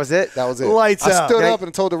 That was it? That was it. Lights out. I stood up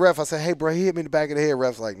and told the ref, I said, hey, bro, he hit me in the back of the head.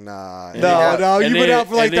 Ref's like, nah. No, you went out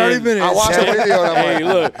for like 30 minutes. I watched the video, and I'm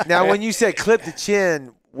like, look. Now, when you said clip the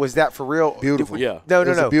chin, was that for real? Beautiful. Yeah. No. It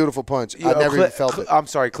was a beautiful punch. I never even felt it. I'm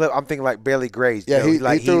sorry, clip. I'm thinking like barely grazed. Yeah, he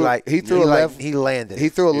threw a left. He landed. He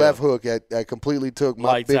threw a left hook that completely took my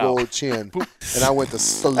Lights big out. old chin, and I went to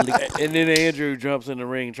sleep. And then Andrew jumps in the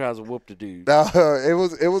ring and tries to whoop the dude. It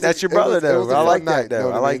was. That's your brother, though. I like that, though. You know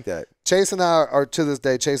what I like that. Chase and I are, to this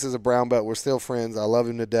day, Chase is a brown belt. We're still friends. I love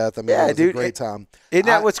him to death. I mean, Yeah, it was dude, a great time. Isn't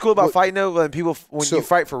that what's cool about fighting, though? When you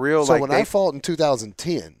fight for real, so like when I fought in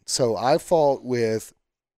 2010, so I fought with.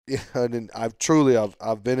 Yeah, and I've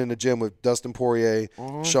been in the gym with Dustin Poirier,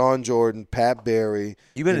 Sean Jordan, Pat Barry.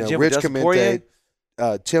 You've been in the gym Rich with Dustin Clemente,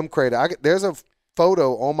 Poirier? Tim Crater. There's a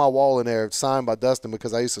photo on my wall in there signed by Dustin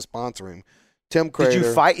because I used to sponsor him. Tim Crater. Did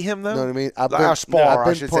you fight him though? You know what I mean? I've been spar.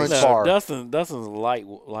 Dustin's light.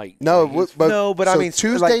 But I mean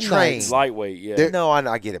Tuesday like nights, lightweight. Yeah. No,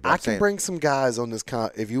 I get it. But I can bring some guys on this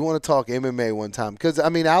if you want to talk MMA one time, because I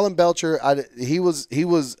mean Alan Belcher, he was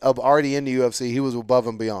already in the UFC. He was above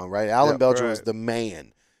and beyond, right? Alan Belcher was the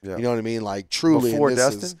man. Yeah. You know what I mean? Like truly. Before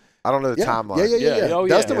Dustin. I don't know the timeline. Yeah. Oh,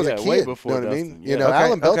 Dustin was a way kid. before You know what I Dustin. mean? You know,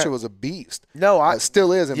 Alan Belcher was a beast. No, I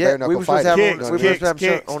still is in bare knuckle fighting.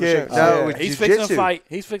 He's fixing to fight.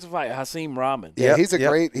 He's fixing to fight Hasim Rahman. Yeah, he's a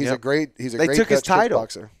great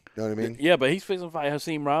kickboxer. You know what I mean? Yeah, but he's fixing to fight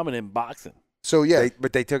Hasim Rahman in boxing. So yeah,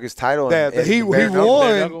 but they took his title. He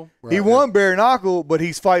won. He won bare knuckle, but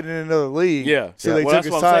he's fighting in another league. Yeah, so they took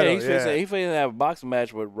his title. He's fixing to have a boxing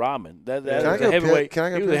match with Rahman. That Can was a heavyweight.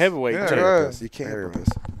 He was a heavyweight. You can't.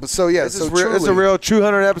 But so yeah, it's a real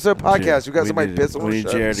 200 episode podcast. You got somebody pissed on the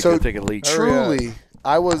show. So take a leak. Truly,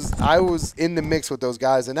 I was in the mix with those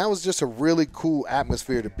guys, and that was just a really cool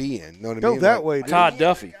atmosphere to be in. You know what I mean? Go that way, Todd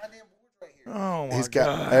Duffy. Oh my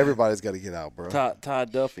God! Everybody's got to get out, bro.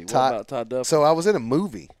 Todd Duffy. What about Todd Duffy? So I was in a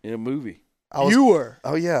movie. You were?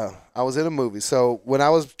 Oh yeah, I was in a movie. So when I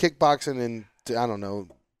was kickboxing in, I don't know,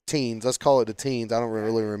 teens. Let's call it the teens. I don't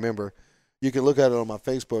really remember. You can look at it on my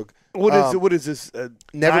Facebook. What is this?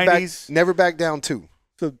 Never Back Down 2.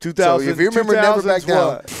 So 2000. So if you remember Never Back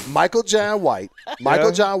Down, what? Michael John White.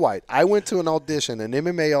 White. I went to an audition, an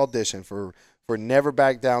MMA audition for Never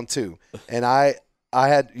Back Down 2, and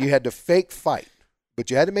you had to fake fight, but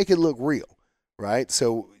you had to make it look real, right?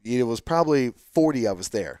 So it was probably 40 of us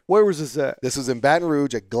there. Where was this at? This was in Baton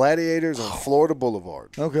Rouge at Gladiators on Florida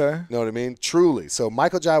Boulevard. Okay. You know what I mean? Truly. So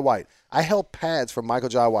Michael Jai White. I held pads for Michael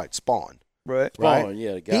Jai White, Spawn. Right. Spawn,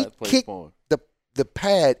 yeah, the guy that plays Spawn. The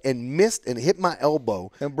pad and missed and hit my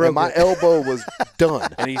elbow, and my elbow was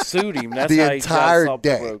done. And he sued him. That's the how entire he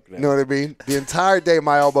day. You know what I mean? The entire day,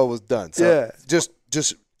 my elbow was done. So yeah.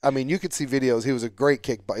 Just. I mean, you could see videos. He was a great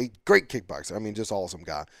kickboxer. I mean, just awesome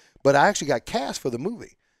guy. But I actually got cast for the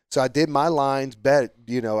movie. So I did my lines, I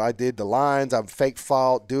did the lines. I'm fake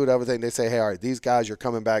fought, do everything. They say, hey, all right, these guys, you're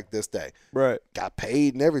coming back this day. Right. Got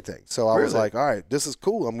paid and everything. So I was like, all right, this is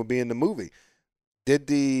cool. I'm going to be in the movie. Did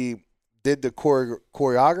the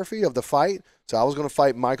choreography of the fight. So I was going to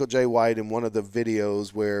fight Michael J. White in one of the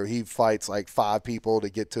videos where he fights like 5 people to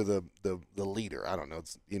get to the leader. I don't know.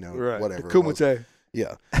 It's, whatever. The Kumite.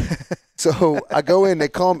 Yeah. So I go in, they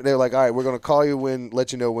call me, they're like, all right, we're going to call you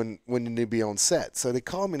let you know when you need to be on set. So they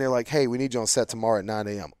call me and they're like, hey, we need you on set tomorrow at 9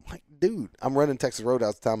 a.m. I'm like, dude, I'm running Texas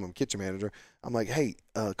Roadhouse at the time. I'm kitchen manager. I'm like, hey,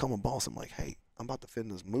 call my boss. I'm like, hey, I'm about to film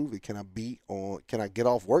this movie. Can I get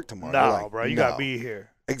off work tomorrow? No, like, bro, you got to be here.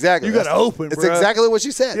 Exactly. You got to open, bro. It's exactly what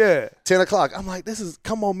she said. Yeah. 10 o'clock. I'm like,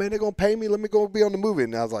 come on, man. They're going to pay me. Let me go be on the movie.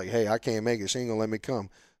 And I was like, hey, I can't make it. She ain't going to let me come.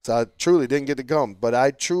 So I truly didn't get to come. But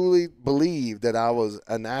I truly believe that I was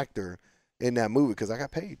an actor in that movie because I got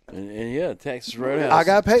paid. And yeah, Texas Roadhouse. I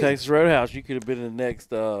got paid. Texas Roadhouse. You could have been in the next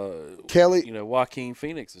Kelly, Joaquin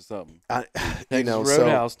Phoenix or something. Texas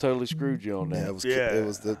Roadhouse totally screwed you on that. Yeah, it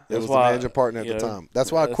was the why, managing partner at the time.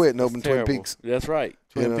 That's why I quit and opened Twin Peaks. That's right.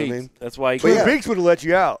 Twin Peaks. I mean? That's why Twin Peaks would have let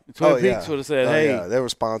you out. Twin Peaks would have said, "Hey." Yeah, they were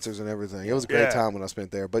sponsors and everything. It was a great time when I spent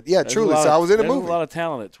there. But yeah, truly. So I was in a movie. There's a lot of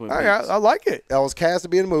talent at Twin Peaks. I like it. I was cast to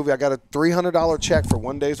be in a movie. I got a $300 check for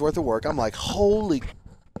 1 day's worth of work. I'm like, holy.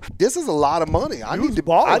 This is a lot of money.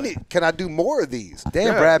 Can I do more of these?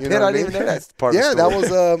 Damn, Brad Pitt. I didn't even know that's part of the story.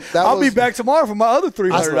 That was. I'll be back tomorrow for my other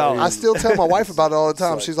 $300. I still tell my wife about it all the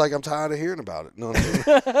time. She's like, I'm tired of hearing about it. No.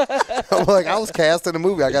 I'm like, I was cast in a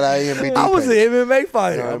movie. I got IMDb. I was an MMA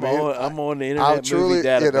fighter. I'm on the internet movie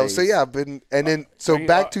database. So yeah, I've been, and then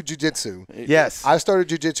back to jiu-jitsu. Yes, I started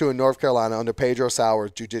jiu-jitsu in North Carolina under Pedro Sauer's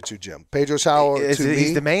jiu-jitsu gym. Pedro Sauer,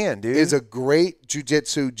 he's the man, dude. Is a great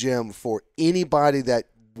jiu-jitsu gym for anybody that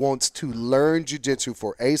wants to learn jiu-jitsu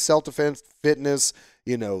for self-defense, fitness,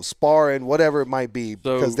 sparring, whatever it might be,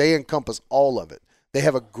 because they encompass all of it. They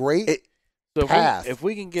have a great path if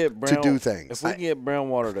we can get to do things. If we can get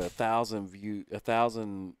Brownwater to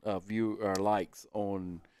 1,000 likes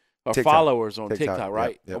on or TikTok. Followers on TikTok,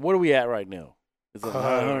 right? Yep. What are we at right now? Is it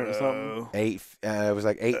 900 or something? It was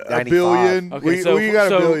like 895. A billion. Okay, we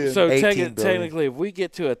got a billion. So 18 billion. technically, if we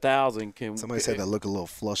get to 1,000, can Somebody said that look a little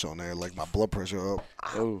flush on there, like my blood pressure up.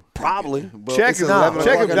 Oh, probably. Check him,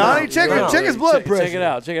 Donnie. Check his blood pressure. Check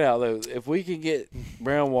it out. Though. If we can get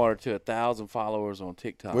Brownwater to 1,000 followers on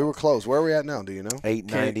TikTok, we were close. Where are we at now? Do you know?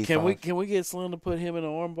 895. Can we get Slim to put him in an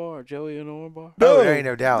armbar, Joey in an armbar? No, there ain't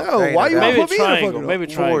no doubt. No, why you want to put me in a triangle? Maybe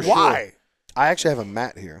triangle. Why? I actually have a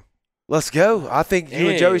mat here. Let's go. I think you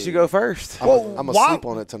and Joey should go first. I'm going to sleep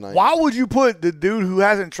on it tonight. Why would you put the dude who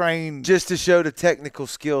hasn't trained? Just to show the technical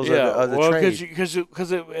skills of the trade.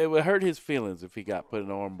 Because it would hurt his feelings if he got put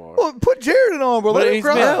in an armbar. Well, put Jared in armbar. Let him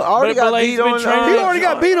cry. He already got beat on. He already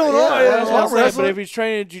got beat on. That's what I'm saying. But if he's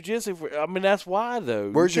training jiu-jitsu, that's why, though.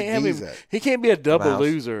 Where's your knees at? He can't be a double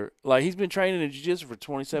loser. Like, he's been training in jiu-jitsu for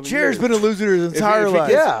 27 Jared's years. been a loser his entire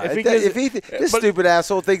life. This stupid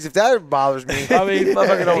asshole thinks if that bothers me, I mean,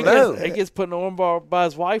 motherfucker don't know. He gets put in an armbar by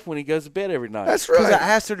his wife when he goes to bed every night. That's right. Because I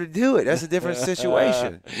asked her to do it. That's a different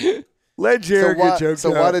situation. Let Jared get jokes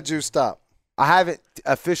out. So why did you stop? I haven't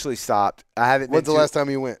officially stopped. I haven't. When's the last time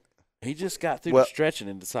you went? He just got through the stretching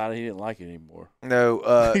and decided he didn't like it anymore.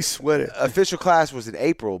 No, he sweated. Official class was in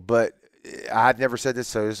April, but I had never said this,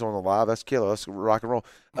 so this is on the live. Let's kill it. Let's rock and roll.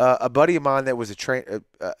 A buddy of mine that was a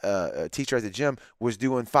teacher at the gym was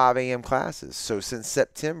doing 5 a.m. classes. So since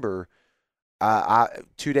September,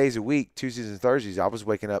 2 days a week, Tuesdays and Thursdays, I was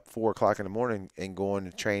waking up 4 o'clock in the morning and going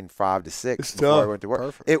to train 5 to 6 before I went to work.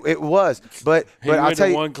 Perfect. It was, but I'll tell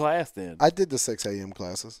you, one class then. I did the 6 a.m.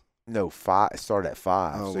 classes. No, 5. It started at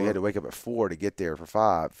 5, Oh, so you had to wake up at 4 to get there for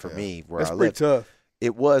 5 for me where That's I pretty live. tough.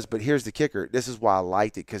 It was, but here's the kicker. This is why I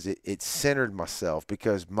liked it, because it centered myself,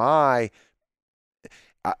 because I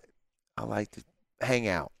like to hang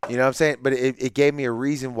out. You know what I'm saying? But it gave me a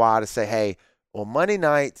reason why to say, hey, on Monday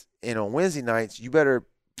nights and on Wednesday nights, you better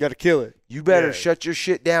got to kill it. You better shut your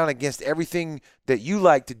shit down against everything that you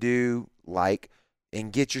like to do,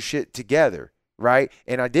 and get your shit together, right?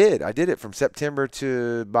 And I did. I did it from September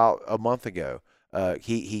to about a month ago.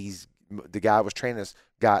 He's the guy that was training us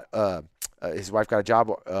got his wife got a job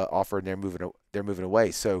offer, and they're moving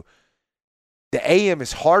away. So the AM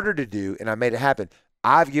is harder to do, and I made it happen.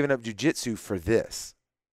 I've given up jiu-jitsu for this,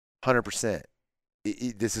 100%.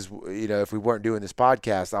 This is, if we weren't doing this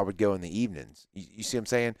podcast, I would go in the evenings. You see what I'm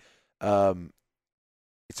saying?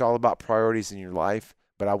 It's all about priorities in your life.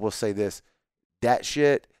 But I will say this, that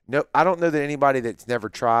shit, no, I don't know that anybody that's never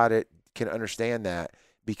tried it can understand that,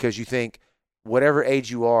 because you think whatever age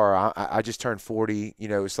you are, I just turned 40,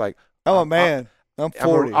 it's like. I'm a man. I'm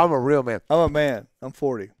 40. I'm a real man. I'm a man. I'm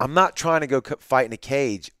 40. I'm not trying to go fight in a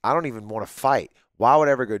cage. I don't even want to fight. Why would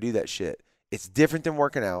I ever go do that shit? It's different than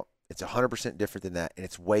working out. It's 100% different than that, and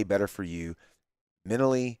it's way better for you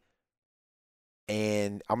mentally,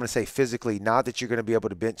 and I'm going to say physically. Not that you're going to be able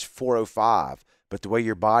to bench 405, but the way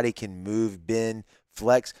your body can move, bend,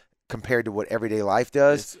 flex compared to what everyday life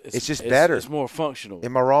does, it's just better. It's more functional.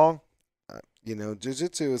 Am I wrong?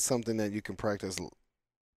 Jiu-jitsu is something that you can practice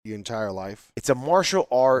your entire life. It's a martial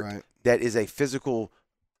art that is a physical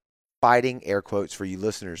fighting, air quotes for you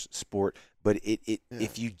listeners, sport. But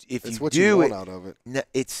if you what do you want it, out of it. no,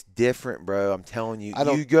 it's different, bro. I'm telling you. I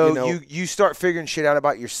don't- You go, you know- you start figuring shit out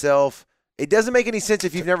about yourself. It doesn't make any sense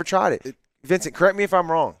if you've never tried it. Vincent, correct me if I'm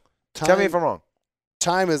wrong. Tell me if I'm wrong.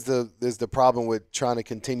 Time is the problem with trying to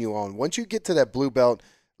continue on. Once you get to that blue belt,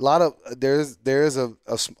 there is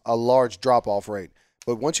a large drop off rate.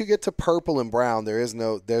 But once you get to purple and brown, there's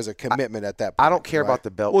a commitment at that point. I don't care about the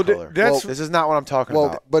belt color. that's- This is not what I'm talking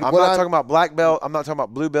about. but I'm what not I'm- talking about black belt. I'm not talking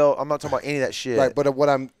about blue belt. I'm not talking about any of that shit. Right, but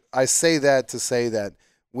I say that to say that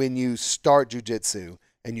when you start jiu-jitsu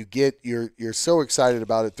and you're so excited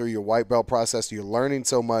about it through your white belt process, you're learning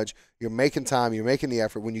so much, you're making time, you're making the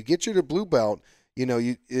effort. When you get to blue belt,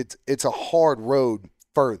 it's a hard road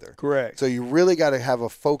further. Correct. So you really got to have a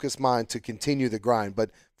focused mind to continue the grind. But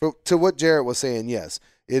to what Jarrett was saying, yes,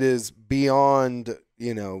 it is beyond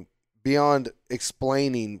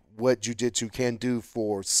explaining what jiu-jitsu can do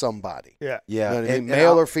for somebody. Yeah. yeah, You know what I mean? and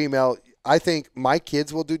Male or female. I think my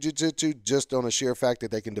kids will do jiu-jitsu just on a sheer fact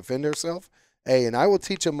that they can defend themselves. And I will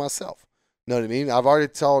teach them myself. You know what I mean? I've already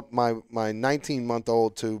taught my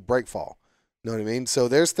 19-month-old to break fall. You know what I mean? So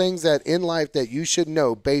there's things that in life that you should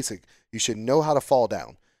know, basic. You should know how to fall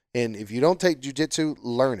down. And if you don't take jiu-jitsu,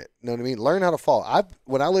 learn it. You know what I mean? Learn how to fall.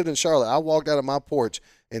 When I lived in Charlotte, I walked out of my porch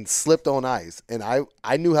and slipped on ice. And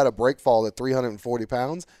I knew how to break fall at 340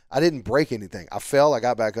 pounds. I didn't break anything. I fell. I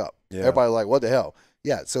got back up. Yeah. Everybody was like, what the hell?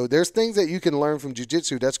 Yeah, so there's things that you can learn from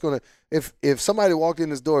jiu-jitsu that's going to – if somebody walked in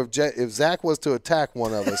this door, if Zach was to attack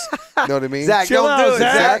one of us, you know what I mean? Zach, don't do it.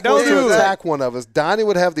 Zach Don't was do to it. attack one of us, Donnie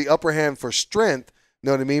would have the upper hand for strength, you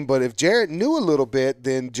know what I mean? But if Jarrett knew a little bit,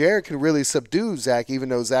 then Jarrett can really subdue Zach, even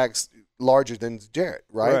though Zach's larger than Jarrett,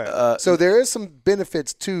 right? So there is some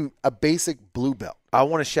benefits to a basic blue belt. I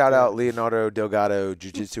want to shout out Leonardo Delgado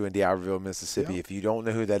Jiu-Jitsu in D'Iberville, Mississippi. If you don't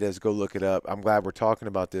know who that is, go look it up. I'm glad we're talking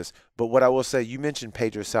about this. But what I will say, you mentioned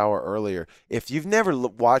Pedro Sauer earlier. If you've never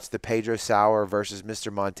watched the Pedro Sauer versus Mr.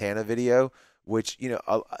 Montana video, which,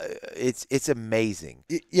 it's amazing.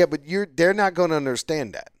 Yeah, but they're not going to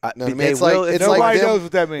understand that. You know what I mean? They will if Nobody them, knows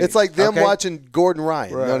what that means. It's like them Okay. watching Gordon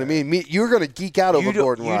Ryan. You know what I mean? You're going to geek out over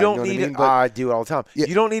Gordon Ryan. You don't know need what I mean? to. But I do it all the time. Yeah.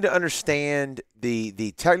 You don't need to understand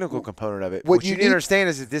the technical component of it. What What you you need need- to understand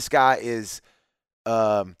is that this guy is,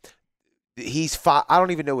 he's I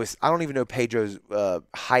don't even know Pedro's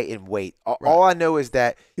height and weight. All I know is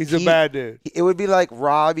that He's a bad dude. It would be like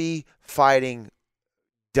Robbie fighting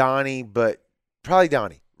Donnie, but probably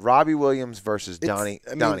Donnie. Robbie Williams versus Donnie.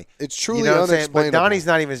 Donnie. It's truly You know what I'm saying? But unexplainable. Donnie's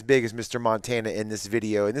not even as big as Mr. Montana in this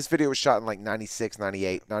video. And this video was shot in like 96,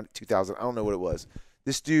 98, 2000. I don't know what it was.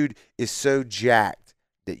 This dude is so jacked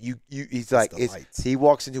that he's like, the lights. he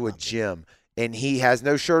walks into a gym and he has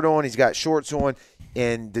no shirt on. He's got shorts on.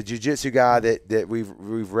 And the jiu-jitsu guy that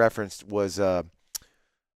we've referenced was A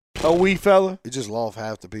wee fella. You just lost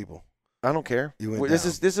half the people. I don't care. You went This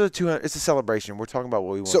down. is a 200. It's a celebration. We're talking about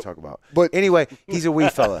what we want to talk about. But Anyway, he's a wee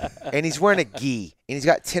fella, and he's wearing a gi, and he's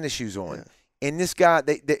got tennis shoes on. Yeah. And this guy,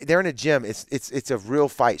 they're in a gym. It's a real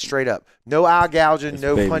fight, straight up. No eye gouging, It's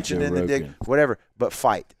no baby punching Joe in the dick, Rogan. whatever, but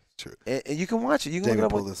fight. True. And you can watch it. You can Jamie,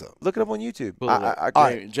 look pull it up. this up. Look it up on YouTube. Pull it up. All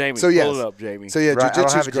right. Jamie, So, yes. pull it up, Jamie. So yeah, Right, I don't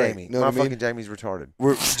jiu-jitsu's have a great. Jamie. You know My what I mean? fucking Jamie's retarded.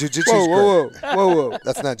 Jiu-jitsu's Whoa, great. whoa.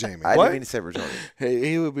 That's not Jamie. I What? didn't mean to say retarded.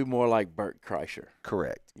 He would be more like Bert Kreischer.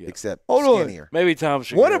 Correct. Yeah. Except Hold on. skinnier. Maybe Tom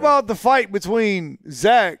Segura. What about the fight between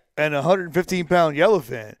Zach and a 115-pound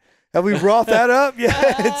yellowfin? Have we brought that up yet?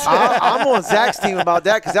 I'm on Zach's team about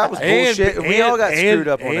that because that was bullshit. And we all got screwed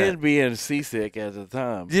up on and that. being seasick at the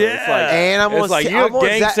time. So Yeah. it's like, And I'm on it's like Zach- you're I'm on a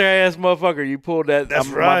Zach- gangster ass motherfucker. You pulled that. That's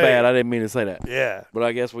My right. bad. I didn't mean to say that. Yeah. But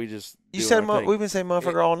I guess we just. You do said our thing. we've been saying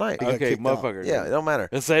motherfucker all night. got Okay, kicked out. motherfucker. Yeah, it don't matter.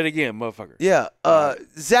 Let's say it again, motherfucker. Yeah,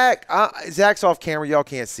 Zach. Zach's off camera. Y'all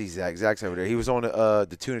can't see Zach. Zach's over there. He was on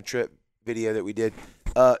the tuna trip video that we did.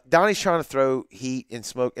 Donnie's trying to throw heat and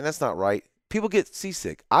smoke, and that's not right. People get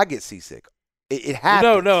seasick. I get seasick. It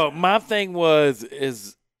happens. No. My thing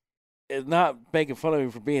is not making fun of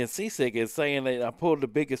him for being seasick. It's saying that I pulled the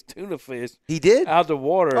biggest tuna fish He did. out the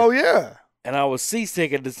water, Oh, yeah. and I was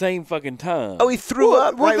seasick at the same fucking time. Oh, he threw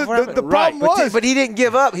up right the, before it the happened. problem was, But he didn't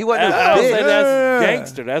give up. He wasn't I a don't bitch. say that's Yeah.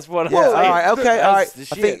 gangster. That's what Yeah, I'm all saying. right, okay, all right. That's the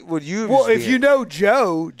I shit. think what you. well, if you know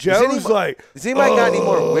Joe's anybody- like, Has anybody got any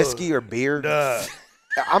more whiskey or beer? Nah.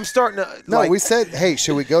 I'm starting to. No, like, we said, hey,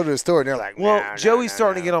 should we go to the store? And they're like, Well, nah, Joey's nah,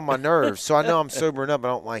 starting to nah. get on my nerves, so I know I'm sobering up. I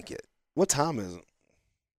don't like it. What time is it?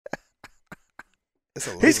 It's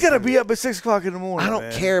he's 11. going to be up at 6 o'clock in the morning. I don't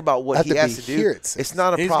man. care about I what have he to has be to do. here at 6. It's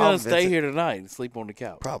not a He's problem. gonna stay Vincent. here tonight and sleep on the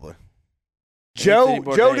couch. Probably. Joe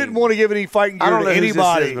didn't want to give any fighting gear to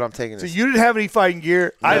anybody. Is, but I'm taking this. So you didn't have any fighting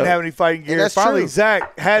gear. No. I didn't have any fighting gear. Finally,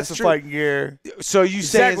 Zach had some fighting gear. So you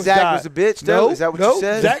saying Zach was a bitch, though? No, is that what you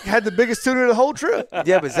said? Zach had the biggest tuna of the whole trip.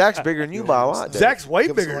 Yeah, but Zach's bigger than you by a lot. Though. Zach's way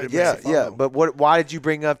bigger than me. Yeah. But why did you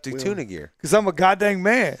bring up the tuna gear? Because I'm a goddamn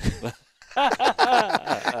man.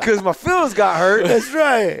 Because my feelings got hurt. That's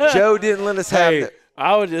right. Joe didn't let us have it.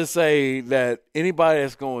 I would just say that anybody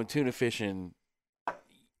that's going tuna fishing,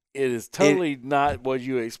 it is totally not what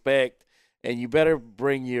you expect, and you better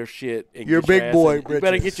bring your shit. And your big boy. You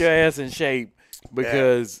better get your ass in shape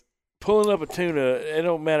because pulling up a tuna, it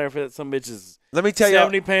don't matter if it's some bitches. Let me tell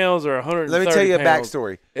 70 pounds or 130 Let me tell you a pounds.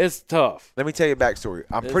 backstory. It's tough. Let me tell you a backstory.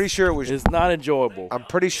 I'm pretty sure it was. It's not enjoyable. I'm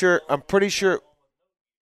pretty sure.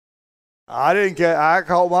 I didn't get. I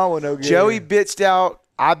called my one no good. Joey bitched out.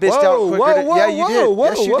 I bitched out quicker. Yeah, you did.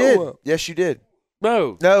 Yes, you did. Yes, you did.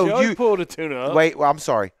 No, you pulled a tuna up. Wait, well, I'm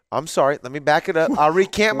sorry. Let me back it up. I'll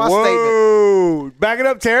recant my statement. Back it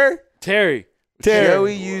up, Terry.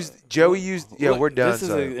 Joey used. Yeah, we're done. This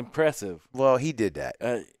is impressive. Well, he did that.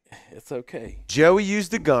 It's okay. Joey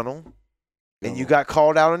used the gunnel, and you got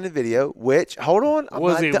called out on the video. Which, hold on,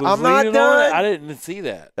 I'm not done. I didn't see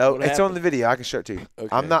that. Oh, it's on the video. I can show it to you.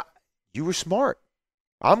 Okay. I'm not. You were smart.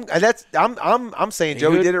 I'm saying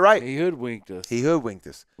Joey did it right. He hoodwinked us.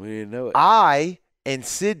 We didn't know it. I and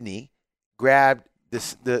Sydney grabbed the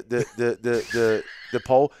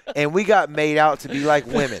pole, and we got made out to be like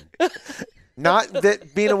women. Not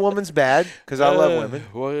that being a woman's bad, because I love women.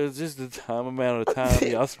 Well, it's just the amount of time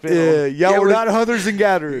y'all spent. Yeah, y'all were not hunters and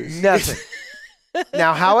gatherers. Nothing.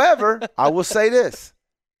 Now, however, I will say this: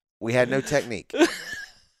 we had no technique.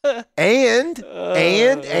 And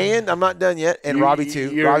I'm not done yet. And Robbie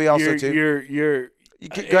too. Robbie also too.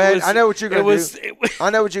 Go ahead. I know what you're going to do. I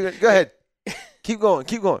know what you're going to do. Go ahead. Keep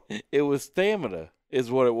going. It was stamina is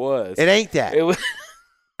what it was. It ain't that. It was.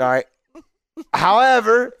 All right.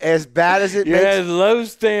 However, as bad as it makes. He has low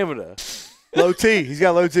stamina. Low T. He's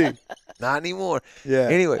got low T. Not anymore. Yeah.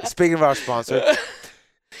 Anyway, speaking of our sponsor.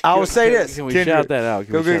 I will say this. Can we shout that out?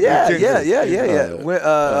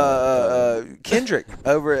 Kendrick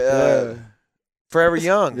over at Forever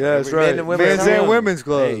Young. Yeah, that's right. Men's and Women's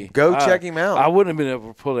Club. Hey, go check him out. I wouldn't have been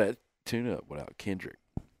able to pull that tune up without Kendrick.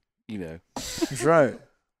 You know. That's right.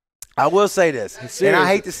 I will say this, and I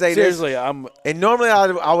hate to say seriously, this. And normally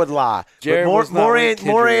I would lie. Jared but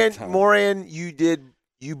Moran,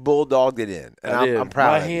 you bulldogged it in, and I'm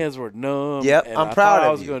proud of you. My hands were numb. Yep, I'm proud of you.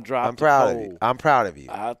 I was going to drop I'm proud of you. I'm proud of you.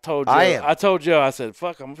 I told Joe, I said,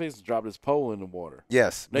 fuck, I'm going to drop this pole in the water.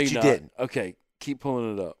 Yes, no, but you didn't. Okay, keep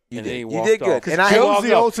pulling it up. You did good. And Joe's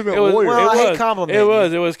the ultimate warrior. Well, I hate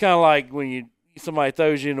complimenting. It was kind of like when somebody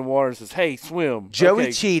throws you in the water and says, hey, swim.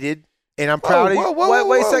 Joey cheated. And I'm proud of you.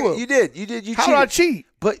 Wait a second. You did. You cheated. How did I cheat?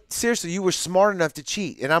 But seriously, you were smart enough to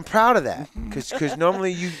cheat, and I'm proud of that. Because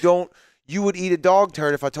normally you don't. You would eat a dog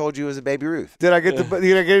turd if I told you it was a Baby Ruth. Did I get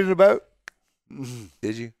in the boat?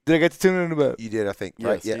 Did you? Did I get the tuna in the boat? You did, I think. Yes,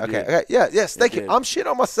 right? Yeah. Okay. Yeah. Yes. Thank you. I'm shit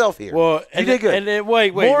on myself here. Well, you did good. And then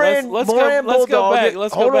wait. Let's go back.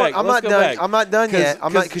 Hold on. I'm not done. I'm not done yet.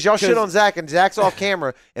 I'm not because y'all shit on Zach, and Zach's off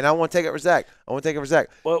camera, and I want to take it for Zach. Well,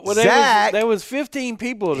 Zach, there was 15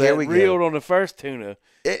 people that reeled on the first tuna.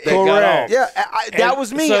 Correct. Yeah, that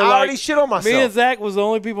was me. I already shit on myself. Me and Zach was the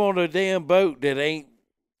only people on the damn boat that ain't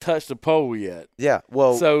touched the pole yet. Yeah,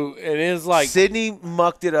 well, so it is like Sydney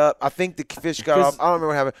mucked it up. I think the fish got off. I don't remember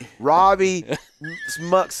what happened. Robbie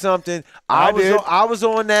mucked something. I was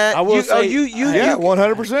on that. I will say, you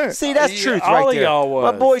 100%. See, that's truth all right of there. Y'all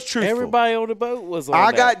was. My boy's truthful. Everybody on the boat was on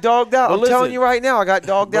I got dogged out. I'm telling you right now, I got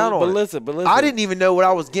dogged out on it. But listen. I didn't even know what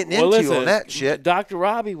I was getting into on that shit. Dr.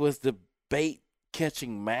 Robbie was the bait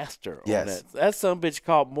catching master on that. That son of a bitch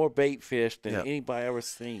caught more bait fish than anybody ever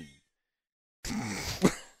seen.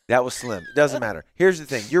 That was slim. It doesn't matter. Here's the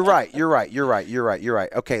thing. You're right.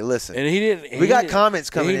 Okay, listen. And he didn't. We got comments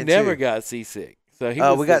coming in. He never got seasick. So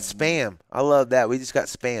we got spam. I love that. We just got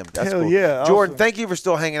spammed. That's Hell cool. Yeah. Jordan, thank you for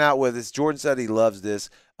still hanging out with us. Jordan said he loves this.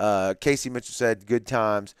 Casey Mitchell said good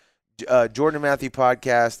times. Jordan and Matthew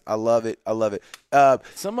podcast. I love it.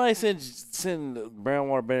 Somebody send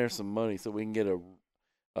Brownwater Banner some money so we can get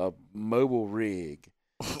a mobile rig.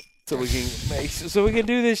 So we can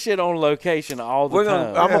do this shit on location all the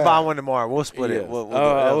time. I'm gonna buy one tomorrow. We'll split it. We'll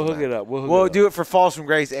hook it up. We'll do it for Falls from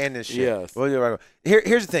Grace and this shit. Yes. We'll do it right.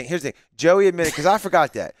 Here's the thing. Joey admitted because I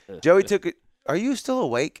forgot that. Joey took it. Are you still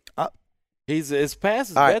awake? It's past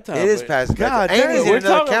his All right, bedtime. it is but- past his God bedtime. And he's damn. in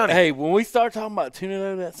another county. Hey, when we start talking about tuna,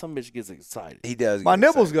 though, that some bitch gets excited. He does. My get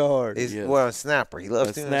nipples excited. go hard. He's, Yes. Well, a snapper. He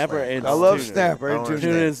loves A tuna snapper and I love tuna. snapper. I and don't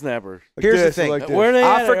tuna. Tuna and snapper. Like Here's the this, thing. like this. Where are they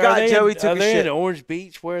I at? forgot Are they Joey in, took are a they shit. in Orange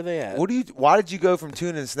Beach? Where are they at? Why did you go from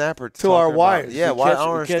tuna and snapper to our talking about- wives? Yeah, We why? I catch-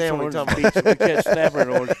 don't we catch understand what you're Orange talking about. Beach. We catch snapper in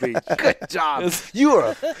Orange Beach. Good job. This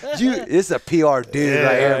is a PR dude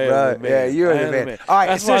right here, bro. Yeah, you're the man. All right,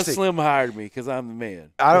 That's why seriously. Slim hired me, because I'm the man.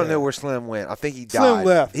 I don't know where Slim went. I think he died. Slim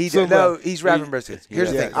left. He's wrapping briskets. Here's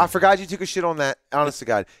the Yeah. thing. I forgot you took a shit on that. Honest to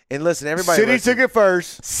God. And listen, everybody. Sydney listen. took it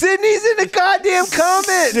first. Sydney's in the goddamn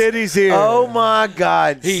comments. Sydney's here. Oh my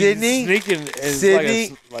God, He's Sydney. sneaking and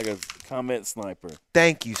Sydney. like a comment sniper.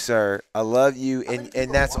 Thank you, sir. I love you,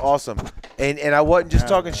 and that's awesome. And I wasn't just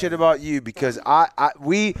talking shit about you because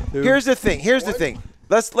here's the thing.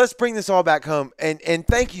 Let's bring this all back home. And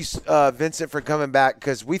thank you, Vincent, for coming back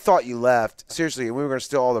because we thought you left. Seriously, and we were going to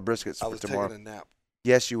steal all the briskets I for was tomorrow. taking a nap.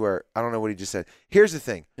 Yes, you were. I don't know what he just said. Here's the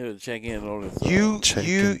thing. He'll check in on his.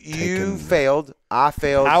 You failed. I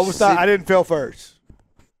failed. I didn't fail first.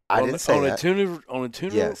 I didn't say on that. A tuna. On a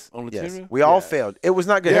tuna. Yes. On a yes. tuna. We all failed. It was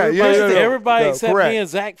not good. Yeah, Everybody yeah, failed. Everybody No, except correct. me and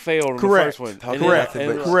Zach failed on Correct. the first one. Talking And Correct.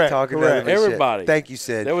 nothing but- Correct. talking Correct. nothing but shit. Everybody. Thank you,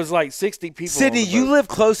 Sid. There was like 60 people. Sydney, on the you boat. live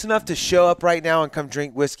close enough to show up right now and come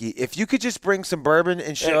drink whiskey. If you could just bring some bourbon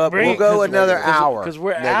and show up, Bring we'll it, go 'cause- another 'cause- hour. Because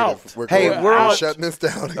we're Negative. out. We're Hey, going- we're on- shutting this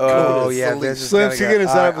down. And Oh going to yeah, sleep. this is Slim's gonna getting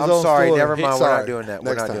go. us out of his I'm own sorry. story. Never mind. We're Sorry. not doing that. We're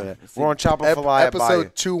Next not time. doing that. We're on Chop and Fly by you.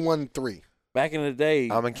 Episode 213. Back in the day.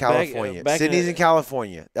 I'm in California. Sydney's in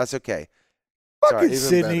California. That's okay. Fucking Sorry. Even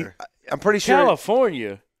Sydney. better. I'm pretty sure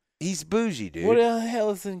California. he's bougie, dude. What the hell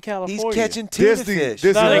is in He's California? catching tuna Disney- fish.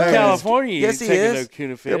 Disney- Not in Yes. California. Yes, you he taking is. no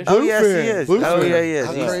tuna fish. Oh yes, he Bluefin. is. Bluefin. Oh yeah, he is.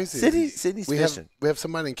 How He's- crazy is Sydney's we fishing. have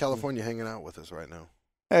somebody in California hanging out with us right now.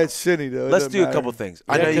 That's Sydney though. It Let's doesn't do a matter. couple things.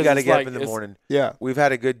 Yeah, I know you 'cause got to it's get like- up in the it's- morning. Yeah. We've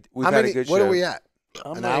had a good show. What are we at?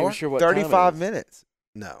 I'm An not hour? even sure what time it 35 is. minutes.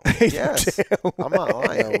 No. Yes. I'm not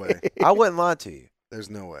lying. No way. I wouldn't lie to you. There's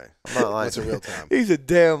no way. I'm not lying. What's a real time? He's a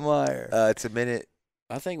damn liar. It's a minute.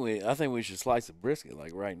 I think we should slice a brisket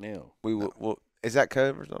like right now. We will. Is that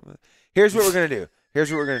code or something? Here's what we're gonna do.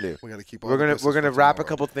 We got to keep. all the We're business gonna for wrap a tomorrow.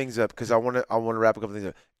 couple things up because I want to wrap a couple things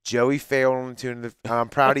up. Joey failed on the tuna. I'm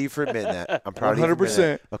proud of you for admitting that. I'm proud of you. for admitting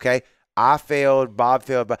that. 100%. Okay. I failed. Bob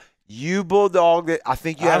failed. But you bulldogged it. I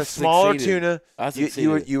think you had I a smaller succeeded. tuna. I You succeeded.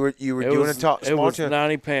 were It doing was, a small it was tuna.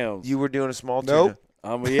 90 pounds. You were doing a small Nope.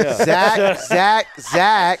 Yeah.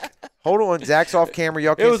 Zach. Hold on. Zach's off camera.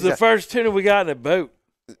 Y'all It can't was see the Zach. first tuna we got in a boat.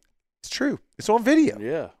 It's true. It's on video.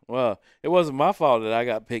 Yeah. Well, it wasn't my fault that I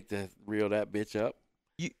got picked to reel that bitch up.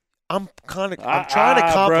 I'm trying to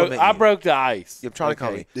compliment you. I broke the ice. I'm trying to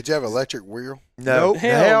compliment Did you have electric wheel? you. No. Nope.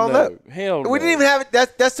 Hell no. Hell no. We didn't even have it.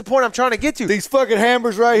 That's the point I'm trying to get to. These fucking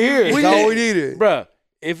hammers right here. We That's all didn't- we needed. Bruh,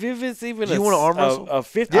 if it's even Do you want to arm wrestle? a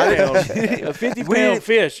 50 Yeah. pound a 50 We pound didn't-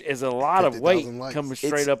 fish is a lot of weight 50,000 likes. coming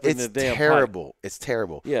straight up in the damn pipe. terrible. It's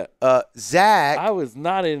terrible. Yeah. Zach, I was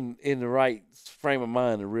not in the right frame of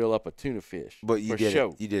mind to reel up a tuna fish. but you for did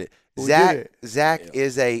show. it. You did it. We Zach, did it. Zach Yeah.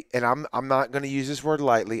 is and I'm not going to use this word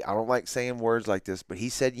lightly. I don't like saying words like this, but he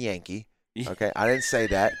said Yankee. Okay, I didn't say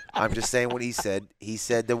that. I'm just saying what he said. He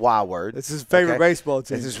said the Y word. That's his favorite Okay? baseball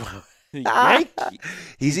team. This is Yankee.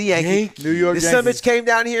 he's a Yankee. New York This Yankees. summit came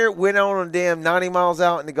down here, went on a damn 90 miles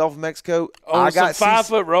out in the Gulf of Mexico. On I some got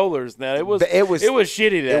 5-foot rollers. Now it was It was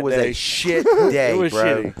shitty that it was day. a shit day, It was bro.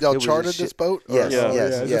 shitty. Y'all It was a chartered shit- this boat? Or- Yes, Yeah.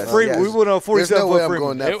 yes, it's yes. a free, yes. We went on a There's 47 no way foot I'm free.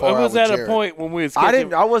 going that It far. was out at with a Jared. point when we was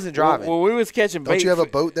catching, I wasn't driving. when we was catching bait. Don't you have a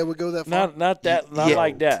boat that would go that far? Not Yeah.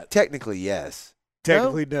 like that. Technically, yes.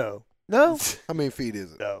 Technically, no. No, How many feet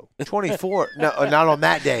is it? No. 24. No, not on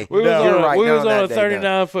that day. We was No. on You're a, right. we not was on that a day,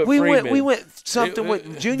 no. 39-foot We Freeman. went something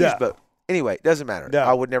with Junior's No. boat. Anyway, doesn't matter. No.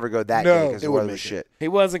 I would never go that No. day because It the would weather make was it. shit. He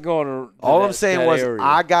wasn't going to. All I'm saying that was area.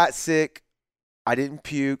 I got sick. I didn't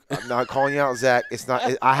puke. I'm not calling you out, Zach. It's not.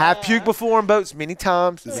 I have puked before on boats many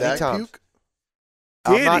times. Does Many Zach times. puke?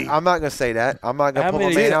 Did he? I'm not gonna say that. I'm not gonna How put my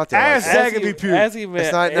many- man out there. Ask Like that. Zach if he puked. Ask him,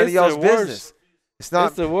 It's not none of it's y'all's the worst. business. It's not.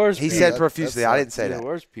 It's the worst. He puke. said That- profusely. that's I didn't say It's that. the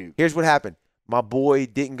worst puke. Here's what happened. My boy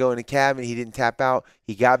didn't go in the cabin. He didn't tap out.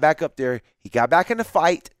 He got back up there. He got back in the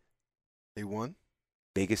fight. He won?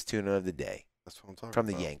 Biggest tuna of the day That's what I'm talking from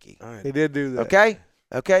the about. Yankee. All right. He did do that.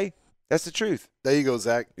 Okay. That's the truth. There you go,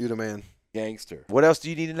 Zach. You the man. Gangster. What else do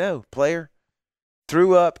you need to know, player?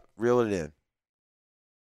 Threw up, reel it in.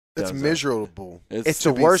 It's Done, Zach. miserable. It's to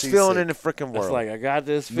the be worst seasick. feeling in the freaking It's world. like I got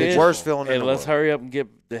this The fish. worst feeling in and the let's world. hurry up and get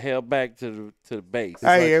the hell back to the base.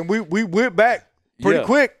 Hey, and we went back pretty Yeah.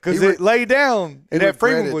 quick because He it laid down, and that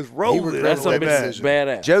Freeman regretted- was he rolling. regretted That's that something decision.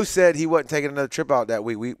 badass. Joe said he wasn't taking another trip out that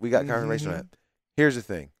week. We got confirmation on that. Here's the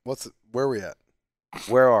thing. Where we at?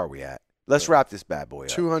 Where are we at? Let's wrap this bad boy up.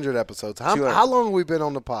 200 episodes. How long have we been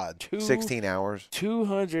on the pod? 16 hours.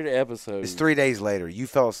 200 episodes. It's 3 days later. You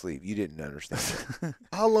fell asleep. You didn't understand.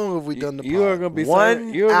 How long have we done the pod? You are going to be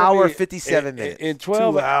 1 hour, 57 minutes. In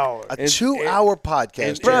 12 hours. A 2-hour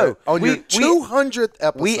podcast, bro. On your 200th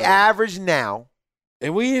episode. We average now.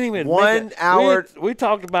 And we didn't even 1 hour. We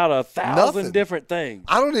talked about 1,000 different things.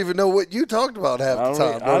 I don't even know what you talked about half the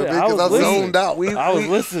time, because I zoned out. I was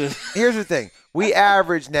listening. Here's the thing. We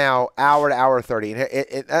average now hour to hour 30.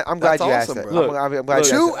 And I'm glad you asked that. Look, I'm glad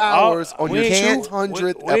 2 hours on your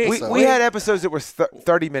 200th episode. We had episodes that were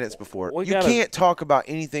 30 minutes before. You can't talk about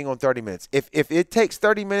anything on 30 minutes. If it takes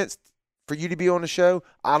 30 minutes for you to be on the show,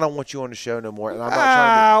 I don't want you on the show no more. And I'm not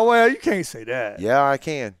trying to. Well, you can't say that. Yeah, I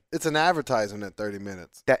can. It's an advertisement at 30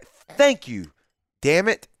 minutes. Thank you. Damn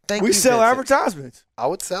it. We sell advertisements. I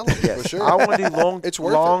would sell them for sure. I want to do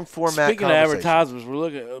long format. Speaking of advertisements, we're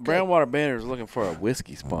looking. Brownwater Banner is looking for a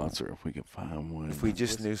whiskey sponsor. If we can find one. If we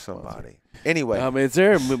just knew somebody. Anyway, is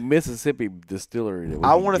there a Mississippi distillery that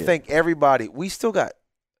I want to thank everybody. We still got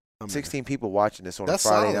 16 people watching this on a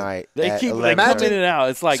Friday night. They keep coming in and out.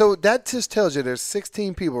 It's like, so that just tells you there's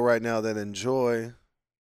 16 people right now that enjoy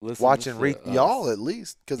watching y'all at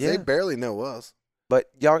least, because they barely know us. But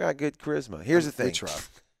y'all got good charisma. Here's the thing. We try.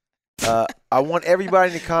 I want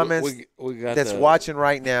everybody in the comments that's watching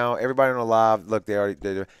right now, everybody on the live, look, they're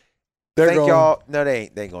thank going. y'all. No, they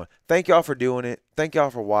ain't going. Thank y'all for doing it. Thank y'all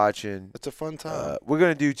for watching. It's a fun time. We're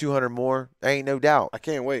going to do 200 more. Ain't no doubt. I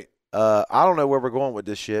can't wait. I don't know where we're going with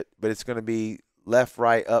this shit, but it's going to be left,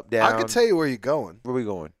 right, up, down. I can tell you where you're going. Where we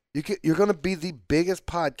going? You're going to be the biggest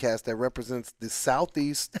podcast that represents the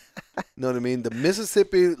Southeast, you know what I mean? The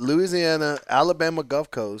Mississippi, Louisiana, Alabama Gulf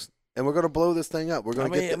Coast. And we're going to blow this thing up. We're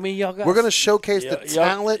going to we're going to showcase the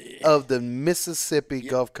talent of the Mississippi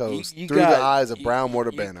Gulf Coast through the eyes of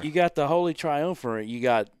Brownwater Banner. You got the Holy Triumvirate. You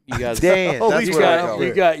got Dan.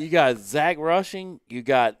 You got Zach Rushing. You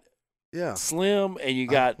got Slim, and you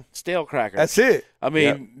got Stale Cracker. That's it. I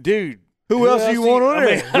mean, dude. Who else do you want on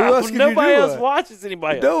there? Who else can nobody else watches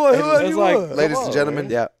anybody else. Who else you want? Ladies and gentlemen,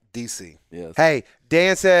 DC. Yes. Hey,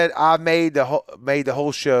 Dan said I made the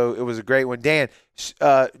whole show. It was a great one. Dan,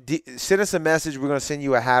 send us a message. We're going to send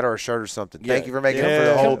you a hat or a shirt or something. Thank you for making up for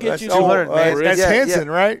the whole 200. That's Henson,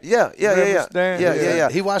 right? Yeah.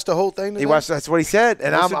 He watched the whole thing. That's what he said,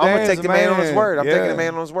 and I'm going to take the man on his word. I'm taking the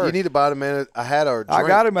man on his word. You need to buy the man a hat or a drink. I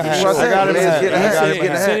got him a hat.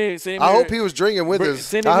 I hope he was drinking with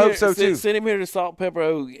us. I hope so too. Send him here to Salt Pepper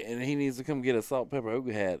Oak, and he needs to come get a Salt Pepper Oak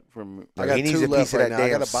hat from. He needs a piece of that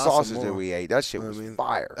damn sausage that we ate. That shit was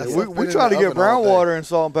fire. We try to get Brownwater and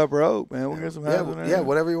Salt and Pepper Oak, man. We'll get some hats. Yeah,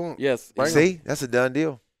 whatever you want. Yes. See, that's a done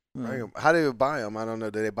deal. How do they buy them? I don't know.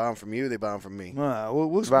 Do they buy them from you? They buy them from me. We'll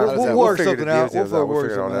work something out. We'll figure it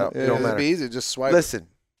out. It'll be easy. Just swipe. Listen,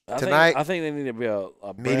 tonight. I think they need to be a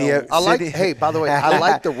media. Hey, by the way, I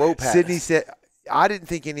like the rope hat. Sydney said, I didn't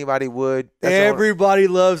think anybody would. Everybody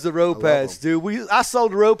loves the rope hats, dude. I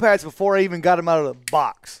sold the rope hats before I even got them out of the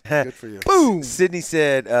box. Good for you. Boom. Sydney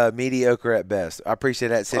said mediocre at best. I appreciate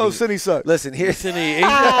that, Sydney. Oh, Sydney sucks. Listen, here's Sydney. Here's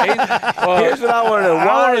what I want to know.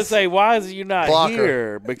 I want to say, why is you not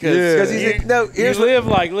here? Because you live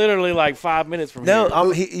literally 5 minutes from here.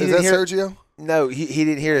 No, is that Sergio? No, he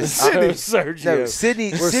didn't hear us. Sergio. No,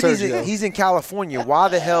 Sydney's he's in California. Why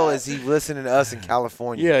the hell is he listening to us in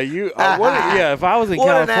California? Yeah, if I was in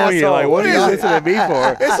California, what are you listening to me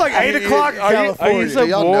for? It's like 8 o'clock in California. Are you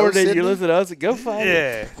so bored that you listen to us? Go find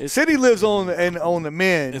it. Sydney lives on the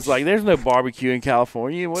men. It's like there's no barbecue in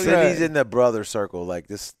California. Sydney's in the brother circle, like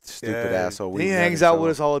this stupid asshole. He hangs out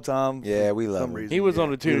with us all the time. Yeah, we love him. He was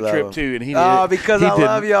on a tuna trip too, and he because I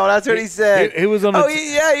love y'all. That's what he said. He was on.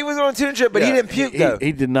 He was on a tuna trip, but he didn't puke though.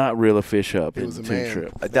 He did not reel a fish up in the tuna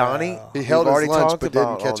trip. Donnie, he held his lunch but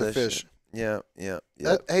didn't catch a fish. Yeah.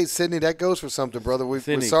 Hey, Sydney, that goes for something, brother. We're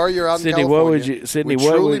sorry you're out in California. What would you, Sydney, we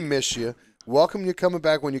truly miss you. Welcome you coming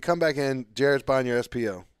back. When you come back in, Jared's buying your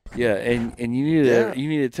SPO. Yeah, and you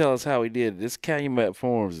need to tell us how he did. This Calumet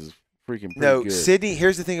Farms is freaking pretty good. Sydney,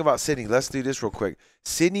 here's the thing about Sydney. Let's do this real quick.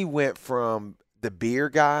 Sydney went from the beer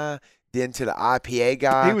guy then to the IPA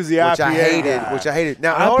guy. He was the IPA guy. Which I hated.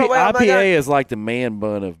 Now, IPA is like the man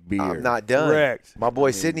bun of beer. I'm not done. Correct. My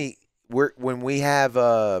boy Sydney, when we have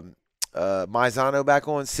Maizano back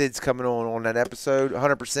on, Sid's coming on that episode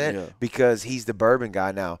 100% because he's the bourbon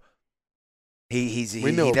guy now. He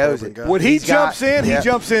knows it. When he jumps in, he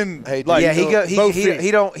jumps in.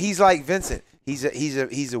 He's like Vincent.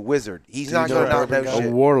 He's a wizard. He's not going to not know shit. A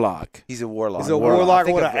warlock. He's a warlock. He's a warlock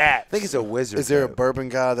with an axe. I think it's a wizard. Is there a bourbon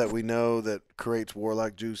guy that we know that creates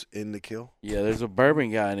warlock juice in the kill? Yeah, there's a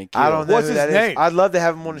bourbon guy in the kill. I don't know what's who his that name. Is. I'd love to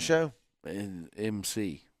have him on the show.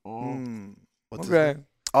 MC. Okay.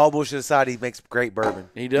 All bullshit aside, he makes great bourbon.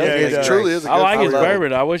 He does. Yeah, he does. Truly is a good I like his love it.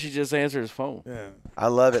 bourbon. I wish he just answered his phone. Yeah. I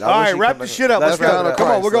love it. All right, wrap this shit up. Let's go. Come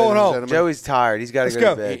on, we're going home. Joey's tired. He's got to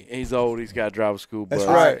go to bed. He's old. He's got to drive a school bus. That's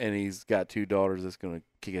right. And he's got 2 daughters that's going to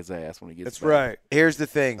kick his ass when he gets That's back. right. Here's the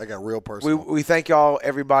thing. I got real personal. We thank y'all,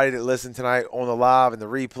 everybody that listened tonight on the live and the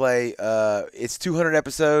replay. It's 200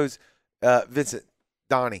 episodes. Vincent,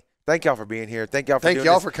 Donnie, thank y'all for being here. Thank y'all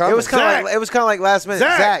for coming. It was kind of like last minute.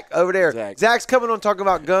 Zach over there. Zach's coming on talking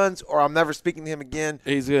about guns, or I'm never speaking to him again.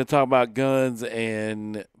 He's going to talk about guns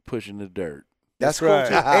and pushing the dirt. That's cool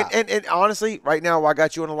right. too. And honestly, right now, I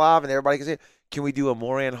got you on the live, and everybody can see it. Can we do a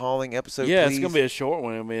Moran Hauling episode? Yeah, please? It's going to be a short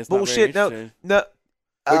one. I mean, it's bullshit. Not very No.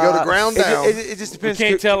 We go to ground down. It just depends. We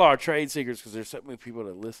can't tell our trade secrets because there's so many people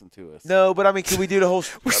that listen to us. No, but I mean, can we do the whole?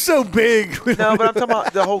 We're so big. No, but I'm talking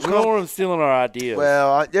about the whole. We don't want them stealing our ideas.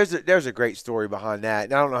 Well, there's a great story behind that,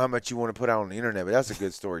 and I don't know how much you want to put out on the internet, but that's a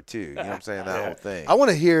good story too. You know what I'm saying? That whole thing. I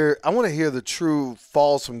want to hear the true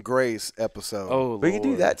Falls from Grace episode. Oh, we can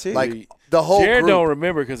do that too. Like the whole Jared group. don't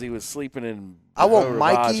remember because he was sleeping in. I want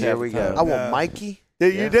Mikey. Here we go. I want Mikey.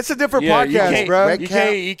 That's a different podcast, bro.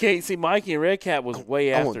 You can't see Mikey and Red Cap was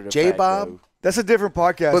way after the J-Bob. fact, That's a different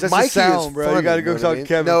podcast. But That's Mikey the sound, is bro. funny, You got to go you know talk what I to mean?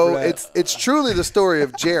 Kevin. No, for that. it's truly the story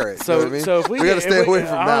of Jared. So, you know what I mean? so if we got to stay away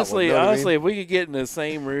from honestly, that one. Honestly, if we could get in the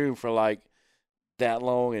same room for like that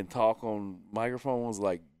long and talk on microphones,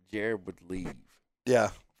 like Jared would leave. Yeah.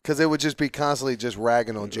 Because it would just be constantly just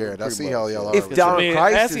ragging on Jared. I see how y'all are. If Donald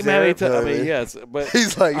Christ ask is him how many there, times. I mean, yes, but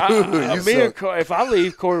he's like, if I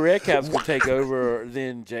leave, Corey Redcap's gonna take over,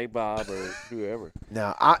 then J Bob or whoever.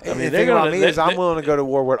 No, mean, the thing about me is I'm willing to go to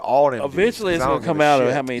war with all of them. Eventually, it's gonna come out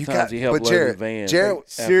of how many times he helped load the van. Jared,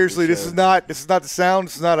 seriously, this is not the sound.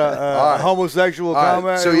 This is not a homosexual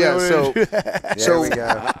comment. So yeah, so there we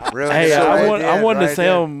go. Really hey, good. I won the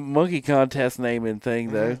sound monkey contest naming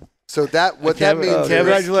thing though. So that that means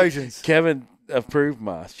congratulations. Kevin approved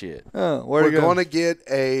my shit. Oh, we're going to get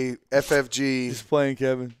a FFG just playing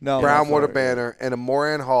Kevin. No, Brownwater Banner and a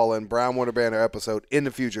Moran Holland Brownwater Banner episode in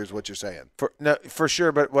the future is what you're saying. For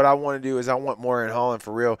sure, but what I want to do is I want Moran Holland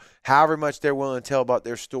for real. However much they're willing to tell about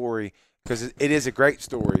their story, because it is a great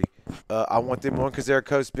story. I want them on because they're a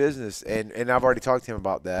coast business, and I've already talked to him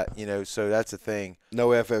about that. So that's a thing.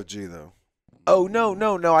 No FFG though. Oh no!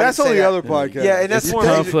 That's on the other podcast. Yeah, and that's one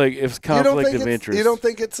conflict. It's conflict of interest. You don't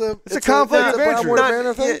think it's a conflict of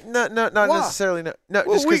interest? Not necessarily. No,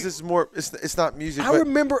 just because it's more. It's not music. I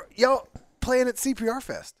remember y'all playing at CPR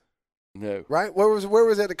Fest. No. Right? Where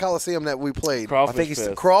was it at the Coliseum that we played? Crawfish I think it's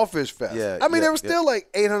Fest. the Crawfish Fest. Yeah. I mean, there was still like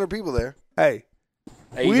 800 people there. Hey.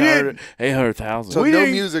 800,000. So no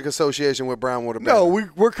music association with Brownwater Banner. No,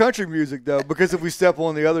 we're country music though, because if we step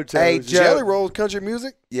on the other toes, Hey, Jelly Roll's country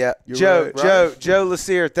music. Yeah, You're Joe right.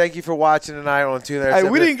 Lassier, thank you for watching tonight on Tune. Hey,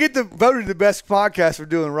 we didn't get voted the best podcast for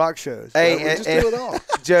doing rock shows. Hey, we just do it all.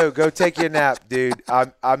 Joe, go take your nap, dude.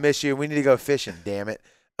 I miss you. We need to go fishing. Damn it.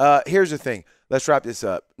 Here's the thing. Let's wrap this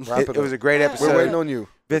up. It was a great episode. We're waiting on you,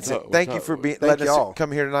 Vincent. Thank you for letting us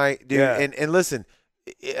come here tonight, dude. Yeah. And listen,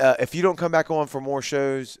 if you don't come back on for more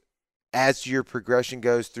shows, as your progression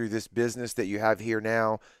goes through this business that you have here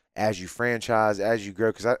now, as you franchise, as you grow,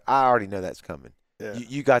 because I already know that's coming. Yeah.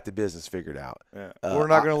 You got the business figured out. Yeah. We're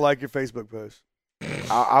not going to like your Facebook post.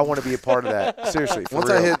 I want to be a part of that. Seriously. Once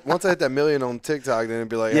I hit that 1 million on TikTok, then it'd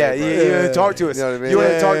be like, yeah, hey, you talk to us. You know what I mean? You want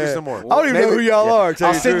to talk to us some more. I don't even know who y'all are.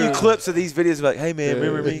 I'll send you clips of these videos. Like, hey man,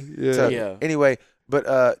 remember me? Yeah. So, anyway,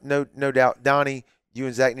 but no doubt, Donnie, you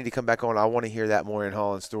and Zach need to come back on. I want to hear that Moran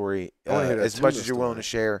Holland story as much as you're willing to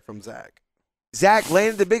share from Zach. Zach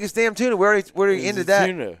landed the biggest damn tuna. We're already into that.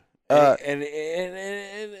 Tuna. And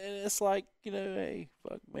it's like, hey,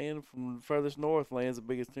 fuck, man, from furthest north lands the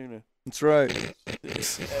biggest tuna. That's right.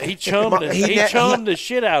 He chummed the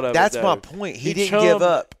shit out of That's it. my point. He didn't give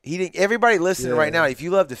up. He didn't. Everybody listening right now, if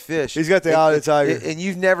you love to fish, he's got the eye of the tiger, and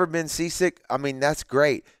you've never been seasick. I mean, that's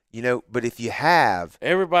great. But if you have,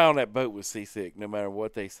 everybody on that boat was seasick, no matter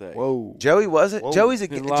what they say. Whoa, Joey wasn't. Whoa. Joey's a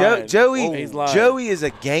Joey is a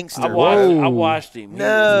gangster. I watched him.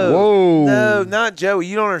 No, not Joey.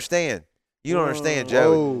 You don't understand. You don't understand,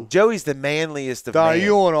 Joey. Whoa. Joey's the manliest of Don, men.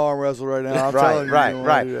 you want to arm wrestle right now? I'm telling you,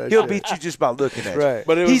 right. He'll beat you just by looking at you. Right.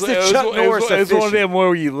 But he's the Chuck Norris of It's one of them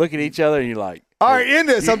where you look at each other and you're like, all right, end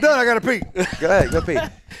this. I'm done. I got to pee. Go ahead, go pee.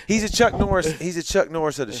 He's a Chuck Norris. He's a Chuck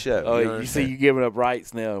Norris of the show. Oh, you see, you giving up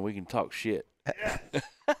rights now, and we can talk shit. But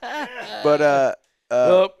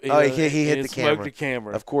he hit the camera. Smoked the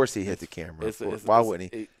camera. Of course, he hit the camera. Why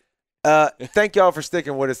wouldn't he? Thank y'all for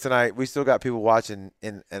sticking with us tonight. We still got people watching,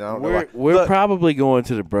 and I don't know why. We're probably going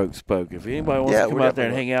to the Broke Spoke. If anybody wants to come out there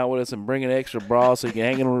and hang out with us and bring an extra bra so you can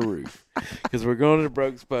hang it on the roof, because we're going to the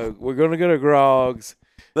Broke Spoke. We're going to go to Grog's.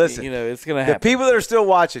 Listen, it's going to happen. The people that are still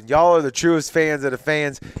watching, y'all are the truest fans of the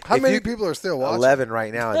fans. How many people are still watching? 11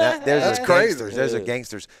 right now. And that's crazy. Gangsters. Those are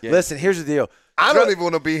gangsters. Yeah. Listen, here's the deal. I don't even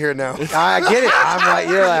want to be here now. I get it. I'm like,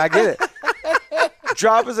 I get it.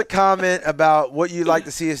 Drop us a comment about what you'd like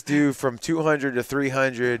to see us do from 200 to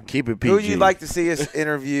 300. Keep it PG. Who you'd like to see us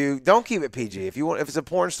interview. Don't keep it PG. If it's a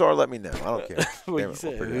porn star, let me know. I don't care.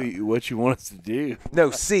 What you want us to do? No,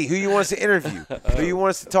 who you want us to interview. Who you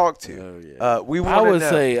want us to talk to. Oh, yeah. We want to know.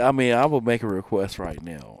 Say, I will make a request right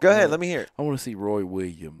now. Go ahead. Let me hear it. I want to see Roy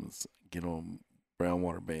Williams get on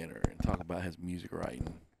Brownwater Banner and talk about his music writing.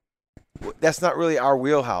 That's not really our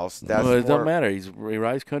wheelhouse. It doesn't matter. He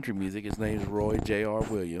writes country music. His name is Roy J.R.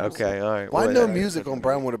 Williams. Okay, all right. Why no music on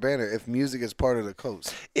Brownwater Banner if music is part of the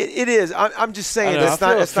coast? It is. I'm just saying. I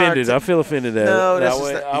feel offended that. No,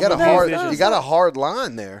 you got a hard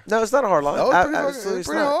line there. No, it's not a hard line. It's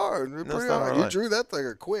pretty hard. You drew that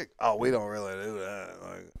thing quick. Oh, we don't really do that.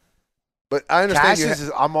 But I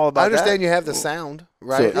understand. I'm all about. I understand that. you have the sound,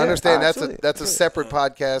 right? I understand that's a separate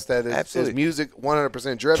podcast that is music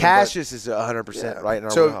 100% driven. Cassius is 100% right in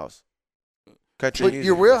our wheelhouse. Country music.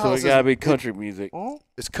 Your wheelhouse so it gotta be country music.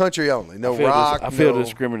 It's country only. No rock. I feel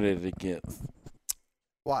discriminated against.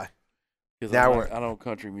 Why? Because I don't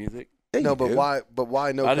country music. No, but why? But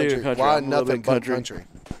why no country? Why nothing but country?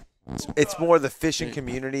 It's more the fishing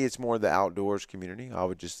community. It's more the outdoors community, I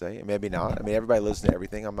would just say. Maybe not. I mean, everybody listens to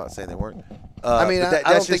everything. I'm not saying they weren't. I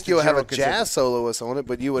don't think you'll have a jazz soloist on it,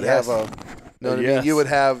 but you would have a – no, I mean, you would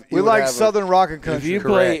have – We like Southern rock and country.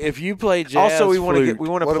 If you play jazz also, we want to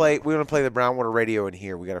play the Brownwater radio in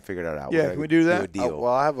here. We got to figure that out. Yeah, can we do that? Do a deal.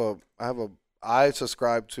 Well, I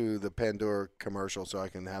subscribe to the Pandora commercial so I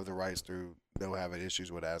can have the rights through – don't have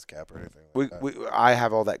issues with ASCAP or anything like that. I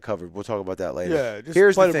have all that covered. We'll talk about that later. Yeah,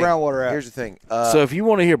 just play the Brownwater app. Here's the thing. So if you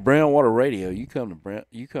want to hear Brownwater radio, you come to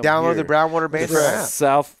download the Brownwater Banter app.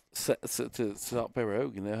 To Salt Pepper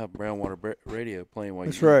Oak, and they'll have Brownwater radio playing while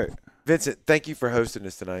That's right. Vincent, thank you for hosting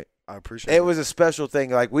us tonight. I appreciate it. It was a special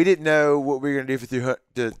thing. Like, we didn't know what we were going to do for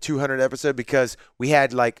the 200 episode because we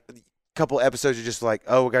had, like, a couple episodes of just like,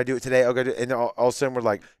 oh, we got to do it today. And all of a sudden we're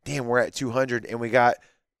like, damn, we're at 200, and we got –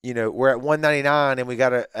 we're at 199 and we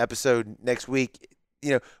got an episode next week.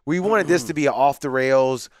 We wanted this to be an off the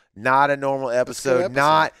rails, not a normal episode,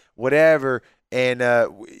 not whatever. And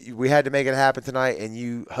we had to make it happen tonight, and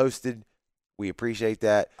you hosted. We appreciate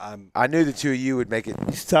that. I knew the two of you would make it.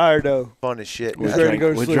 He's tired though. Fun as shit. He's ready to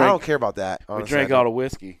go to sleep. I don't care about that. We drank all the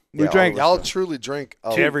whiskey. Y'all truly drink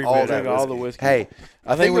all the whiskey. Hey,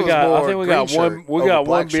 I think we got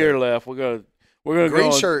one beer left. We're gonna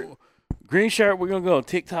green shirt. Green shirt. We're gonna go on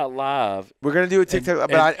TikTok live. We're gonna do a TikTok,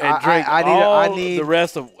 but I need the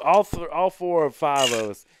rest of all 4 or 5 of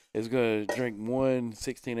us is gonna drink one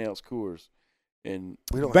 16-ounce Coors, and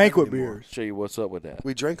we don't banquet beers. Show you what's up with that.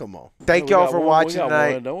 We drink them all. Thank y'all for watching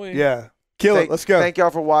tonight. Don't we? Yeah, kill it. Let's go. Thank y'all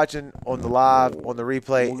for watching on the live, on the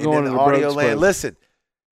replay, and in the audio land. Listen,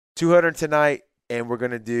 200 tonight. And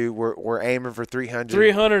we're aiming for 300.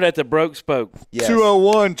 300 at the Broke Spoke. Yes.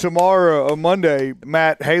 201 tomorrow, Monday.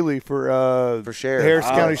 Matt Haley for sheriff.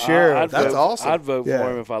 Harrison County Sheriff. That's awesome. I'd vote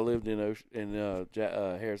for him if I lived in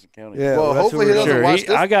Harrison County. Yeah, well, hopefully he doesn't watch this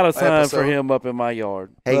I got a sign episode. for him up in my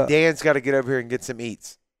yard. Hey, Dan's got to get over here and get some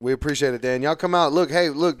eats. We appreciate it, Dan. Y'all come out. Look,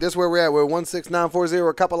 this is where we're at. We're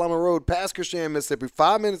 16940 Kapalama Road, past Christian, Mississippi,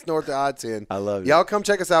 5 minutes north of I-10. I love you. Y'all come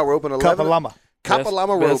check us out. We're open 11.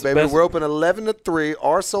 Kapalama Road, baby. We're open 11 to 3.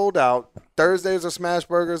 Are sold out. Thursdays are smash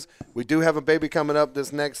burgers. We do have a baby coming up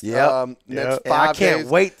this next 5 days. I can't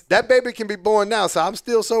wait. That baby can be born now, so I'm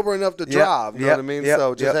still sober enough to drive. You know what I mean?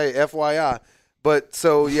 So just, hey, FYI. But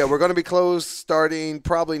so, yeah, we're going to be closed starting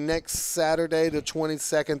probably next Saturday, the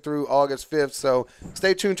 22nd through August 5th. So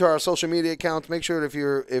stay tuned to our social media accounts. Make sure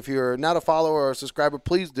that if you're not a follower or a subscriber,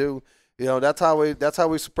 please do. That's how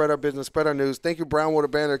we spread our business, spread our news. Thank you,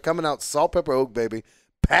 Brownwater Banner, coming out Salt Pepper Oak, baby.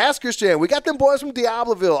 Past Christian. We got them boys from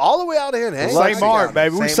Diabloville all the way out here in Hank. Same mark,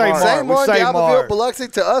 baby. We same mark. Diabloville, Biloxi.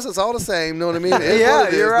 To us, it's all the same. You know what I mean?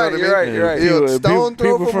 You're right. Stone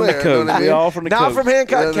throw from from there. You know what I mean? We all from the coast. Not from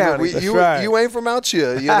Hancock County. You ain't from out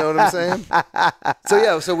here. You know what I'm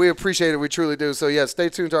saying? So we appreciate it. We truly do. So, stay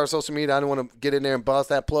tuned to our social media. I don't want to get in there and bust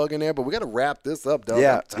that plug in there, but we got to wrap this up, dog.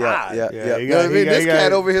 Yeah. You know what I mean? This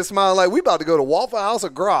cat over here smiling like we about to go to Waffle House or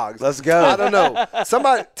Grog's. Let's go. I don't know.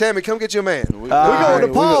 Somebody, Tammy, come get your man. We're going to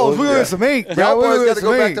pause. We're going to some ink. Y'all boys got to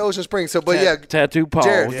go back to Ocean Springs. So, but yeah, tattoo pause.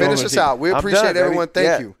 Jared, finish us out. We appreciate everyone.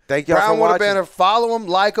 Thank you. Thank y'all for watching. Banner. Follow them,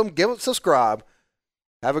 like them, give them, subscribe.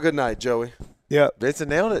 Have a good night, Joey. Yeah, Vincent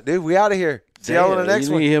nailed it, dude. We out of here. See y'all on the next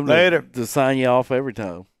one. Later. To sign you off every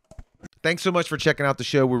time. Thanks so much for checking out the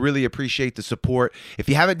show. We really appreciate the support. If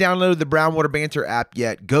you haven't downloaded the Brownwater Banter app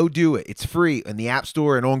yet, go do it. It's free in the App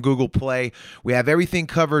Store and on Google Play. We have everything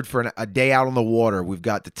covered for a day out on the water. We've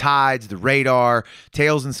got the tides, the radar,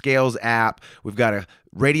 Tails and Scales app. We've got a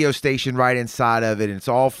radio station right inside of it, and it's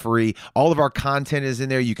all free. All of our content is in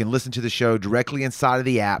there. You can listen to the show directly inside of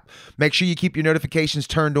the app. Make sure you keep your notifications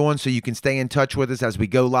turned on so you can stay in touch with us as we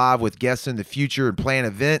go live with guests in the future and plan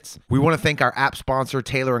events. We want to thank our app sponsor,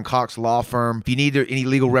 Taylor & Cox Law Firm. If you need any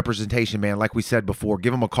legal representation, man, like we said before,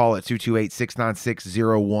 give them a call at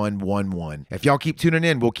 228-696-0111. If y'all keep tuning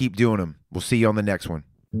in, we'll keep doing them. We'll see you on the next one.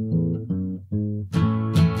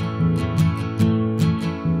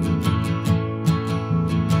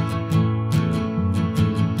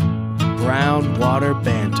 Brown Water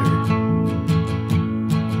Banter.